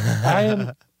 52.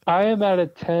 I am at a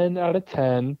 10 out of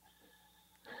 10.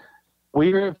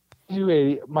 We're at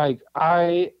 5280. Mike,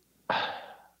 I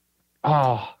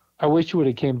wish you would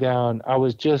have came down. I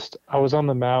was on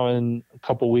the mountain a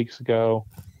couple weeks ago.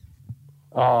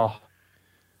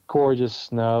 Gorgeous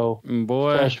snow.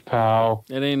 Boy, Fresh pow.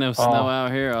 it ain't no snow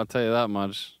out here, I'll tell you that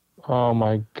much. Oh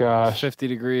my gosh. 50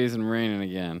 degrees and raining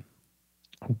again.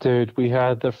 Dude, we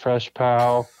had the fresh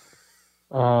pow.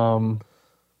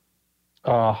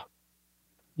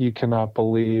 You cannot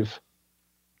believe.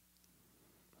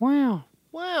 Wow.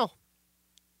 Wow.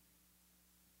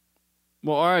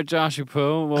 Well, all right, Joshy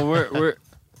Poo. Well, we're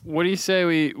what do you say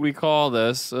we call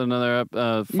this another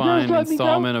fine let me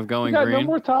installment go? of Going You got Green? no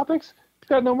more topics? You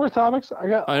got no more topics? I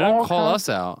got. I don't all call kinds- us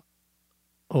out.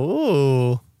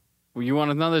 Oh. Well, you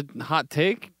want another hot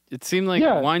take? It seemed like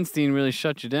Yeah. Weinstein really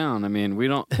shut you down. I mean, we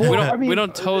don't Well, we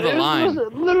don't toe the it line.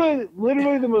 was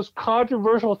literally the most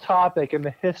controversial topic in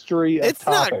the history of It's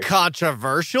not topics.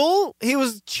 controversial. He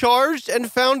was charged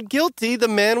and found guilty. The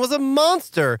man was a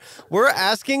monster. We're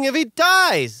asking if he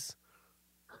dies.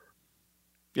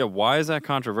 Yeah, why is that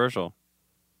controversial?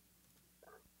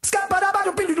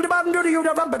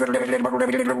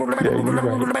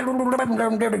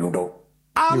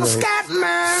 I'm a scat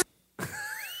man.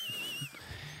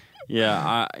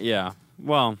 Yeah.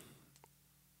 Well,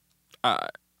 I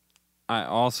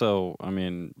also, I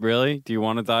mean, really? Do you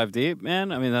want to dive deep,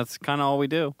 man? I mean, that's kind of all we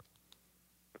do.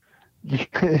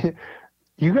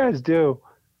 You guys do.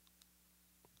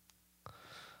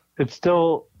 It's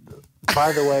still,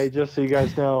 by the way, just so you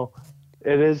guys know,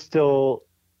 it is still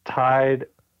tied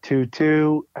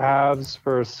 2-2 Avs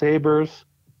for Sabres.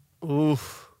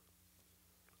 Oof.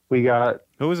 We got,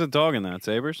 Who was the dog in that?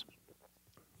 Sabres?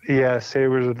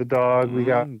 Sabres with the dog. We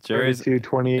got Jerry's-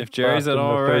 32-20 if Jerry's left at in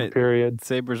all the third right. period.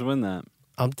 Sabres win that.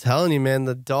 I'm telling you, man,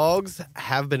 the dogs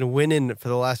have been winning for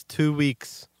the last 2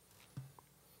 weeks.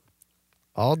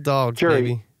 All dogs, Jerry.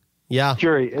 baby. Yeah.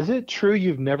 Jerry, is it true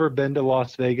you've never been to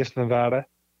Las Vegas, Nevada?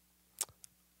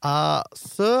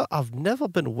 Sir, I've never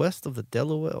been west of the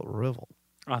Delaware River.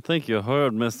 I think you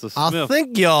heard Mr. Smith. I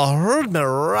think you heard me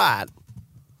right.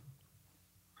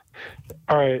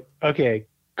 All right. Okay.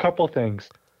 Couple things.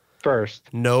 First,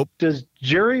 Nope. does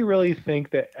Jerry really think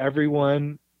that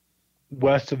everyone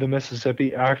west of the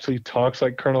Mississippi actually talks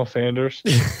like Colonel Sanders?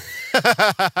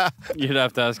 You'd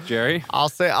have to ask Jerry. I'll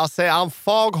say I'm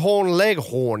Foghorn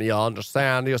Leghorn, you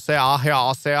understand? You say,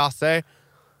 I'll say.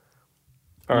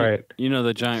 All right. You know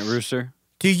the giant rooster?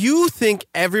 Do you think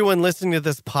everyone listening to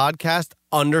this podcast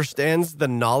understands the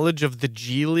knowledge of the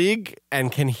G League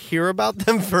and can hear about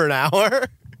them for an hour?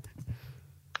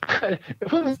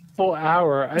 It was a full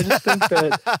hour. I just think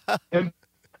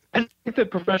that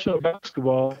professional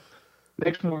basketball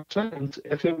makes more sense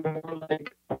if it were more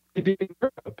like they do in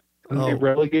Europe. And they Oh.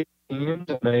 relegate teams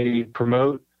and they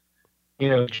promote,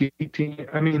 G team.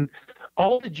 I mean,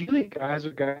 all the G League guys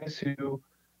are guys who,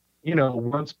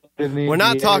 once played in the We're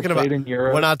not NBA, talking about. played in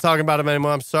Europe. We're not talking about him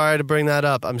anymore. I'm sorry to bring that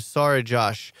up. I'm sorry,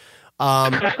 Josh.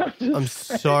 I'm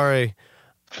sorry.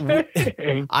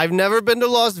 I've never been to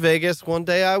Las Vegas. One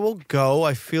day I will go.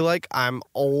 I feel like I'm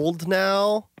old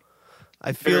now.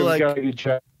 I feel like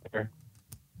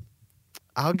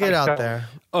I'll get out there.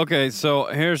 Okay, so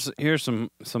here's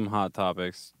some hot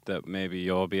topics that maybe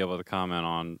you'll be able to comment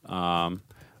on.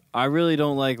 I really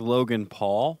don't like Logan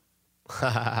Paul.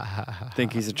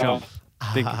 Think he's a chump.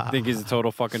 Think he's a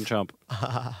total fucking chump.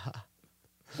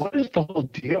 What is the whole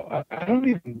deal? I don't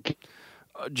even get.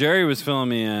 Jerry was filling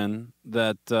me in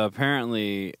that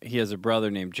apparently he has a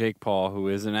brother named Jake Paul who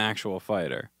is an actual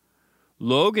fighter.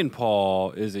 Logan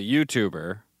Paul is a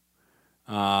YouTuber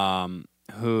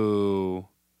who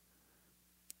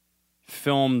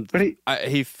filmed. But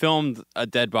He filmed a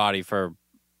dead body for,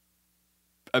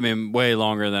 I mean, way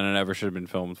longer than it ever should have been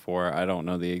filmed for. I don't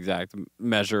know the exact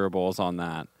measurables on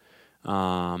that.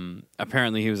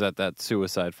 Apparently he was at that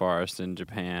suicide forest in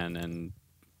Japan and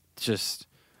just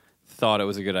thought it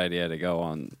was a good idea to go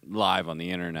on live on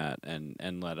the internet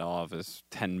and let all of his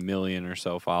 10 million or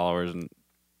so followers and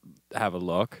have a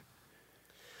look.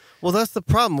 Well, that's the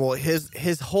problem. Well,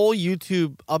 his whole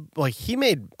YouTube he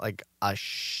made like a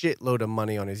shitload of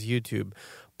money on his YouTube,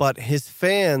 but his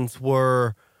fans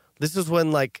were. This is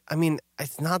when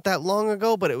it's not that long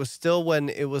ago, but it was still when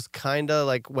it was kind of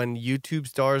like when YouTube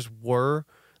stars were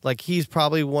like he's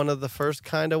probably one of the first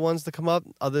kind of ones to come up,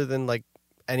 other than like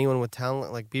anyone with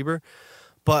talent like Bieber.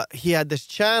 But he had this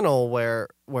channel where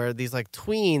these like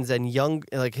tweens and young,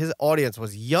 like his audience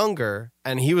was younger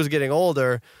and he was getting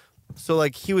older. So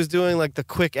like he was doing like the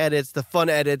quick edits, the fun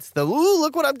edits, the ooh,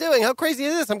 look what I'm doing. How crazy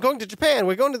is this? I'm going to Japan.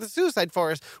 We're going to the suicide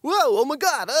forest. Whoa, oh my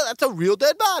God, that's a real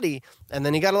dead body. And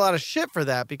then he got a lot of shit for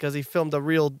that because he filmed a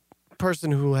real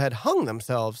person who had hung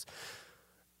themselves.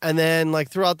 And then like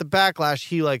throughout the backlash,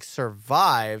 he like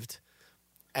survived.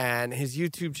 And his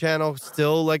YouTube channel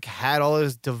still like had all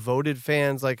his devoted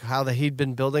fans, like how he'd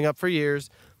been building up for years.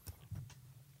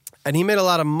 And he made a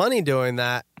lot of money doing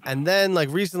that. And then like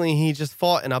recently he just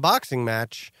fought in a boxing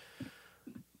match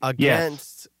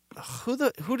against who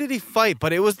did he fight?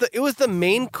 But it was the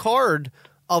main card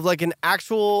of like an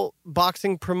actual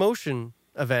boxing promotion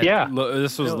event. Yeah.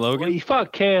 This was Logan? Well, he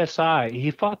fought KSI.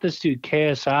 He fought this dude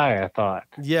KSI, I thought.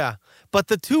 Yeah. But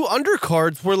the two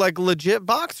undercards were like legit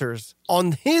boxers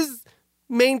on his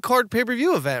main card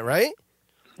pay-per-view event, right?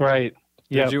 Right.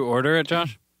 Did you order it,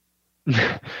 Josh?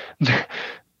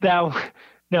 That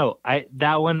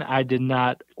one I did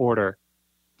not order.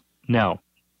 No.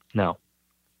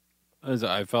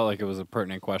 I felt like it was a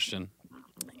pertinent question.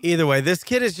 Either way, this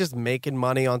kid is just making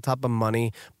money on top of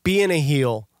money, being a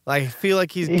heel. Like, I feel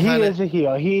like He is a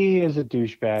heel. He is a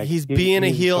douchebag. He's being a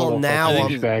heel now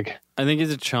douchebag. I think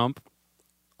he's a chump.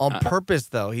 on purpose,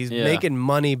 though. He's Yeah. making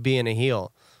money being a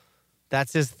heel.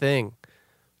 That's his thing.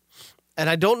 And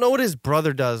I don't know what his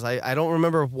brother does. I don't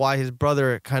remember why his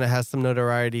brother kind of has some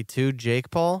notoriety too.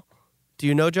 Jake Paul. Do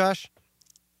you know, Josh?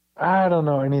 I don't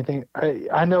know anything.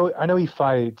 I know he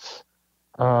fights.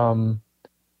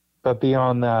 But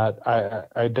beyond that,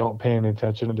 I don't pay any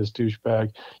attention to this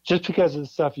douchebag. Just because of the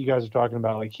stuff you guys are talking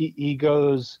about. Like he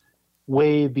goes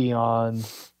way beyond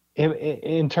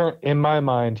in my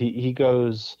mind, he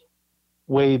goes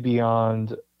way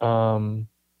beyond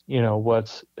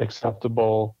what's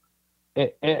acceptable.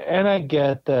 And I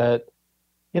get that,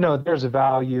 there's a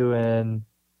value in,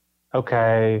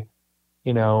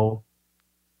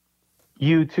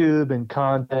 YouTube and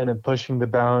content and pushing the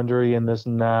boundary and this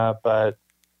and that, but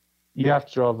you have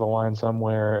to draw the line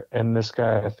somewhere. And this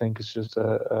guy, I think, is just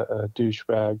a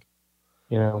douchebag.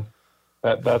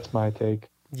 That's my take.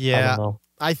 Yeah. I don't know.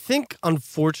 I think,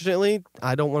 unfortunately,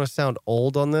 I don't want to sound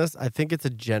old on this. I think it's a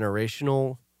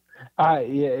generational Yeah,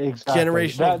 exactly.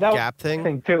 generational That gap thing.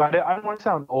 thing too. I don't want to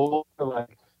sound old or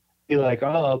be like,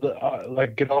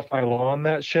 get off my lawn,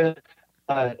 that shit.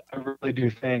 But I really do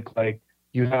think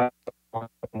you have to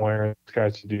somewhere this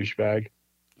guy's a douchebag.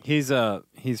 He's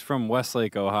from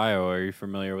Westlake, Ohio. Are you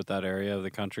familiar with that area of the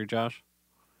country, Josh?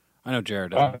 I know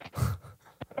Jared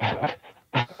isn't.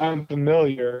 I'm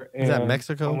familiar. Is that and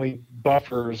Mexico? Only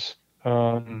buffers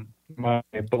my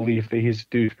belief that he's a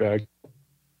douchebag.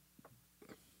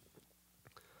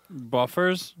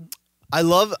 Buffers? I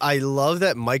love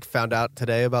that Mike found out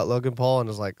today about Logan Paul and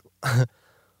was like,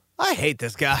 I hate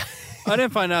this guy. I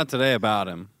didn't find out today about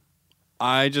him.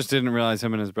 I just didn't realize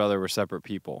him and his brother were separate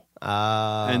people.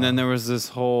 And then there was this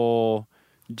whole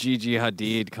Gigi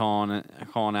Hadid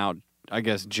calling out, I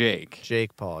guess,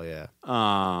 Jake Paul, yeah.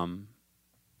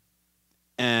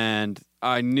 And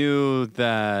I knew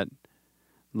that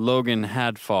Logan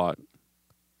had fought,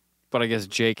 but I guess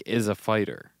Jake is a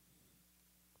fighter.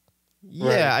 Yeah,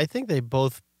 Right. I think they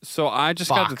both. So I just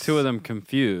got the Box. two of them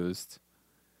confused.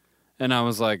 And I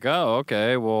was like, oh,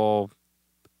 okay, well,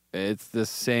 it's the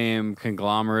same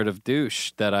conglomerate of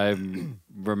douche that I'm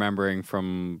remembering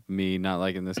from me not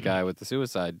liking this guy with the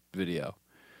suicide video.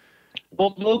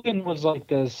 Well, Logan was like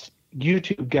this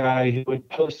YouTube guy who would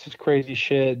post his crazy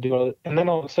shit, and then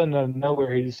all of a sudden, out of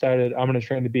nowhere, he decided, I'm going to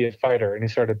train to be a fighter, and he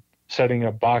started setting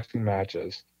up boxing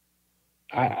matches.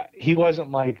 He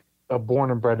wasn't like a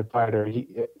born and bred fighter.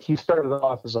 He started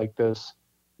off as like this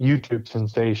YouTube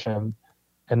sensation,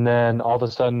 and then all of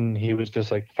a sudden, he was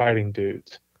just like fighting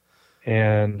dudes.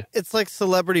 And It's like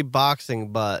celebrity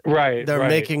boxing, but they're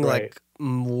making like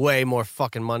way more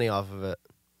fucking money off of it.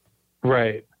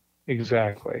 Right,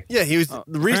 exactly. Yeah, he was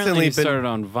Apparently recently he started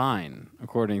on Vine,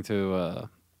 according to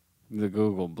the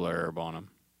Google blurb on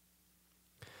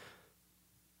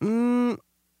him.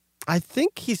 I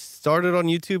think he started on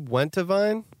YouTube, went to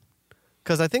Vine,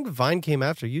 because I think Vine came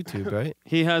after YouTube, right?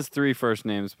 He has 3 first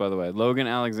names, by the way. Logan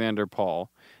Alexander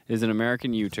Paul is an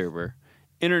American YouTuber,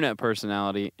 internet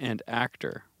personality, and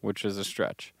actor, which is a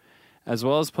stretch. As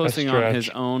well as posting on his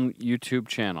own YouTube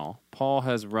channel, Paul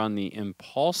has run the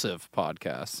Impulsive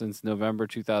podcast since November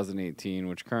 2018,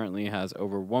 which currently has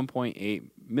over 1.8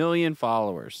 million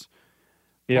followers.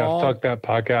 Yeah, Paul- fuck that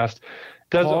podcast.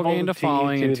 Doesn't Paul hold gained a the key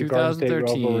following to in the Garden State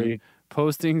 2013, rivalry.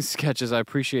 posting sketches, I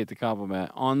appreciate the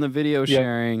compliment, on the video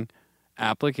sharing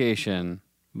application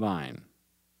Vine.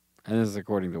 And this is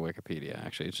according to Wikipedia,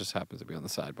 actually. It just happens to be on the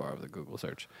sidebar of the Google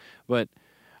search. But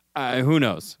who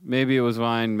knows? Maybe it was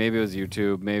Vine. Maybe it was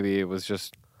YouTube. Maybe it was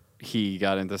just he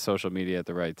got into social media at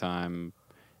the right time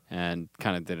and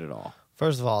kind of did it all.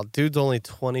 First of all, dude's only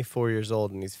 24 years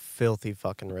old and he's filthy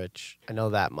fucking rich. I know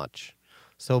that much.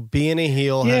 So being a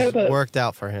heel has worked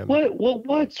out for him.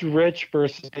 What's rich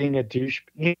versus being a douche?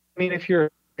 I mean, if you're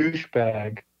a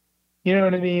douchebag, you know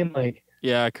what I mean? Like,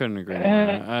 yeah, I couldn't agree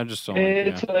more. I just don't.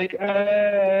 It's like,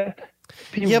 yeah,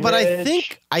 but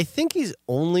rich. I think he's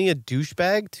only a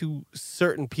douchebag to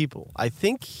certain people. I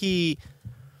think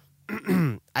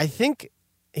I think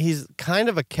he's kind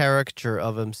of a caricature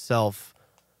of himself,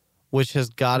 which has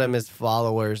got him his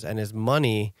followers and his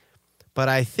money. But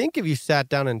I think if you sat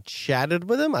down and chatted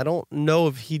with him, I don't know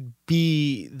if he'd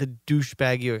be the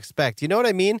douchebag you expect. You know what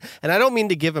I mean? And I don't mean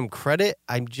to give him credit.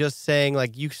 I'm just saying,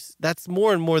 like, that's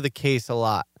more and more the case a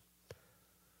lot.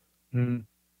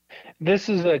 This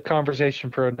is a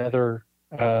conversation for another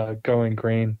Going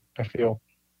Green, I feel.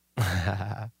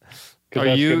 Are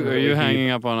you hanging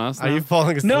up on us now? Are you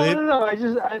falling asleep?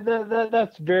 No.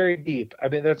 That's very deep. I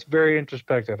mean, that's very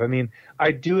introspective. I mean,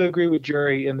 I do agree with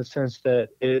Jerry in the sense that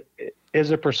it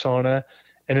is a persona,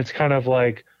 and it's kind of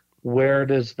like, where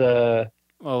does the,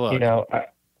 well, look,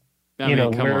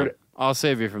 come on. I'll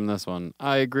save you from this one.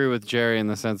 I agree with Jerry in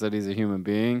the sense that he's a human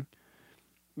being.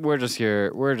 We're just here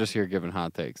giving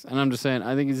hot takes, and I'm just saying,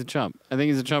 I think he's a chump. I think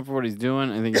he's a chump for what he's doing.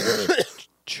 I think he's a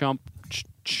chump.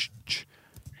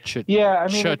 Yeah, I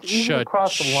mean, it's easy to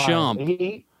cross the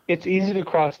line. It's easy to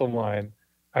cross the line.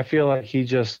 I feel like he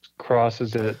just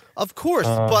crosses it. Of course,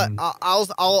 but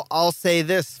I'll say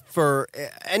this for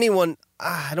anyone.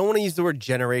 I don't want to use the word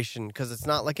generation because it's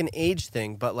not like an age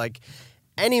thing, but like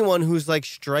anyone who's like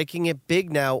striking it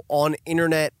big now on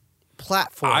internet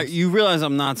platforms. You realize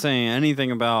I'm not saying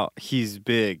anything about he's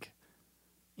big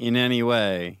in any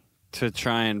way to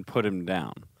try and put him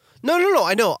down. No.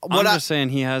 I know. I'm just saying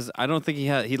he has. I don't think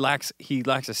he lacks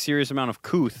a serious amount of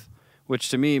couth, which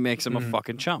to me makes him a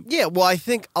fucking chump. Yeah, well, I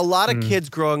think a lot of kids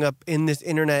growing up in this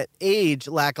internet age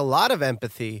lack a lot of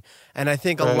empathy, and I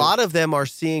think a lot of them are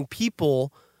seeing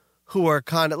people who are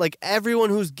kind of like everyone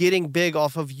who's getting big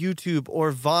off of YouTube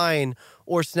or Vine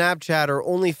or Snapchat or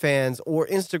OnlyFans or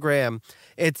Instagram.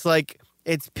 It's like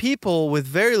it's people with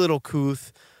very little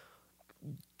couth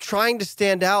trying to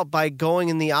stand out by going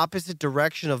in the opposite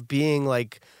direction of being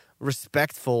like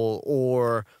respectful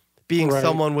or being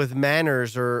someone with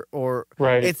manners or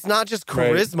it's not just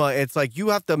charisma. It's like you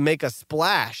have to make a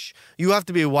splash. You have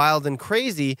to be wild and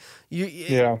crazy.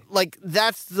 Like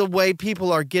that's the way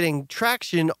people are getting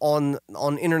traction on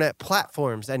internet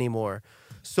platforms anymore.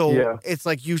 So it's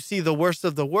like you see the worst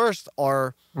of the worst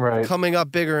are coming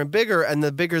up bigger and bigger, and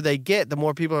the bigger they get, the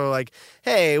more people are like,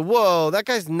 hey, whoa, that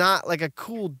guy's not like a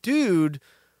cool dude.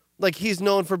 Like he's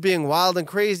known for being wild and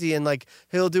crazy, and like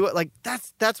he'll do it. Like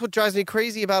that's what drives me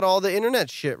crazy about all the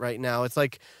internet shit right now. It's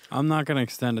like I'm not going to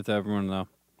extend it to everyone though.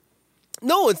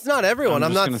 No, it's not everyone.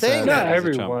 I'm not saying that. Not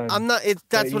everyone. I'm not.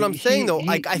 That's what I'm saying though.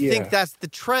 Like I think that's the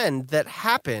trend that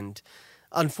happened.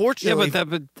 Unfortunately,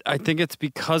 but I think it's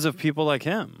because of people like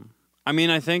him. I mean,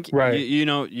 I think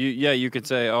you could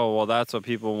say, oh well, that's what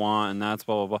people want, and that's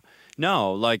blah blah blah.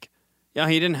 No, like,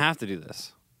 he didn't have to do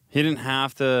this. He didn't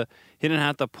have to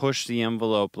push the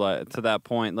envelope to that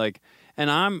point. Like,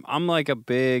 and I'm like a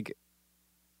big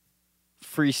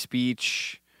free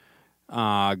speech,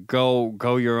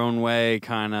 go your own way,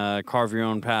 kind of carve your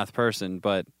own path person.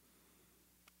 But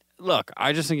look,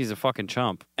 I just think he's a fucking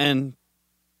chump, and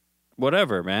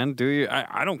whatever, man.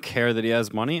 I don't care that he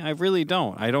has money. I really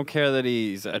don't. I don't care that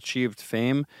he's achieved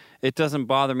fame. It doesn't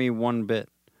bother me one bit.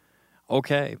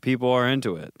 Okay, people are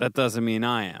into it. That doesn't mean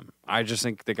I am. I just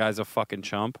think the guy's a fucking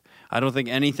chump. I don't think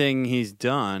anything he's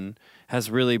done has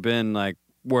really been like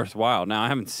worthwhile. Now, I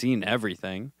haven't seen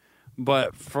everything,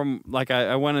 but from like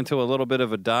I went into a little bit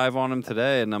of a dive on him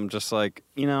today, and I'm just like,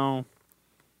 I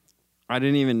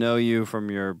didn't even know you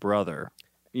from your brother.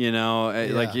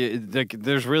 Like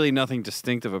there's really nothing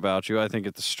distinctive about you. I think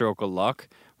it's a stroke of luck,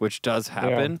 which does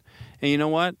happen. Yeah. And you know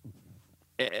what?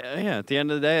 At the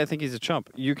end of the day, I think he's a chump.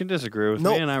 You can disagree with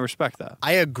me, and I respect that.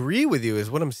 I agree with you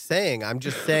is what I'm saying. I'm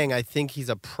just saying I think he's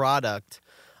a product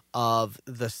of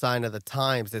the sign of the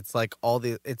times. It's like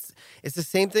it's the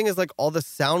same thing as like all the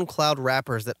SoundCloud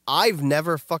rappers that I've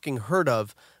never fucking heard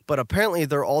of, but apparently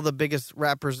they're all the biggest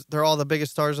rappers. They're all the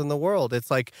biggest stars in the world.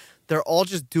 It's like they're all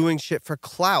just doing shit for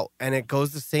clout. And it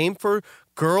goes the same for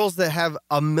girls that have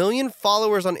 1 million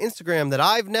followers on Instagram that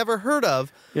I've never heard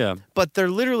of. Yeah. But they're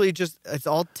literally just, it's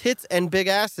all tits and big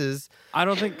asses. I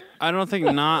don't think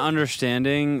not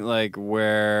understanding like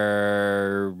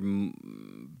where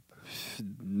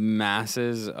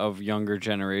masses of younger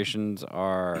generations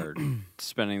are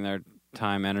spending their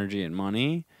time, energy, and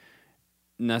money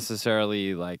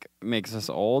necessarily like makes us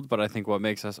old. But I think what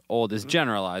makes us old is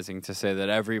generalizing to say that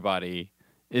everybody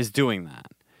is doing that.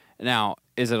 Now,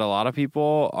 is it a lot of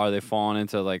people? Are they falling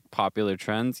into like popular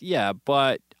trends? Yeah,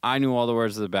 but I knew all the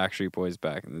words of the Backstreet Boys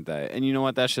back in the day, and you know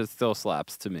what? That shit still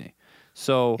slaps to me.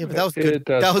 So Yeah, but that was It good.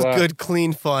 does That was slap. good,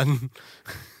 clean fun.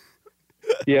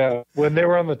 Yeah, when they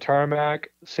were on the tarmac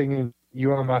singing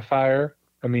 "You Are My Fire,"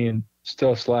 I mean,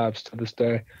 still slaps to this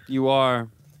day. you are.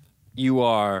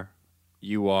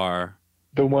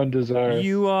 The one desire.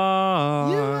 You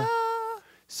are.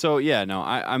 So yeah, no,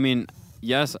 I mean,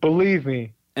 yes, Believe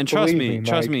me. and trust Believe me,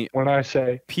 Mike, when I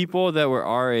say people that were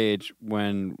our age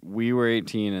when we were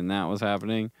 18 and that was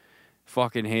happening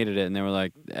fucking hated it, and they were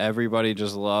like, everybody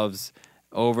just loves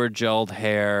over gelled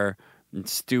hair and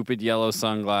stupid yellow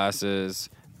sunglasses,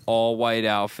 all white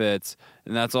outfits,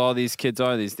 and that's all these kids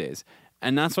are these days.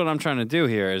 And that's what I'm trying to do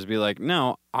here is be like,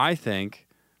 no, I think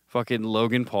fucking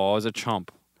Logan Paul is a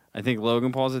chump. I think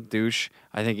Logan Paul's a douche.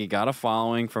 I think he got a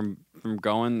following from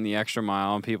going the extra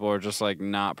mile, and people are just like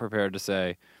not prepared to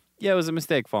say, yeah, it was a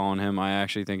mistake following him. I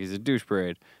actually think he's a douche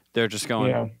parade. They're just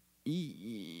going,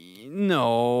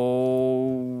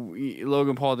 no,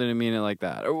 Logan Paul didn't mean it like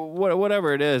that. Or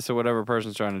whatever it is, so whatever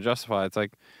person's trying to justify, it's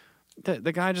like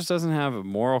the guy just doesn't have a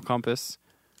moral compass,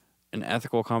 an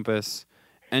ethical compass.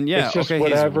 And yeah, it's just okay,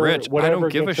 whatever, he's rich. I whatever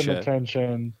don't give a gets him shit.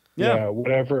 attention. Yeah.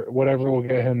 Whatever will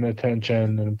get him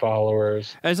attention and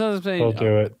followers. And it's not He'll saying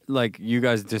do it. like you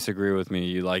guys disagree with me.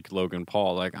 You like Logan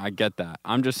Paul. Like I get that.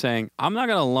 I'm just saying I'm not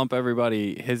gonna lump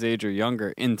everybody his age or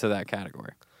younger into that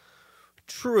category.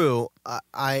 True.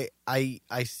 I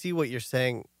see what you're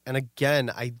saying, and again,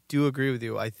 I do agree with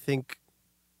you. I think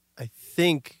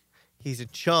he's a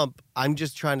chump. I'm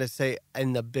just trying to say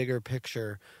in the bigger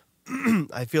picture.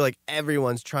 I feel like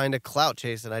everyone's trying to clout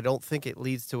chase, and I don't think it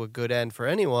leads to a good end for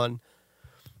anyone.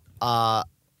 I'm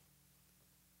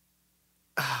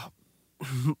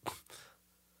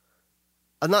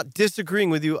not disagreeing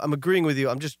with you. I'm agreeing with you.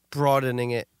 I'm just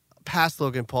broadening it past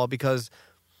Logan Paul because,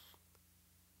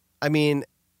 I mean,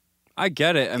 I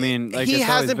get it. I mean, like he it's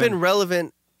always hasn't been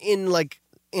relevant in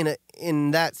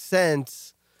that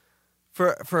sense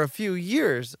for a few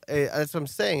years. That's what I'm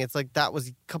saying. It's like that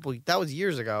was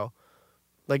years ago.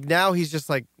 Like now he's just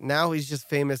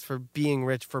famous for being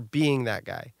rich, for being that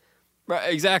guy.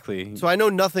 right, exactly. So I know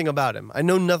nothing about him.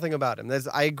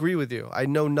 I agree with you. I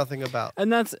know nothing about.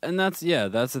 And that's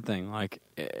the thing. Like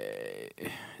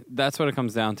that's what it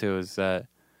comes down to is that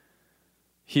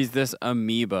he's this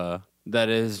amoeba that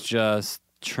is just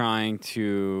trying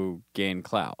to gain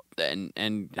clout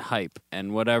and hype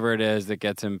and whatever it is that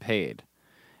gets him paid.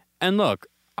 And look,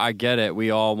 I get it.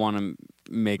 We all want to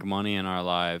make money in our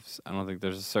lives. I don't think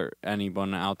there's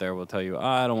anyone out there will tell you,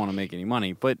 I don't want to make any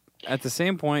money. But at the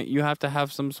same point, you have to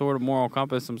have some sort of moral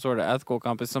compass, some sort of ethical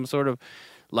compass, some sort of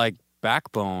like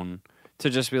backbone to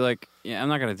just be like, yeah, I'm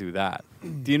not going to do that.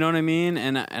 Do you know what I mean?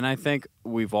 And I think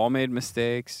we've all made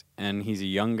mistakes, and he's a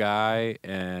young guy,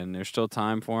 and there's still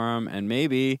time for him. And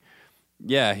maybe,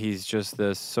 yeah, he's just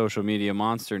this social media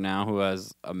monster now who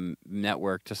has a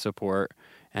network to support,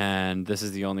 and this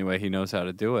is the only way he knows how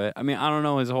to do it. I mean, I don't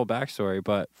know his whole backstory,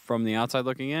 but from the outside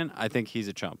looking in, I think he's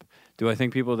a chump. Do I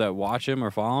think people that watch him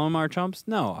or follow him are chumps?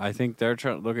 No, I think they're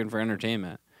looking for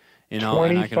entertainment. You know,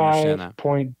 and I can understand that.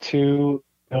 25.2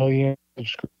 million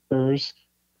subscribers,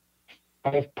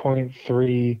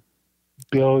 5.3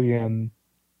 billion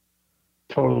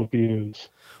total views.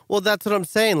 Well, that's what I'm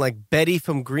saying. Like Betty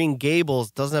from Green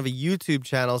Gables doesn't have a YouTube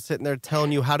channel sitting there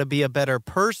telling you how to be a better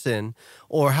person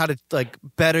or how to like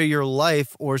better your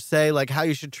life or say like how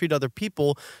you should treat other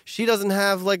people. She doesn't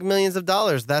have like millions of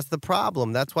dollars. That's the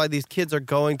problem. That's why these kids are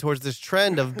going towards this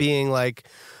trend of being like,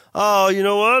 oh, you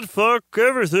know what? Fuck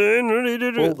everything.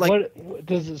 Well, like what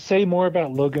does it say more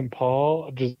about Logan Paul?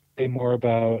 Or does it say more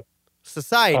about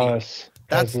society. us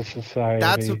as a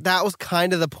society? That was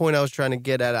kind of the point I was trying to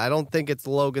get at. I don't think it's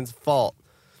Logan's fault.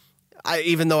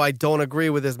 Even though I don't agree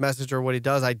with his message or what he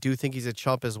does, I do think he's a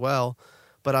chump as well.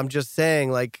 But I'm just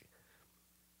saying, like,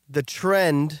 the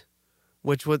trend,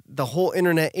 which what the whole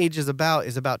internet age is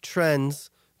about trends,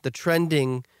 the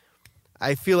trending.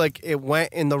 I feel like it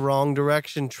went in the wrong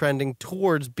direction, trending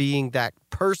towards being that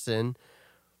person.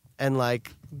 And,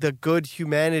 like, the good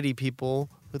humanity people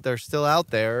that are still out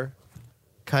there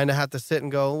kind of have to sit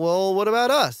and go, well, what about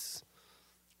us?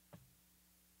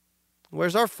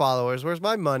 Where's our followers? Where's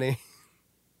my money?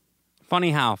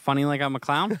 Funny how? Funny like I'm a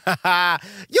clown? You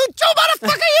too,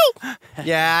 motherfucker, you!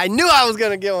 Yeah, I knew I was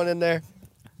going to get one in there.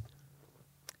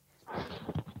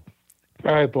 All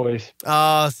All right, boys.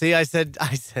 Oh, see, I said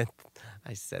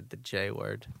the J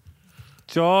word.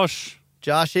 Josh,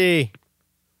 Joshy.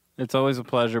 it's always a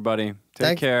pleasure, buddy. Take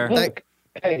Thanks. care. Look,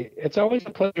 hey, it's always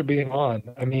a pleasure being on.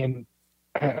 I mean,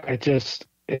 I just,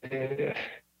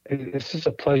 it's just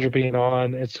a pleasure being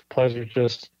on. It's a pleasure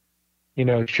just,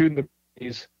 shooting the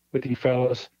breeze with you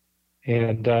fellas.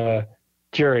 And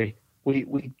Jerry,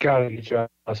 we gotta get you out of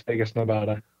Las Vegas,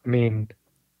 Nevada. I mean,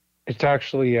 it's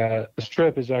actually the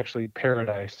Strip is actually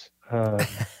paradise. I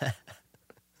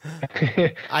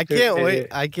can't wait.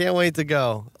 I can't wait to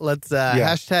go. Let's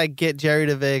hashtag get Jerry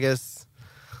to Vegas.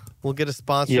 We'll get a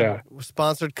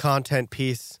sponsored content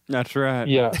piece. That's right.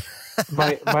 Yeah,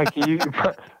 Mikey, you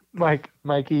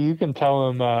can tell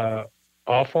him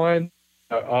offline,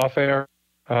 off air,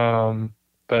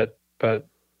 but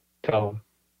tell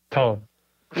him.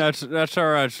 That's all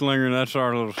right, Slinger. That's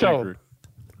our little Tell secret.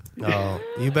 No,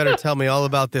 you better tell me all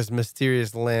about this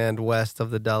mysterious land west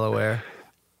of the Delaware.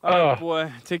 Oh,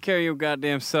 Boy, take care of your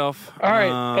goddamn self. all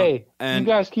right. Hey, and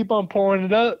you guys keep on pouring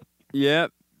it up.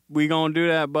 yep, we gonna do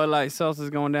that. Bud Light Seltzer's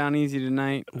going down easy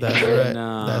tonight. That's And,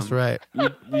 right. That's right.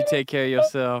 You take care of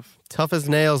yourself. Tough as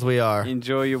nails we are.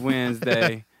 Enjoy your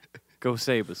Wednesday. Go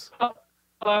Sabres.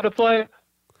 How to play?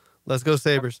 Let's go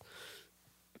Sabres.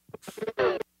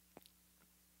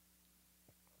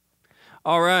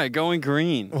 All right, going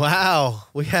green. Wow,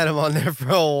 we had him on there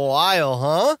for a while,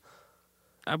 huh?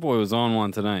 That boy was on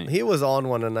one tonight. He was on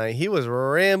one tonight. He was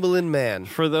rambling, man.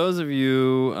 For those of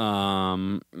you,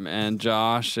 and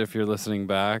Josh, if you're listening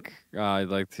back, I'd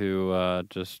like to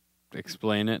just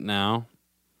explain it now.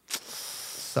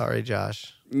 Sorry,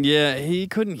 Josh. Yeah, he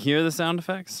couldn't hear the sound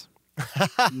effects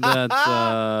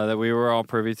that we were all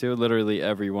privy to. Literally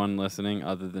everyone listening,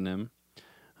 other than him.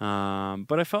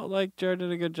 But I felt like Jared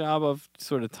did a good job of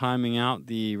sort of timing out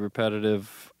the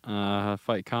repetitive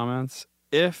fight comments.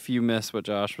 If you miss what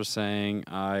Josh was saying,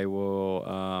 I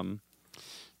will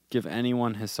give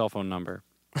anyone his cell phone number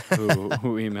who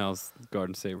emails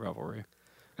Garden State Revelry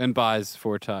and buys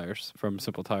 4 tires from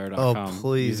SimpleTire.com Oh,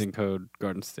 please. using code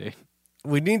Garden State.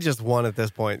 We need just one at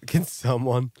this point. Can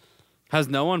someone? Has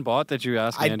no one bought that you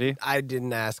asked, Andy? I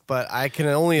didn't ask, but I can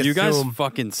only assume. You guys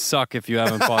fucking suck if you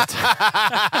haven't bought tires.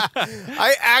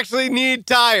 I actually need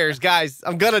tires, guys.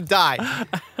 I'm going to die.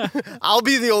 I'll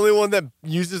be the only one that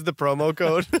uses the promo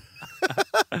code.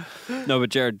 No, but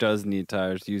Jared does need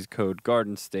tires. Use code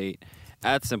Garden State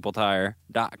at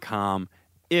SimpleTire.com.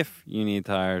 If you need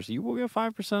tires, you will get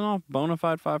 5% off, bona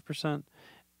fide 5%.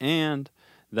 And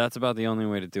that's about the only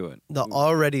way to do it. The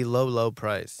already low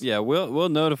price. Yeah, we'll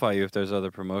notify you if there's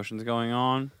other promotions going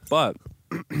on. But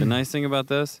the nice thing about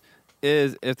this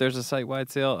is if there's a site-wide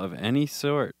sale of any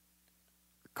sort,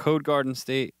 code Garden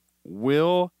State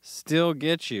will still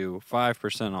get you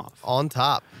 5% off. On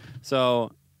top.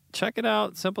 So check it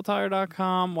out,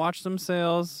 SimpleTire.com, watch some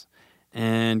sales,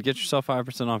 and get yourself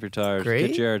 5% off your tires. Great.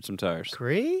 Get Jared some tires.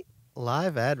 Great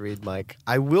live ad read, Mike.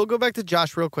 I will go back to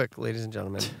Josh real quick, ladies and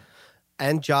gentlemen.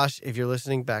 And Josh, if you're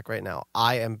listening back right now,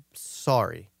 I am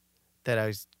sorry that I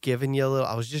was giving you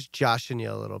I was just joshing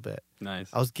you a little bit. Nice.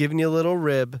 I was giving you a little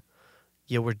rib.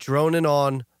 You were droning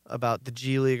on about the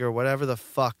G League or whatever the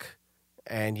fuck.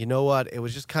 And you know what? It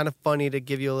was just kind of funny to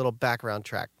give you a little background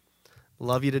track.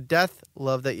 Love you to death.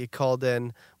 Love that you called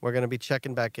in. We're going to be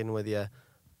checking back in with you.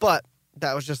 But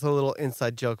that was just a little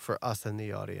inside joke for us and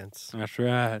the audience. That's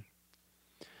right.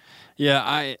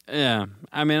 Yeah,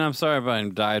 I mean, I'm sorry about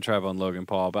him diatribe on Logan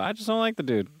Paul, but I just don't like the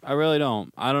dude. I really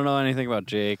don't. I don't know anything about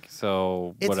Jake,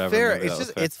 so It's whatever. fair. Maybe It's that was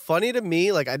just fair. it's funny to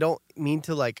me. Like, I don't mean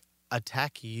to like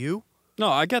attack you. No,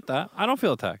 I get that. I don't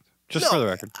feel attacked. Just No, for the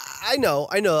record. I know.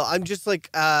 I'm just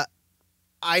like I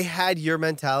had your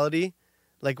mentality,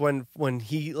 like when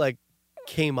he like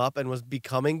came up and was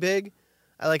becoming big.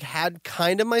 I like had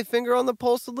kind of my finger on the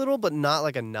pulse a little, but not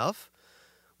like enough.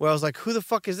 Where I was like, who the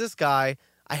fuck is this guy?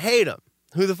 I hate him.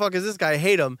 Who the fuck is this guy? I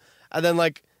hate him. And then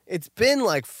like it's been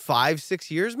like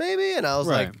 5-6 years maybe, and I was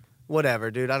Right. like,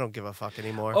 whatever, dude. I don't give a fuck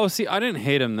anymore. Oh, see, I didn't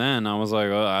hate him then. I was like,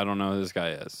 oh, I don't know who this guy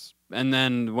is. And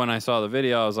then when I saw the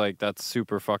video, I was like, that's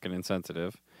super fucking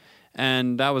insensitive.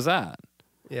 And that was that.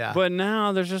 Yeah. But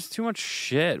now there's just too much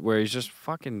shit where he's just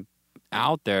fucking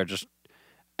out there. Just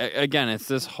again, it's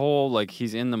this whole like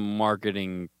he's in the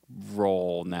marketing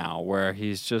role now where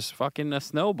he's just fucking a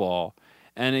snowball.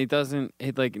 And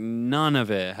like none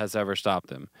of it has ever stopped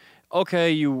him.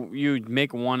 Okay, you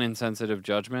make one insensitive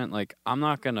judgment. Like, I'm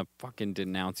not going to fucking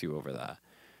denounce you over that.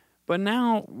 But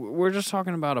now we're just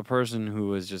talking about a person who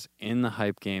was just in the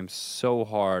hype game so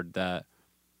hard that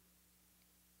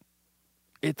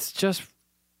it's just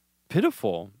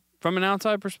pitiful from an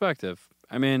outside perspective.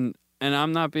 I mean, and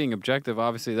I'm not being objective.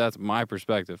 Obviously, that's my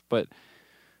perspective, but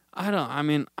I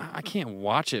can't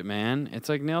watch it, man. It's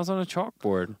like nails on a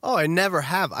chalkboard. Oh, I never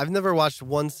have. I've never watched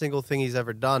one single thing he's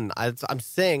ever done. I'm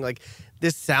saying, like,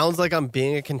 this sounds like I'm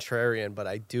being a contrarian, but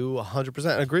I do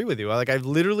 100% agree with you. Like, I've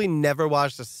literally never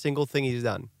watched a single thing he's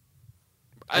done.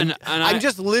 And I'm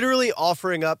just literally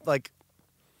offering up, like,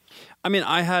 I mean,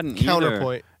 I hadn't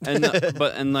counterpoint.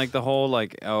 Either. And like the whole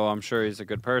like, oh, I'm sure he's a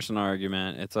good person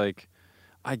argument. It's like,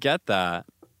 I get that.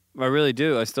 I really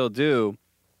do. I still do.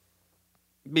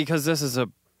 Because this is a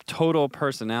total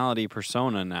personality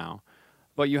persona now.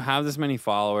 But you have this many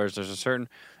followers. There's a certain...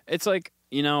 It's like,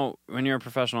 you know, when you're a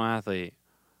professional athlete,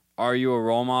 are you a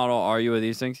role model? Are you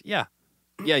these things? Yeah.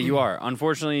 Yeah, you are.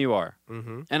 Unfortunately, you are.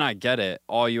 Mm-hmm. And I get it.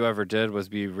 All you ever did was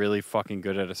be really fucking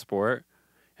good at a sport.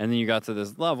 And then you got to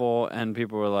this level, and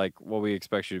people were like, well, we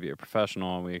expect you to be a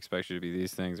professional, and we expect you to be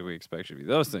these things, and we expect you to be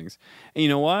those things. And you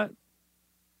know what?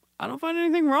 I don't find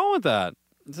anything wrong with that.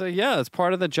 It's like, yeah, it's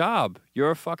part of the job.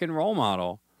 You're a fucking role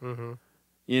model. Mm-hmm.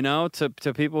 You know, to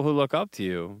people who look up to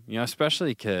you, you know,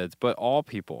 especially kids, but all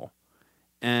people.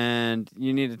 And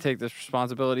you need to take this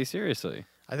responsibility seriously.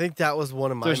 I think that was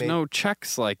one of my There's no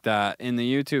checks like that in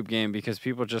the YouTube game because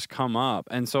people just come up.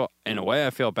 And so, in a way, I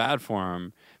feel bad for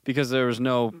him because there was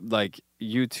no, like,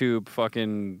 YouTube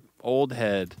fucking old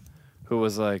head who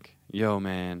was like, yo,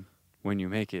 man, when you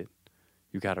make it,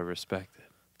 you got to respect it.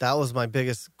 That was my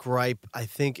biggest gripe, I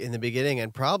think, in the beginning,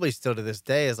 and probably still to this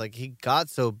day, is, like, he got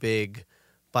so big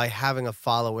by having a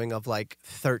following of, like,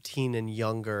 13 and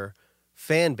younger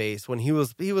fan base when he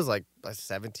was like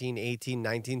 17, 18,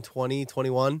 19, 20,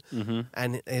 21. Mm-hmm.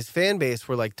 And his fan base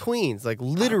were like tweens, like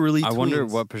literally tweens. I wonder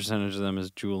what percentage of them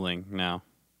is jeweling now.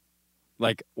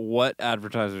 Like, what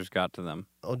advertisers got to them?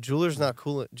 Oh, jewelers not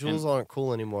cool. Jewels aren't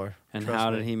cool anymore. And how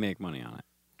did he make money on it?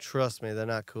 Trust me, they're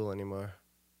not cool anymore.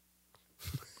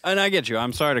 And I get you.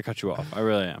 I'm sorry to cut you off. I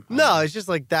really am. No, it's just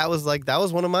like that was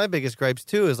one of my biggest gripes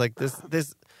too. Is like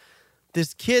this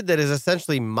kid that is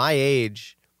essentially my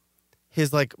age.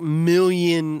 His like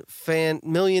million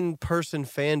person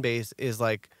fan base is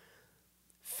like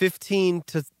 15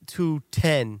 to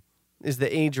 10 is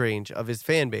the age range of his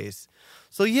fan base.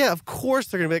 So yeah, of course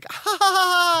they're gonna be like, ha ha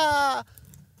ha,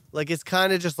 like it's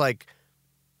kind of just like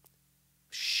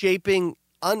shaping.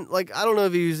 Like I don't know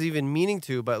if he was even meaning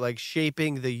to, but like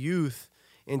shaping the youth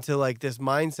into like this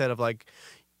mindset of like,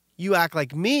 you act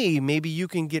like me, maybe you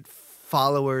can get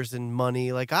followers and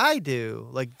money like I do.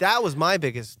 Like that was my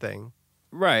biggest thing.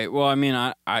 Right. Well, I mean,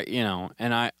 I you know,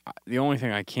 and I the only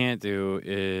thing I can't do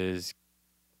is,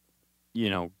 you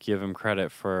know, give him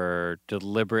credit for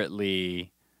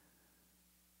deliberately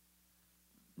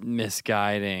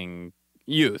misguiding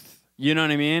youth. You know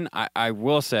what I mean? I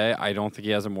will say I don't think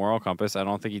he has a moral compass. I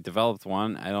don't think he developed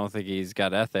one. I don't think he's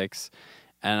got ethics,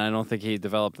 and I don't think he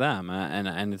developed them.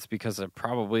 And it's because of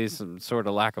probably some sort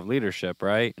of lack of leadership,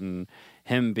 right? And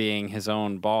him being his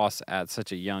own boss at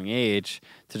such a young age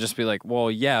to just be like,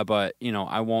 well, yeah, but, you know,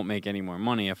 I won't make any more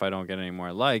money if I don't get any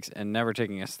more likes, and never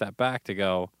taking a step back to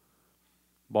go,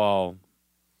 well,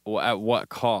 at what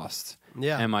cost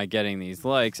am I getting these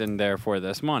likes and therefore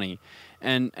this money?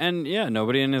 And yeah,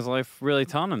 nobody in his life really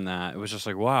telling him that. It was just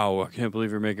like, wow, I can't believe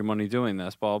you're making money doing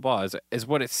this, blah, blah, blah, is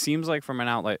what it seems like from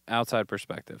an outside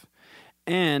perspective.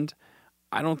 And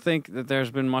I don't think that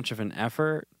there's been much of an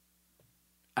effort.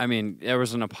 I mean, there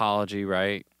was an apology,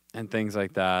 right? And things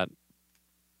like that.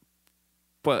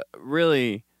 But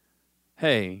really,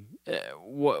 hey,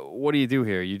 what do you do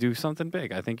here? You do something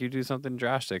big. I think you do something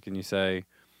drastic and you say,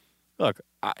 look,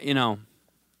 you know,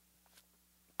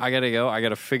 I got to go. I got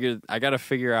to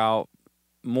figure out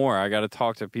more. I got to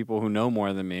talk to people who know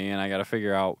more than me, and I got to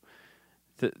figure out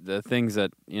the things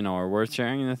that, you know, are worth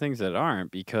sharing and the things that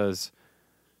aren't, because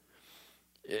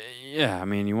yeah, I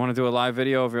mean, you want to do a live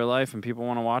video of your life and people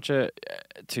want to watch it.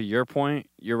 To your point,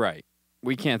 you're right.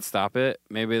 We can't stop it.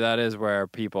 Maybe that is where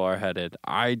people are headed.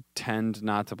 I tend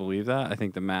not to believe that. I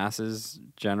think the masses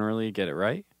generally get it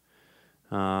right.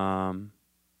 But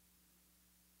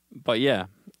yeah,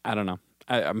 I don't know.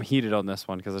 I'm heated on this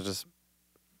one because I just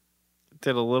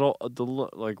did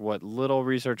what little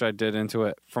research I did into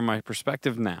it from my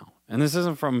perspective now. And this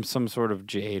isn't from some sort of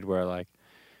jade where like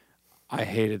I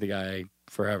hated the guy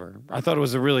forever. I thought it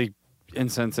was a really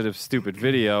insensitive, stupid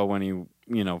video when he,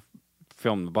 you know,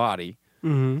 filmed the body.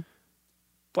 Mm-hmm.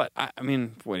 But I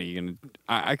mean, what are you gonna?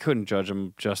 I couldn't judge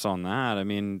him just on that. I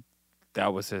mean,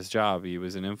 that was his job. He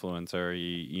was an influencer.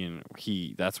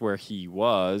 That's where he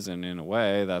was, and in a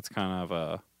way, that's kind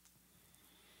of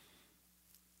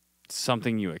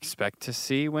something you expect to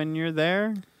see when you're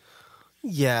there.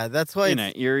 Yeah, that's why in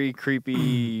an eerie,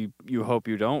 creepy, you hope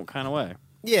you don't kind of way.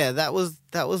 Yeah, that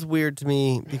was weird to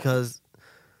me because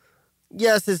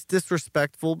yes, it's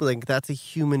disrespectful, but like that's a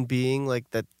human being like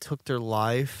that took their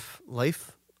life.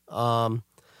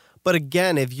 But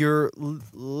again, if you're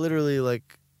literally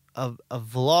like a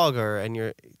vlogger and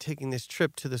you're taking this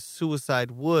trip to the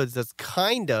Suicide Woods, that's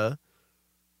kinda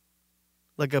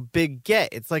like a big get.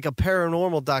 It's like a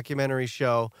paranormal documentary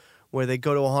show where they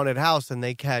go to a haunted house and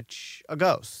they catch a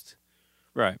ghost.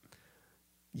 Right.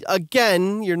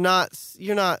 Again, you're not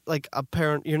like a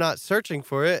parent. You're not searching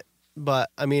for it, but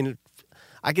I mean,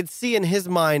 I could see in his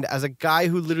mind as a guy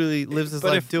who literally lives his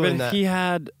life doing but that. if he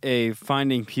had a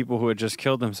finding people who had just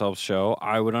killed themselves show,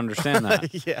 I would understand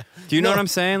that. Yeah. Do you know what I'm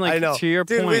saying? Like I know. to your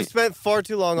Dude, point, we've spent far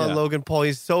too long on Yeah. Logan Paul.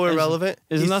 He's so irrelevant.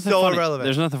 there's He's nothing so funny. irrelevant.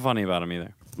 There's nothing funny about him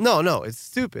either. No, it's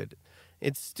stupid.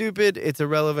 It's stupid. It's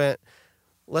irrelevant.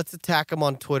 Let's attack him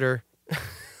on Twitter.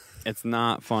 It's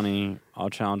not funny. I'll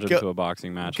challenge him Go- to a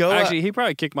boxing match. go Actually, he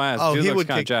probably kicked my ass. Oh, Dude he looks would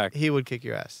kind of kick. jacked. He would kick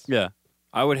your ass. Yeah,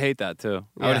 I would hate that too.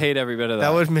 I would Yeah. hate every bit of that.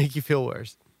 That would make you feel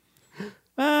worse.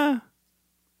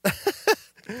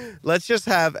 Let's just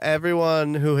have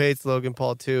everyone who hates Logan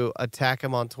Paul too attack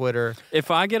him on Twitter.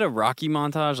 If I get a Rocky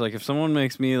montage, like if someone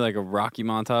makes me like a Rocky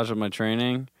montage of my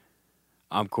training,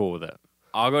 I'm cool with it.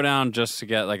 I'll go down just to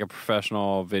get like a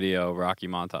professional video Rocky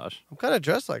montage. I'm kind of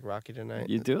dressed like Rocky tonight.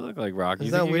 You do look like Rocky. Is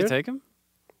You that think you weird? could take him?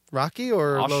 Rocky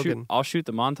or Logan? I'll shoot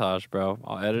the montage, bro.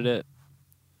 I'll edit it.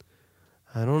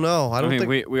 I don't know. I don't think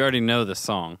we already know the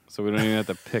song, so we don't even have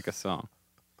to pick a song.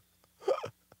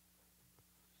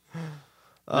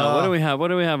 No, what do we have? What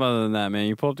do we have other than that, man?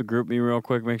 You pull up the group me real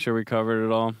quick, make sure we covered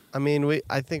it all. I mean,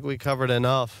 I think we covered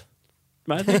enough.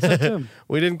 I think so too.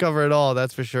 We didn't cover it all,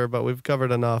 that's for sure, but we've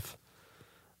covered enough.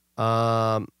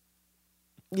 Yeah,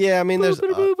 I mean, there's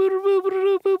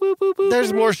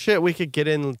more shit we could get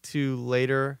into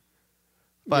later,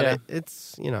 but Yeah.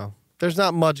 it's there's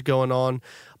not much going on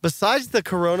besides the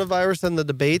coronavirus and the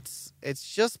debates.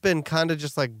 It's just been kind of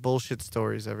just like bullshit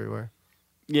stories everywhere.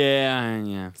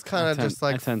 Yeah. It's kinda just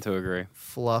like- I tend to agree.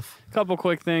 Fluff. Couple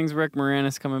quick things. Rick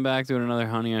Moranis coming back doing another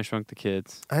Honey, I Shrunk the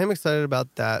Kids. I am excited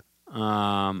about that.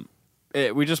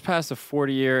 We just passed a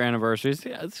 40-year anniversary.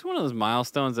 It's one of those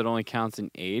milestones that only counts in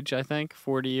age, I think,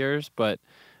 40 years. But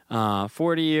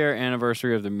 40-year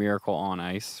anniversary of the Miracle on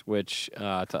Ice, which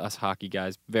to us hockey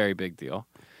guys, very big deal.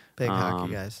 Big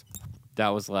hockey guys. That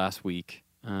was last week.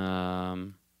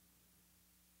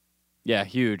 Yeah,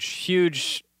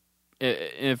 huge.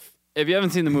 If you haven't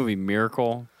seen the movie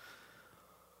Miracle,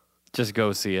 just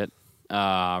go see it.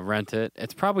 Rent it.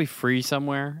 It's probably free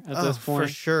somewhere at this point. For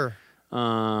sure.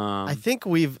 I think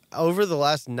we've over the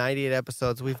last 98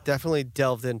 episodes, we've definitely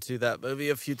delved into that movie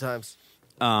a few times.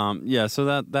 Yeah, so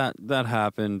that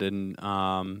happened, and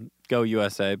go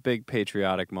USA, big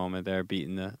patriotic moment there,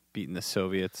 beating the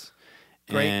Soviets.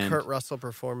 Great And- Kurt Russell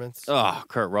performance. Oh,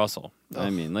 Kurt Russell. I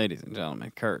Ugh. mean, ladies and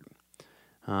gentlemen, Kurt.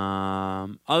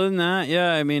 Other than that,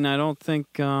 yeah, I mean, I don't think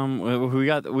we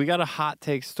got a hot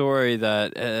take story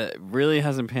that really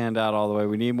hasn't panned out all the way.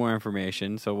 We need more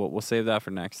information, so we'll save that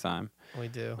for next time. We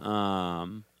do.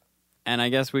 And I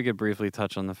guess we could briefly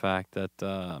touch on the fact that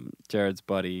Jared's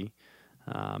buddy,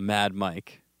 Mad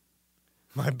Mike,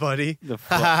 My buddy. the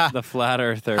flat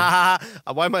earther.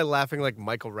 Why am I laughing like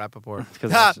Michael Rappaport?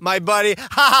 'Cause Ha, that's- my buddy.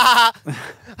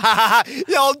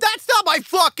 Yo, that's not my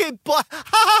fucking butt.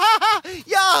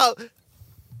 Yo.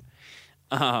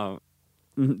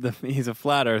 He's a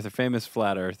flat earther, famous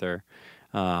flat earther,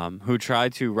 who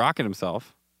tried to rocket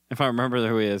himself. If I remember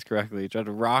who he is correctly, he tried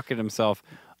to rocket himself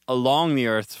along the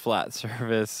Earth's flat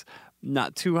surface,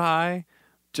 not too high,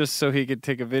 just so he could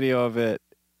take a video of it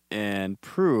and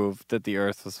prove that the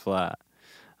Earth was flat.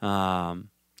 And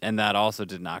that also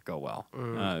did not go well.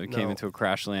 It came no. into a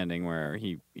crash landing where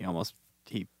he almost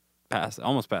passed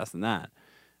in that,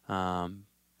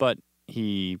 but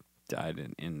he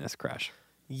died in this crash.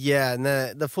 Yeah, and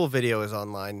the full video is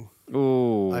online.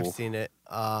 Ooh, I've seen it.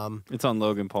 it's on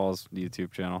Logan Paul's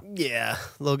YouTube channel. Yeah,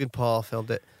 Logan Paul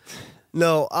filmed it.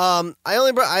 No,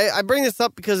 I bring this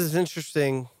up because it's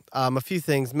interesting. A few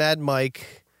things. Mad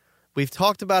Mike, we've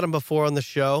talked about him before on the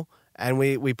show, and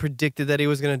we predicted that he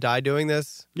was going to die doing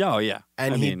this, Oh yeah,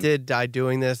 and he did die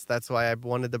doing this. That's why I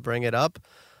wanted to bring it up.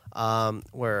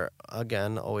 Where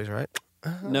again, always right.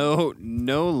 No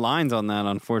lines on that,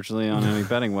 unfortunately, on any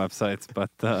betting websites. But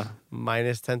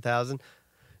Minus 10,000.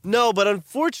 No, but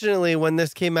unfortunately, when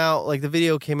this came out, like the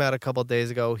video came out a couple days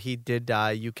ago, he did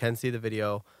die. You can see the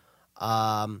video.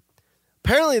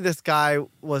 Apparently, this guy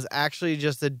was actually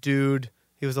just a dude.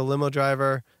 He was a limo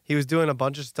driver. He was doing a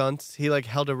bunch of stunts. He like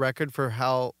held a record for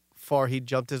how far he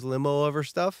jumped his limo over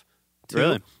stuff. too.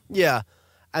 Really? Yeah.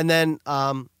 And then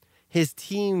his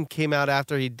team came out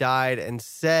after he died and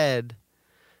said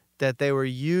that they were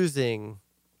using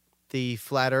the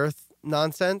flat Earth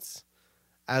nonsense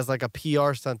as like a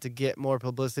PR stunt to get more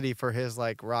publicity for his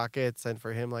like rockets and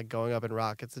for him like going up in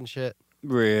rockets and shit.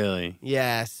 Really?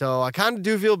 Yeah, so I kind of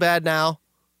do feel bad now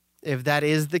if that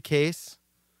is the case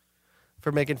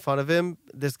for making fun of him.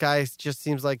 This guy just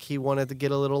seems like he wanted to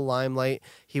get a little limelight.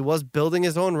 He was building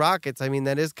his own rockets. I mean,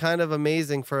 that is kind of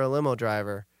amazing for a limo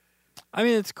driver. I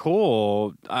mean, it's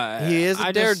cool. He is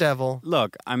a daredevil.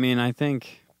 Look, I mean, I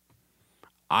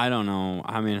don't know.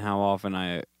 I mean, how often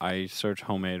I search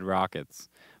homemade rockets.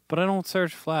 But I don't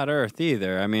search flat Earth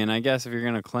either. I mean, I guess if you're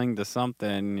going to cling to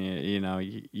something,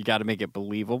 you got to make it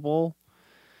believable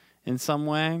in some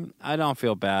way. I don't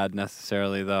feel bad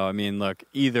necessarily, though. I mean, look,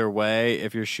 either way,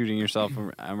 if you're shooting yourself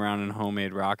around in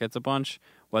homemade rockets a bunch,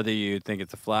 whether you think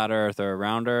it's a flat Earth or a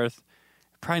round Earth,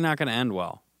 probably not going to end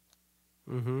well.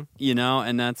 Mm-hmm.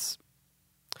 And that's...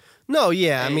 No,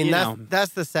 yeah. I mean,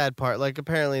 that's the sad part. Like,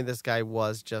 apparently this guy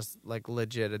was just, like,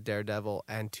 legit a daredevil,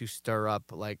 and to stir up,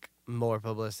 like, more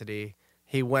publicity,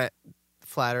 he went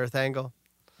flat Earth angle.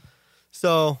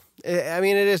 So, I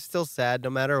mean, it is still sad no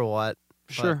matter what.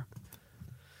 Sure.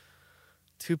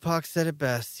 Tupac said it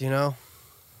best, Yeah,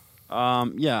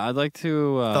 I'd like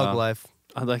to... Thug life.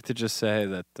 I'd like to just say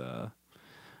that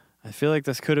I feel like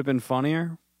this could have been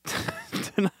funnier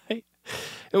tonight.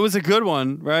 It was a good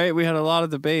one, right? We had a lot of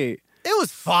debate. It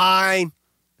was fine.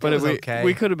 But it was okay.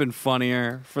 We could have been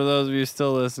funnier. For those of you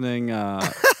still listening,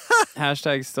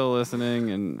 hashtag still listening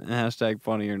and hashtag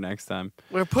funnier next time.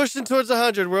 We're pushing towards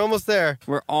 100. We're almost there.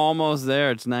 We're almost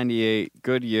there. It's 98.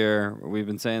 Good year. We've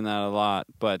been saying that a lot.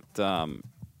 But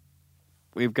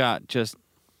we've got just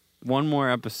one more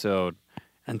episode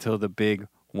until the big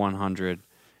 100.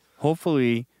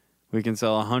 Hopefully, we can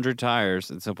sell 100 tires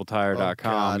at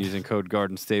SimpleTire.com using code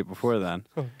Garden State before then.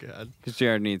 Oh, God. Because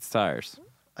Jared needs tires.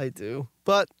 I do.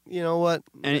 But, you know what?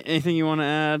 Anything you want to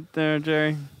add there,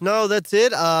 Jerry? No, that's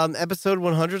it. Episode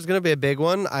 100 is going to be a big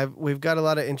one. We've got a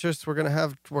lot of interest. We're going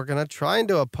to try and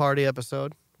do a party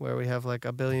episode where we have like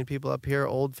a billion people up here,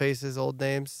 old faces, old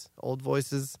names, old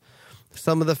voices,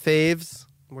 some of the faves.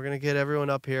 We're going to get everyone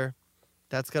up here.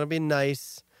 That's going to be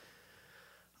nice.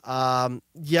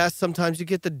 Yes, sometimes you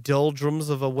get the doldrums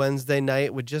of a Wednesday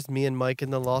night with just me and Mike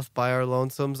in the loft by our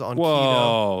lonesomes on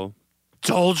Whoa. keto.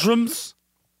 Doldrums?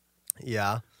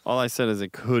 Yeah. All I said is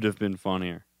it could have been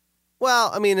funnier. Well,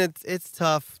 I mean, it's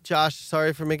tough. Josh,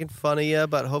 sorry for making fun of you,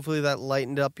 but hopefully that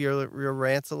lightened up your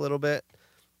rants a little bit.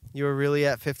 You were really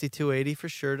at 5280 for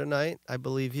sure tonight. I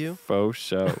believe you. Faux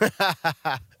show.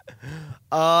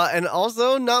 And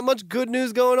also, not much good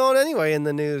news going on anyway in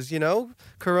the news,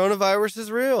 Coronavirus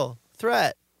is real.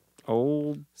 Threat.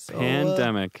 Old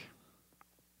pandemic.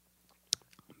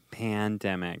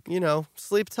 Pandemic.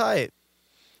 Sleep tight.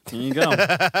 There you go. All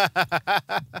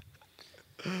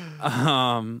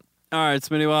right,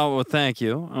 Smitty. Well, thank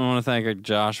you. I want to thank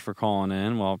Josh for calling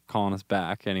in. Well, calling us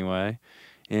back anyway.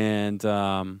 And,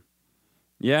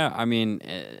 yeah, I mean,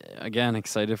 again,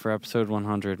 excited for episode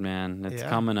 100, man. It's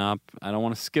coming up. I don't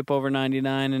want to skip over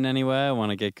 99 in any way. I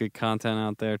want to get good content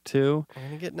out there, too. I'm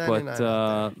going to get 99 But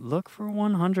out there. look for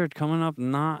 100 coming up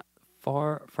not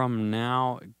far from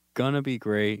now. Gonna be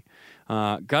great.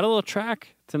 Got a little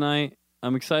track tonight.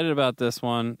 I'm excited about this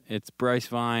one. It's Bryce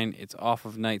Vine. It's off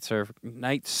of Night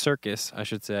Circus, I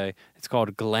should say. It's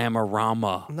called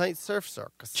Glamorama. Night Surf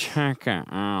Circus. Check it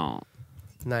out.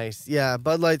 Nice. Yeah,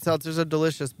 Bud Light seltzers are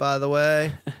delicious, by the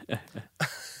way.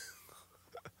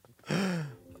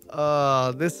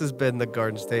 This has been the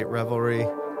Garden State Revelry.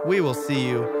 We will see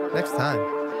you next time.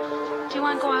 Do you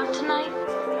want to go out tonight?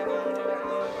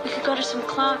 We could go to some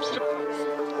clubs.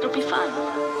 It'll be fun.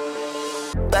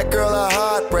 That girl a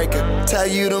heartbreaker, tell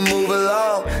you to move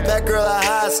along. That girl a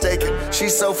high staker,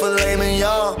 she's so filet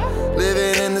mignon.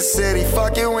 Living in the city,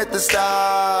 fucking with the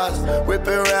stars.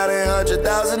 Whipping around in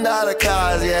 $100,000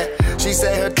 cars, yeah. She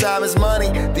say her time is money,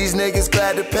 these niggas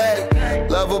glad to pay.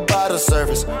 Love her bottle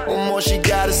service, what more she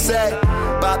gotta say?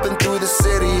 Bopping through the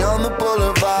city on the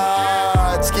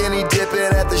boulevard. Skinny dipping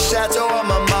at the chateau on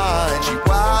my mind. She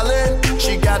wildin',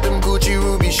 she got them Gucci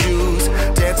ruby shoes.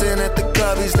 Dancing at the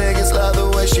club, these niggas love the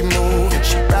way she move.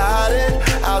 She riding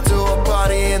out to a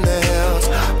party in the hills.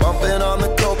 Bumping on the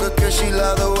coca cause she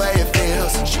love the way it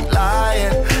feels. And she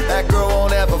lying, that girl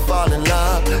won't ever fall in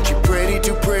love. She pretty,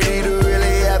 too pretty to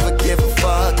really ever give a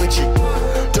fuck. But you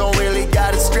don't really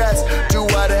gotta stress, do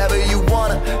whatever you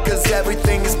wanna. Cause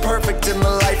everything is perfect in the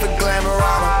life of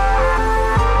Glamorama.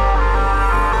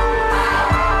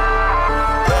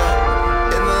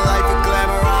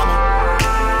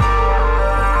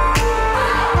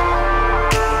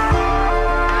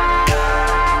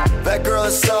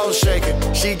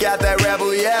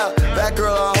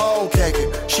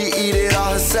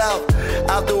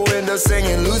 Out the window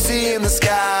singing Lucy in the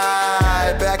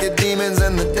sky. Pack of demons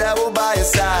and the devil by your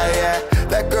side, yeah.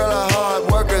 That girl a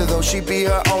hard worker, though she be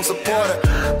her own supporter.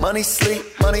 Money, sleep,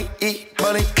 money, eat,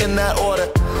 money in that order.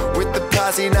 With the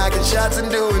posse knocking shots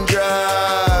and doing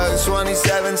drugs.